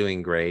 but he's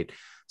doing great.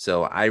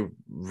 So I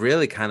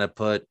really kind of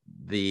put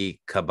the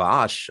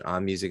kibosh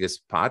on Music is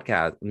Life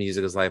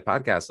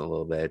podcast a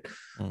little bit,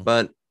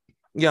 but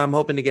I'm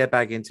hoping to get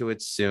back into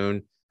it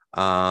soon.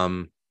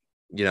 Start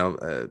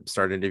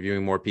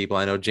interviewing more people.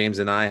 I know James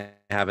and I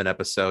have an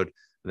episode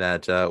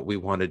that we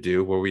want to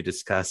do where we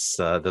discuss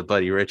the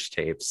Buddy Rich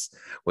tapes,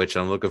 which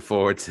I'm looking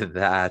forward to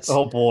that.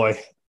 Oh boy.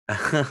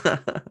 I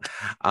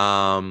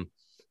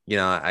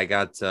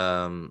got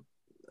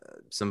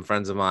some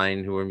friends of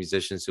mine who are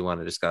musicians who want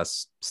to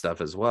discuss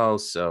stuff as well.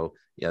 So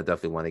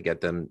definitely want to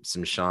get them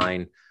some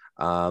shine.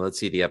 Let's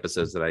see the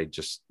episodes that I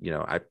just,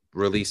 I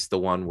released the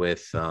one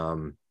with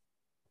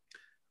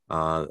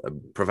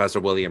Professor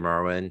William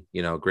Irwin,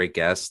 great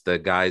guest, the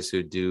guys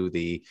who do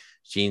the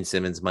Gene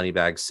Simmons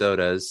Moneybag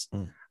Sodas.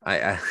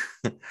 I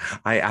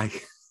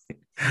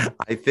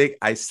think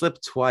I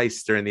slipped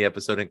twice during the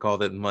episode and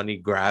called it Money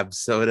Grab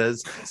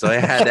Sodas, so I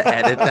had to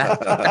edit that.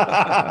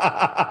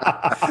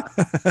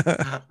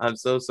 I'm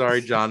so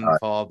sorry, John and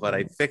Paul, but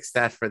I fixed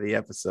that for the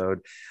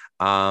episode.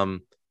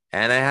 And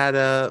I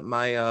had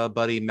my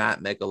buddy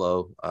Matt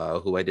Micolo,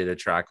 who I did a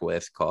track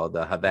with called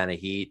Havana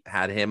Heat,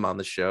 had him on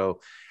the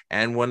show,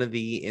 and one of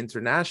the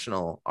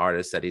international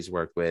artists that he's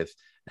worked with,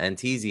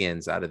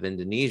 Antesians out of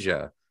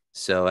Indonesia.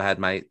 So I had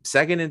my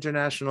second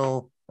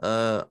international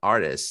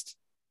artist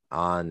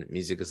on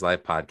Music is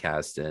Life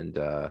podcast, and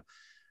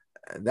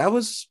that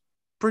was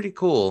pretty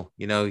cool.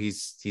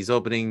 He's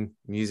opening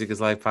Music is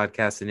Life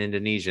podcast in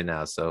Indonesia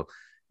now, so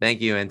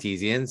thank you,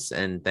 Antesians,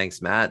 and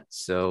thanks, Matt.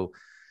 So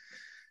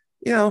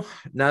now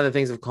that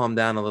things have calmed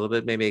down a little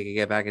bit, maybe I could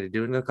get back into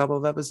doing a couple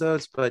of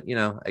episodes, but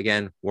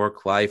again,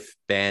 work, life,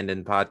 band,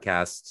 and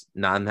podcast,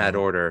 not in that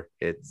order.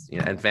 It's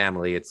and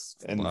family, it's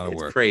a lot of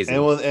work. Crazy.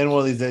 And one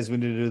of these days we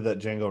need to do that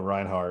Django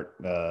Reinhardt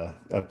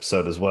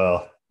episode as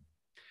well.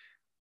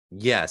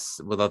 Yes,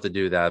 we'd love to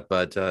do that,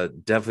 but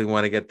definitely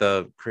want to get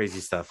the crazy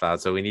stuff out.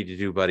 So we need to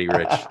do Buddy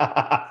Rich.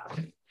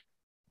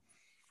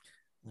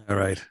 All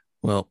right.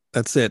 Well,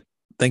 that's it.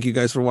 Thank you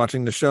guys for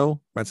watching the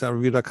show.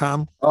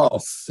 RatSoundReview.com. Oh,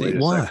 see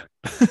what?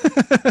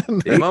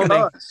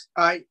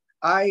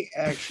 I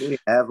actually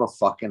have a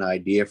fucking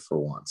idea for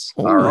once.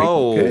 Oh, all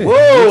right.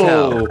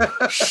 Whoa!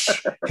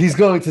 He's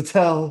going to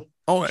tell.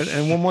 Oh,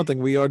 and one more thing.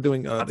 We are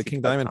doing the King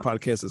Diamond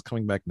podcast is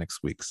coming back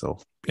next week, so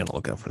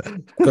look out for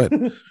that.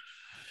 Good.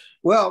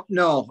 Well,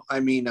 no, I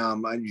mean,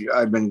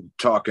 I've been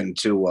talking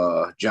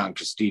to John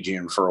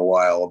Castigian for a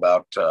while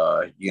about,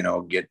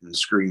 getting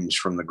Screams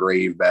from the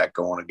Grave back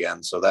going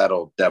again. So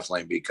that'll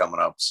definitely be coming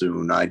up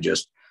soon. I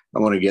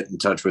want to get in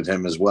touch with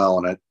him as well.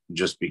 And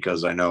just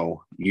because I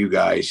know you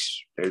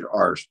guys,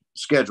 our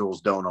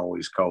schedules don't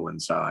always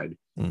coincide,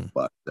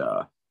 but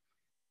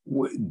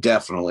we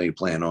definitely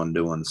plan on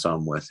doing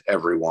some with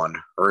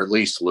everyone, or at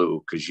least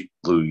Lou, because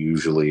Lou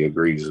usually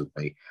agrees with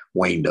me.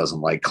 Wayne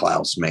doesn't like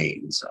Klaus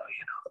Main, so,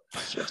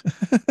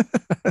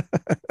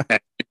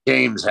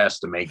 James has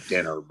to make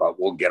dinner, but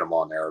we'll get him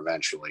on there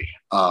eventually.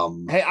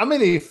 Hey, I'm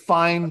in a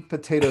fine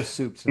potato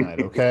soup tonight.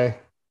 Okay.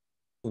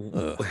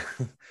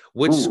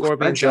 Which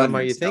Scorpions album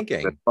are you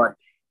thinking?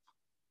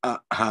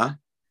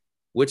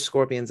 Which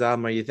Scorpions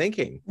album are you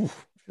thinking?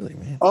 Really,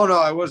 man. Oh no,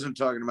 I wasn't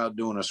talking about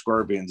doing a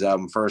Scorpions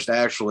album first.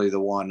 Actually,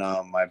 the one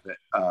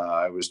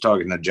I was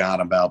talking to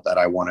John about that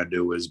I want to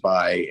do is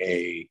by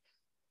a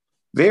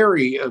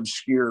very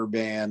obscure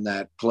band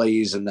that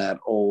plays in that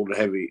old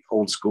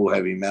school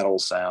heavy metal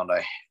sound.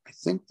 I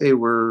think they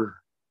were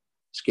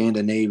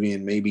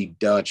Scandinavian, maybe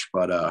Dutch,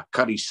 but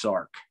Cutty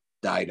Sark,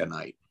 Die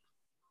Tonight.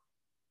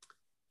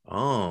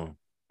 Oh.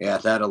 Yeah,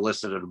 that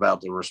elicited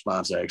about the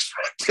response I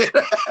expected.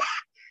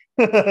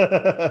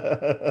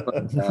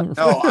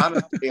 No,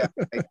 honestly,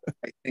 I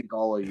think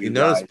all of you. You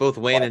notice both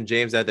Wayne and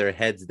James had their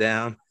heads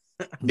down.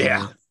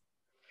 Yeah.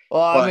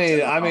 Well,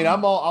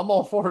 I'm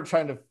all for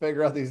trying to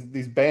figure out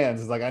these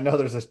bands. It's like I know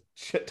there's a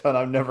shit ton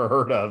I've never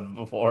heard of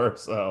before.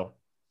 So,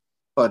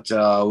 but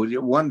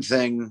one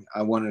thing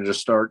I wanted to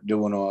start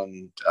doing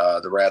on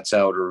the Rat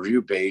Salad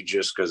review page,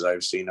 just because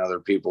I've seen other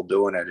people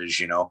doing it,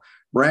 is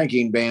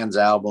ranking bands'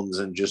 albums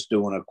and just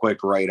doing a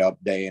quick write up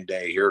day and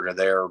day here to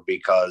there.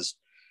 Because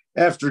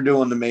after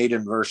doing the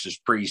Maiden versus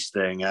Priest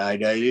thing,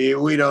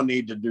 we don't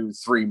need to do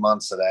 3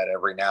 months of that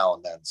every now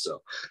and then.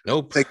 So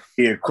nope. I think it'd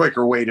be a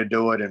quicker way to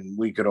do it, and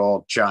we could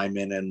all chime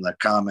in the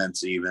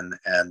comments even.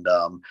 And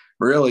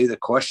really the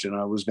question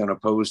I was going to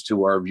pose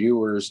to our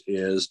viewers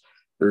is,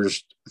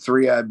 there's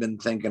 3 I've been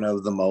thinking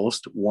of the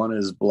most. One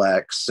is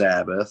Black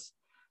Sabbath.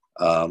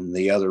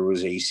 The other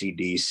was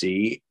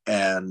AC/DC.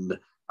 And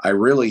I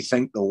really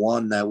think the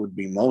one that would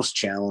be most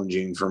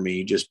challenging for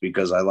me, just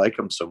because I like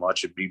them so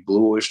much, would be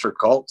Blue Oyster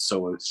Cult.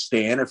 So,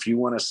 Stan, if you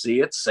want to see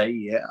it, say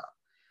yeah.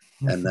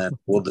 And then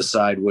we'll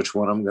decide which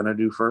one I'm going to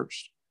do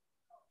first.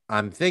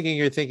 I'm thinking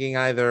you're thinking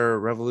either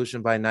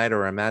Revolution by Night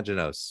or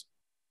Imaginos.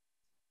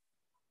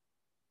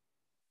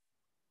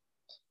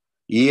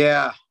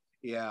 Yeah.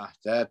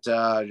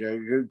 That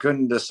you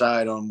couldn't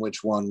decide on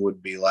which one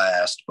would be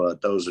last,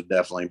 but those would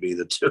definitely be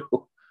the two.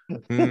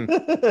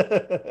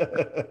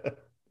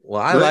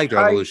 Well, I liked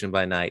Revolution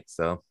by Night,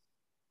 so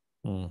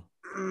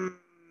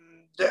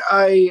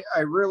I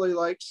really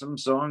liked some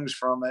songs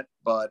from it,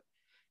 but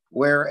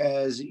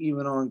whereas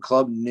even on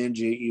Club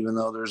Ninja, even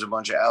though there's a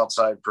bunch of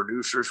outside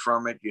producers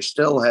from it, you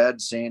still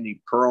had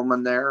Sandy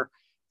Pearlman there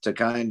to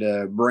kind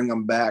of bring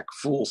them back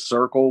full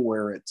circle,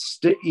 where it's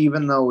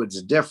even though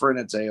it's different,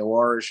 it's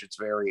AOR-ish, it's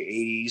very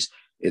 80s,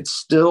 it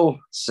still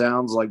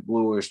sounds like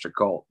Blue Oyster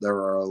Cult. There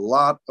are a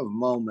lot of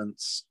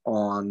moments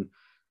on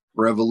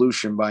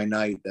Revolution by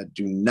Night that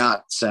do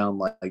not sound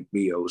like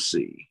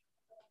BOC.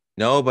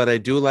 No, but I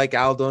do like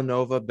Aldo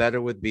Nova better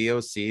with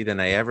BOC than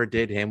I ever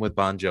did him with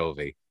Bon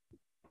Jovi.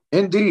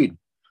 Indeed.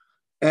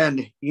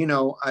 And,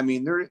 I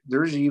mean,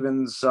 there's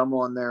even some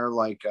on there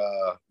like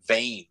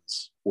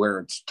Veins, where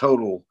it's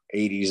total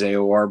 80s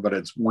AOR, but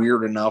it's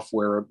weird enough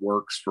where it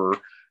works for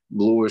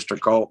Blue Oyster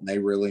Cult, and they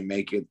really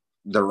make it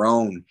their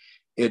own.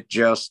 It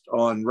just,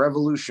 on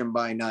Revolution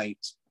by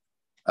Night,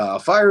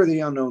 Fire of the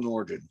Unknown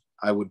Origin,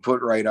 I would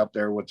put right up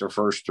there with their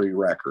first 3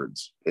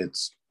 records.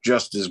 It's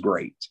just as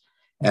great.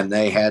 And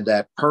they had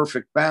that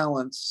perfect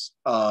balance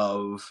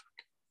of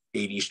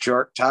 80s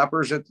chart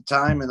toppers at the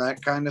time and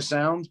that kind of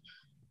sound.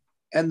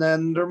 And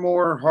then they're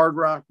more hard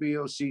rock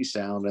BOC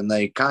sound. And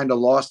they kind of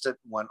lost it,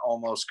 went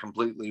almost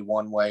completely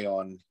one way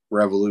on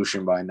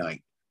Revolution by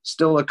Night.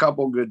 Still a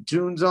couple good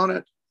tunes on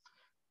it,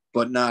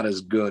 but not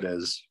as good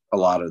as a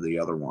lot of the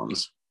other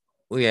ones.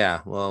 Well,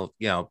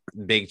 yeah,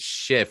 big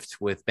shift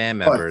with band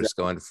members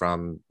going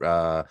from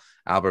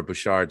Albert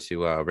Bouchard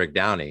to Rick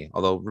Downey.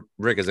 Although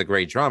Rick is a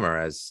great drummer,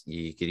 as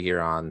you could hear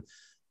on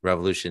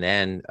Revolution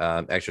and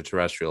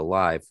Extraterrestrial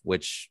Live,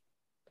 which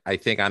I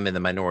think I'm in the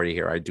minority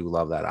here. I do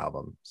love that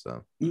album.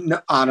 So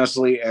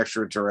honestly,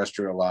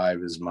 Extraterrestrial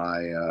Live is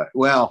my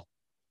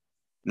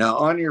now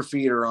On Your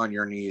Feet or On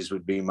Your Knees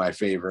would be my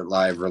favorite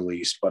live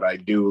release, but I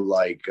do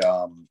like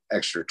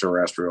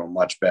Extraterrestrial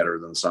much better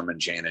than Some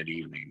Enchanted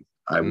Evening.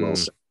 I will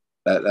say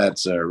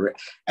that's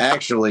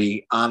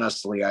actually,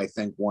 honestly, I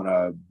think one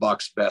of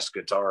Buck's best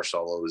guitar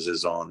solos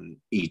is on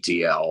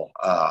ETL.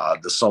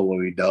 The solo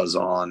he does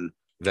on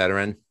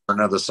Veteran,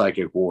 Another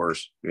Psychic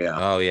Wars. Yeah.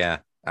 Oh yeah,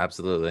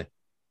 absolutely.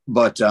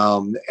 But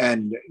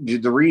and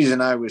the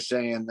reason I was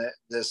saying that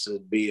this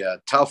would be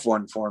a tough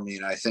one for me,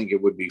 and I think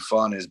it would be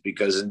fun, is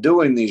because in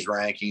doing these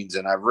rankings,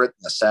 and I've written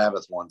the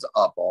Sabbath ones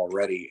up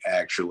already,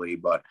 actually,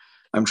 but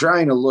I'm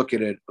trying to look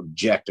at it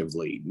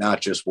objectively,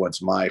 not just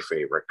what's my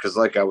favorite. Because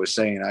like I was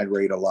saying, I'd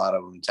rate a lot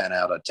of them 10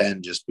 out of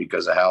 10 just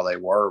because of how they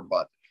were.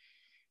 But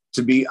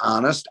to be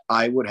honest,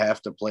 I would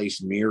have to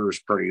place Mirrors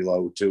pretty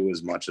low too,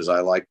 as much as I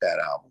like that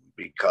album,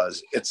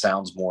 because it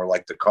sounds more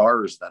like the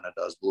Cars than it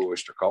does Blue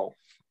Oyster Cult.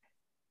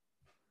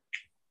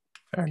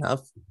 Fair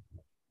enough.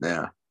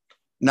 Yeah.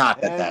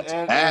 Not that that's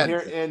bad.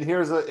 And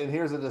here's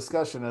a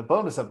discussion, a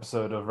bonus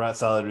episode of Rat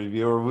Salad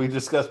Review where we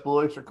discuss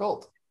Blue Oyster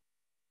Cult.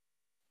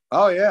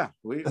 Oh yeah,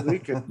 we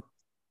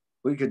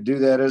could do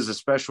that as a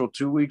special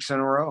 2 weeks in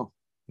a row.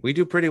 We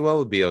do pretty well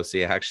with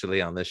BOC actually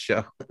on this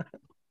show.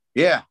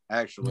 Yeah,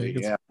 actually,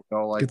 yeah.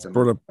 It's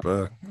brought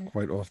up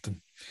quite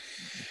often.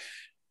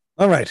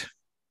 All right.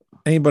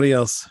 Anybody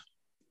else?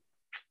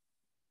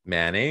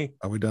 Manny,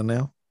 are we done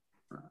now?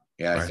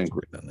 Yeah, I think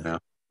we're done now.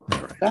 All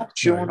right.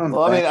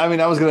 Well, I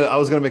mean, I was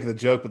gonna make the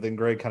joke, but then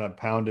Greg kind of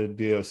pounded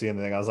BOC and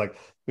the thing. I was like,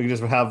 we can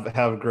just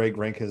have Greg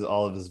rank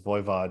all of his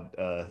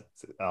Voivod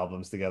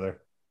albums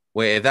together.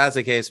 Wait, if that's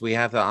the case, we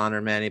have to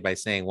honor Manny by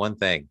saying one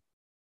thing.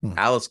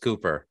 Alice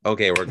Cooper.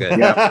 Okay, we're good.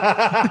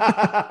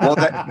 Yeah. Well,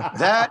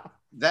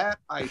 that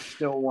I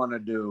still want to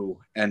do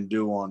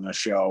on the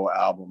show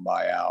album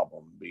by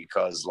album,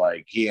 because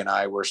like he and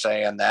I were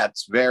saying,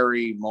 that's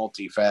very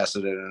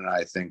multifaceted and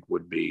I think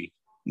would be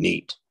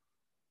neat.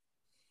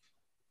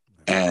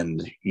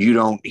 And you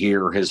don't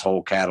hear his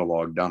whole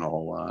catalog done a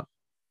whole lot.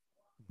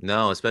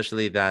 No,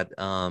 especially that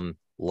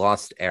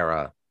Lost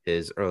era,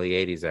 his early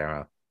 80s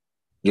era.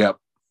 Yep.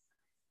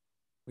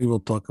 We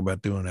will talk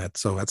about doing that.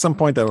 So at some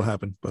point that'll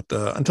happen. But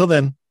until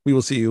then, we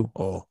will see you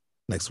all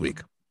next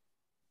week.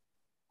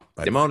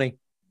 Bye. Demoni.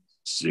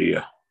 See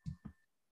ya.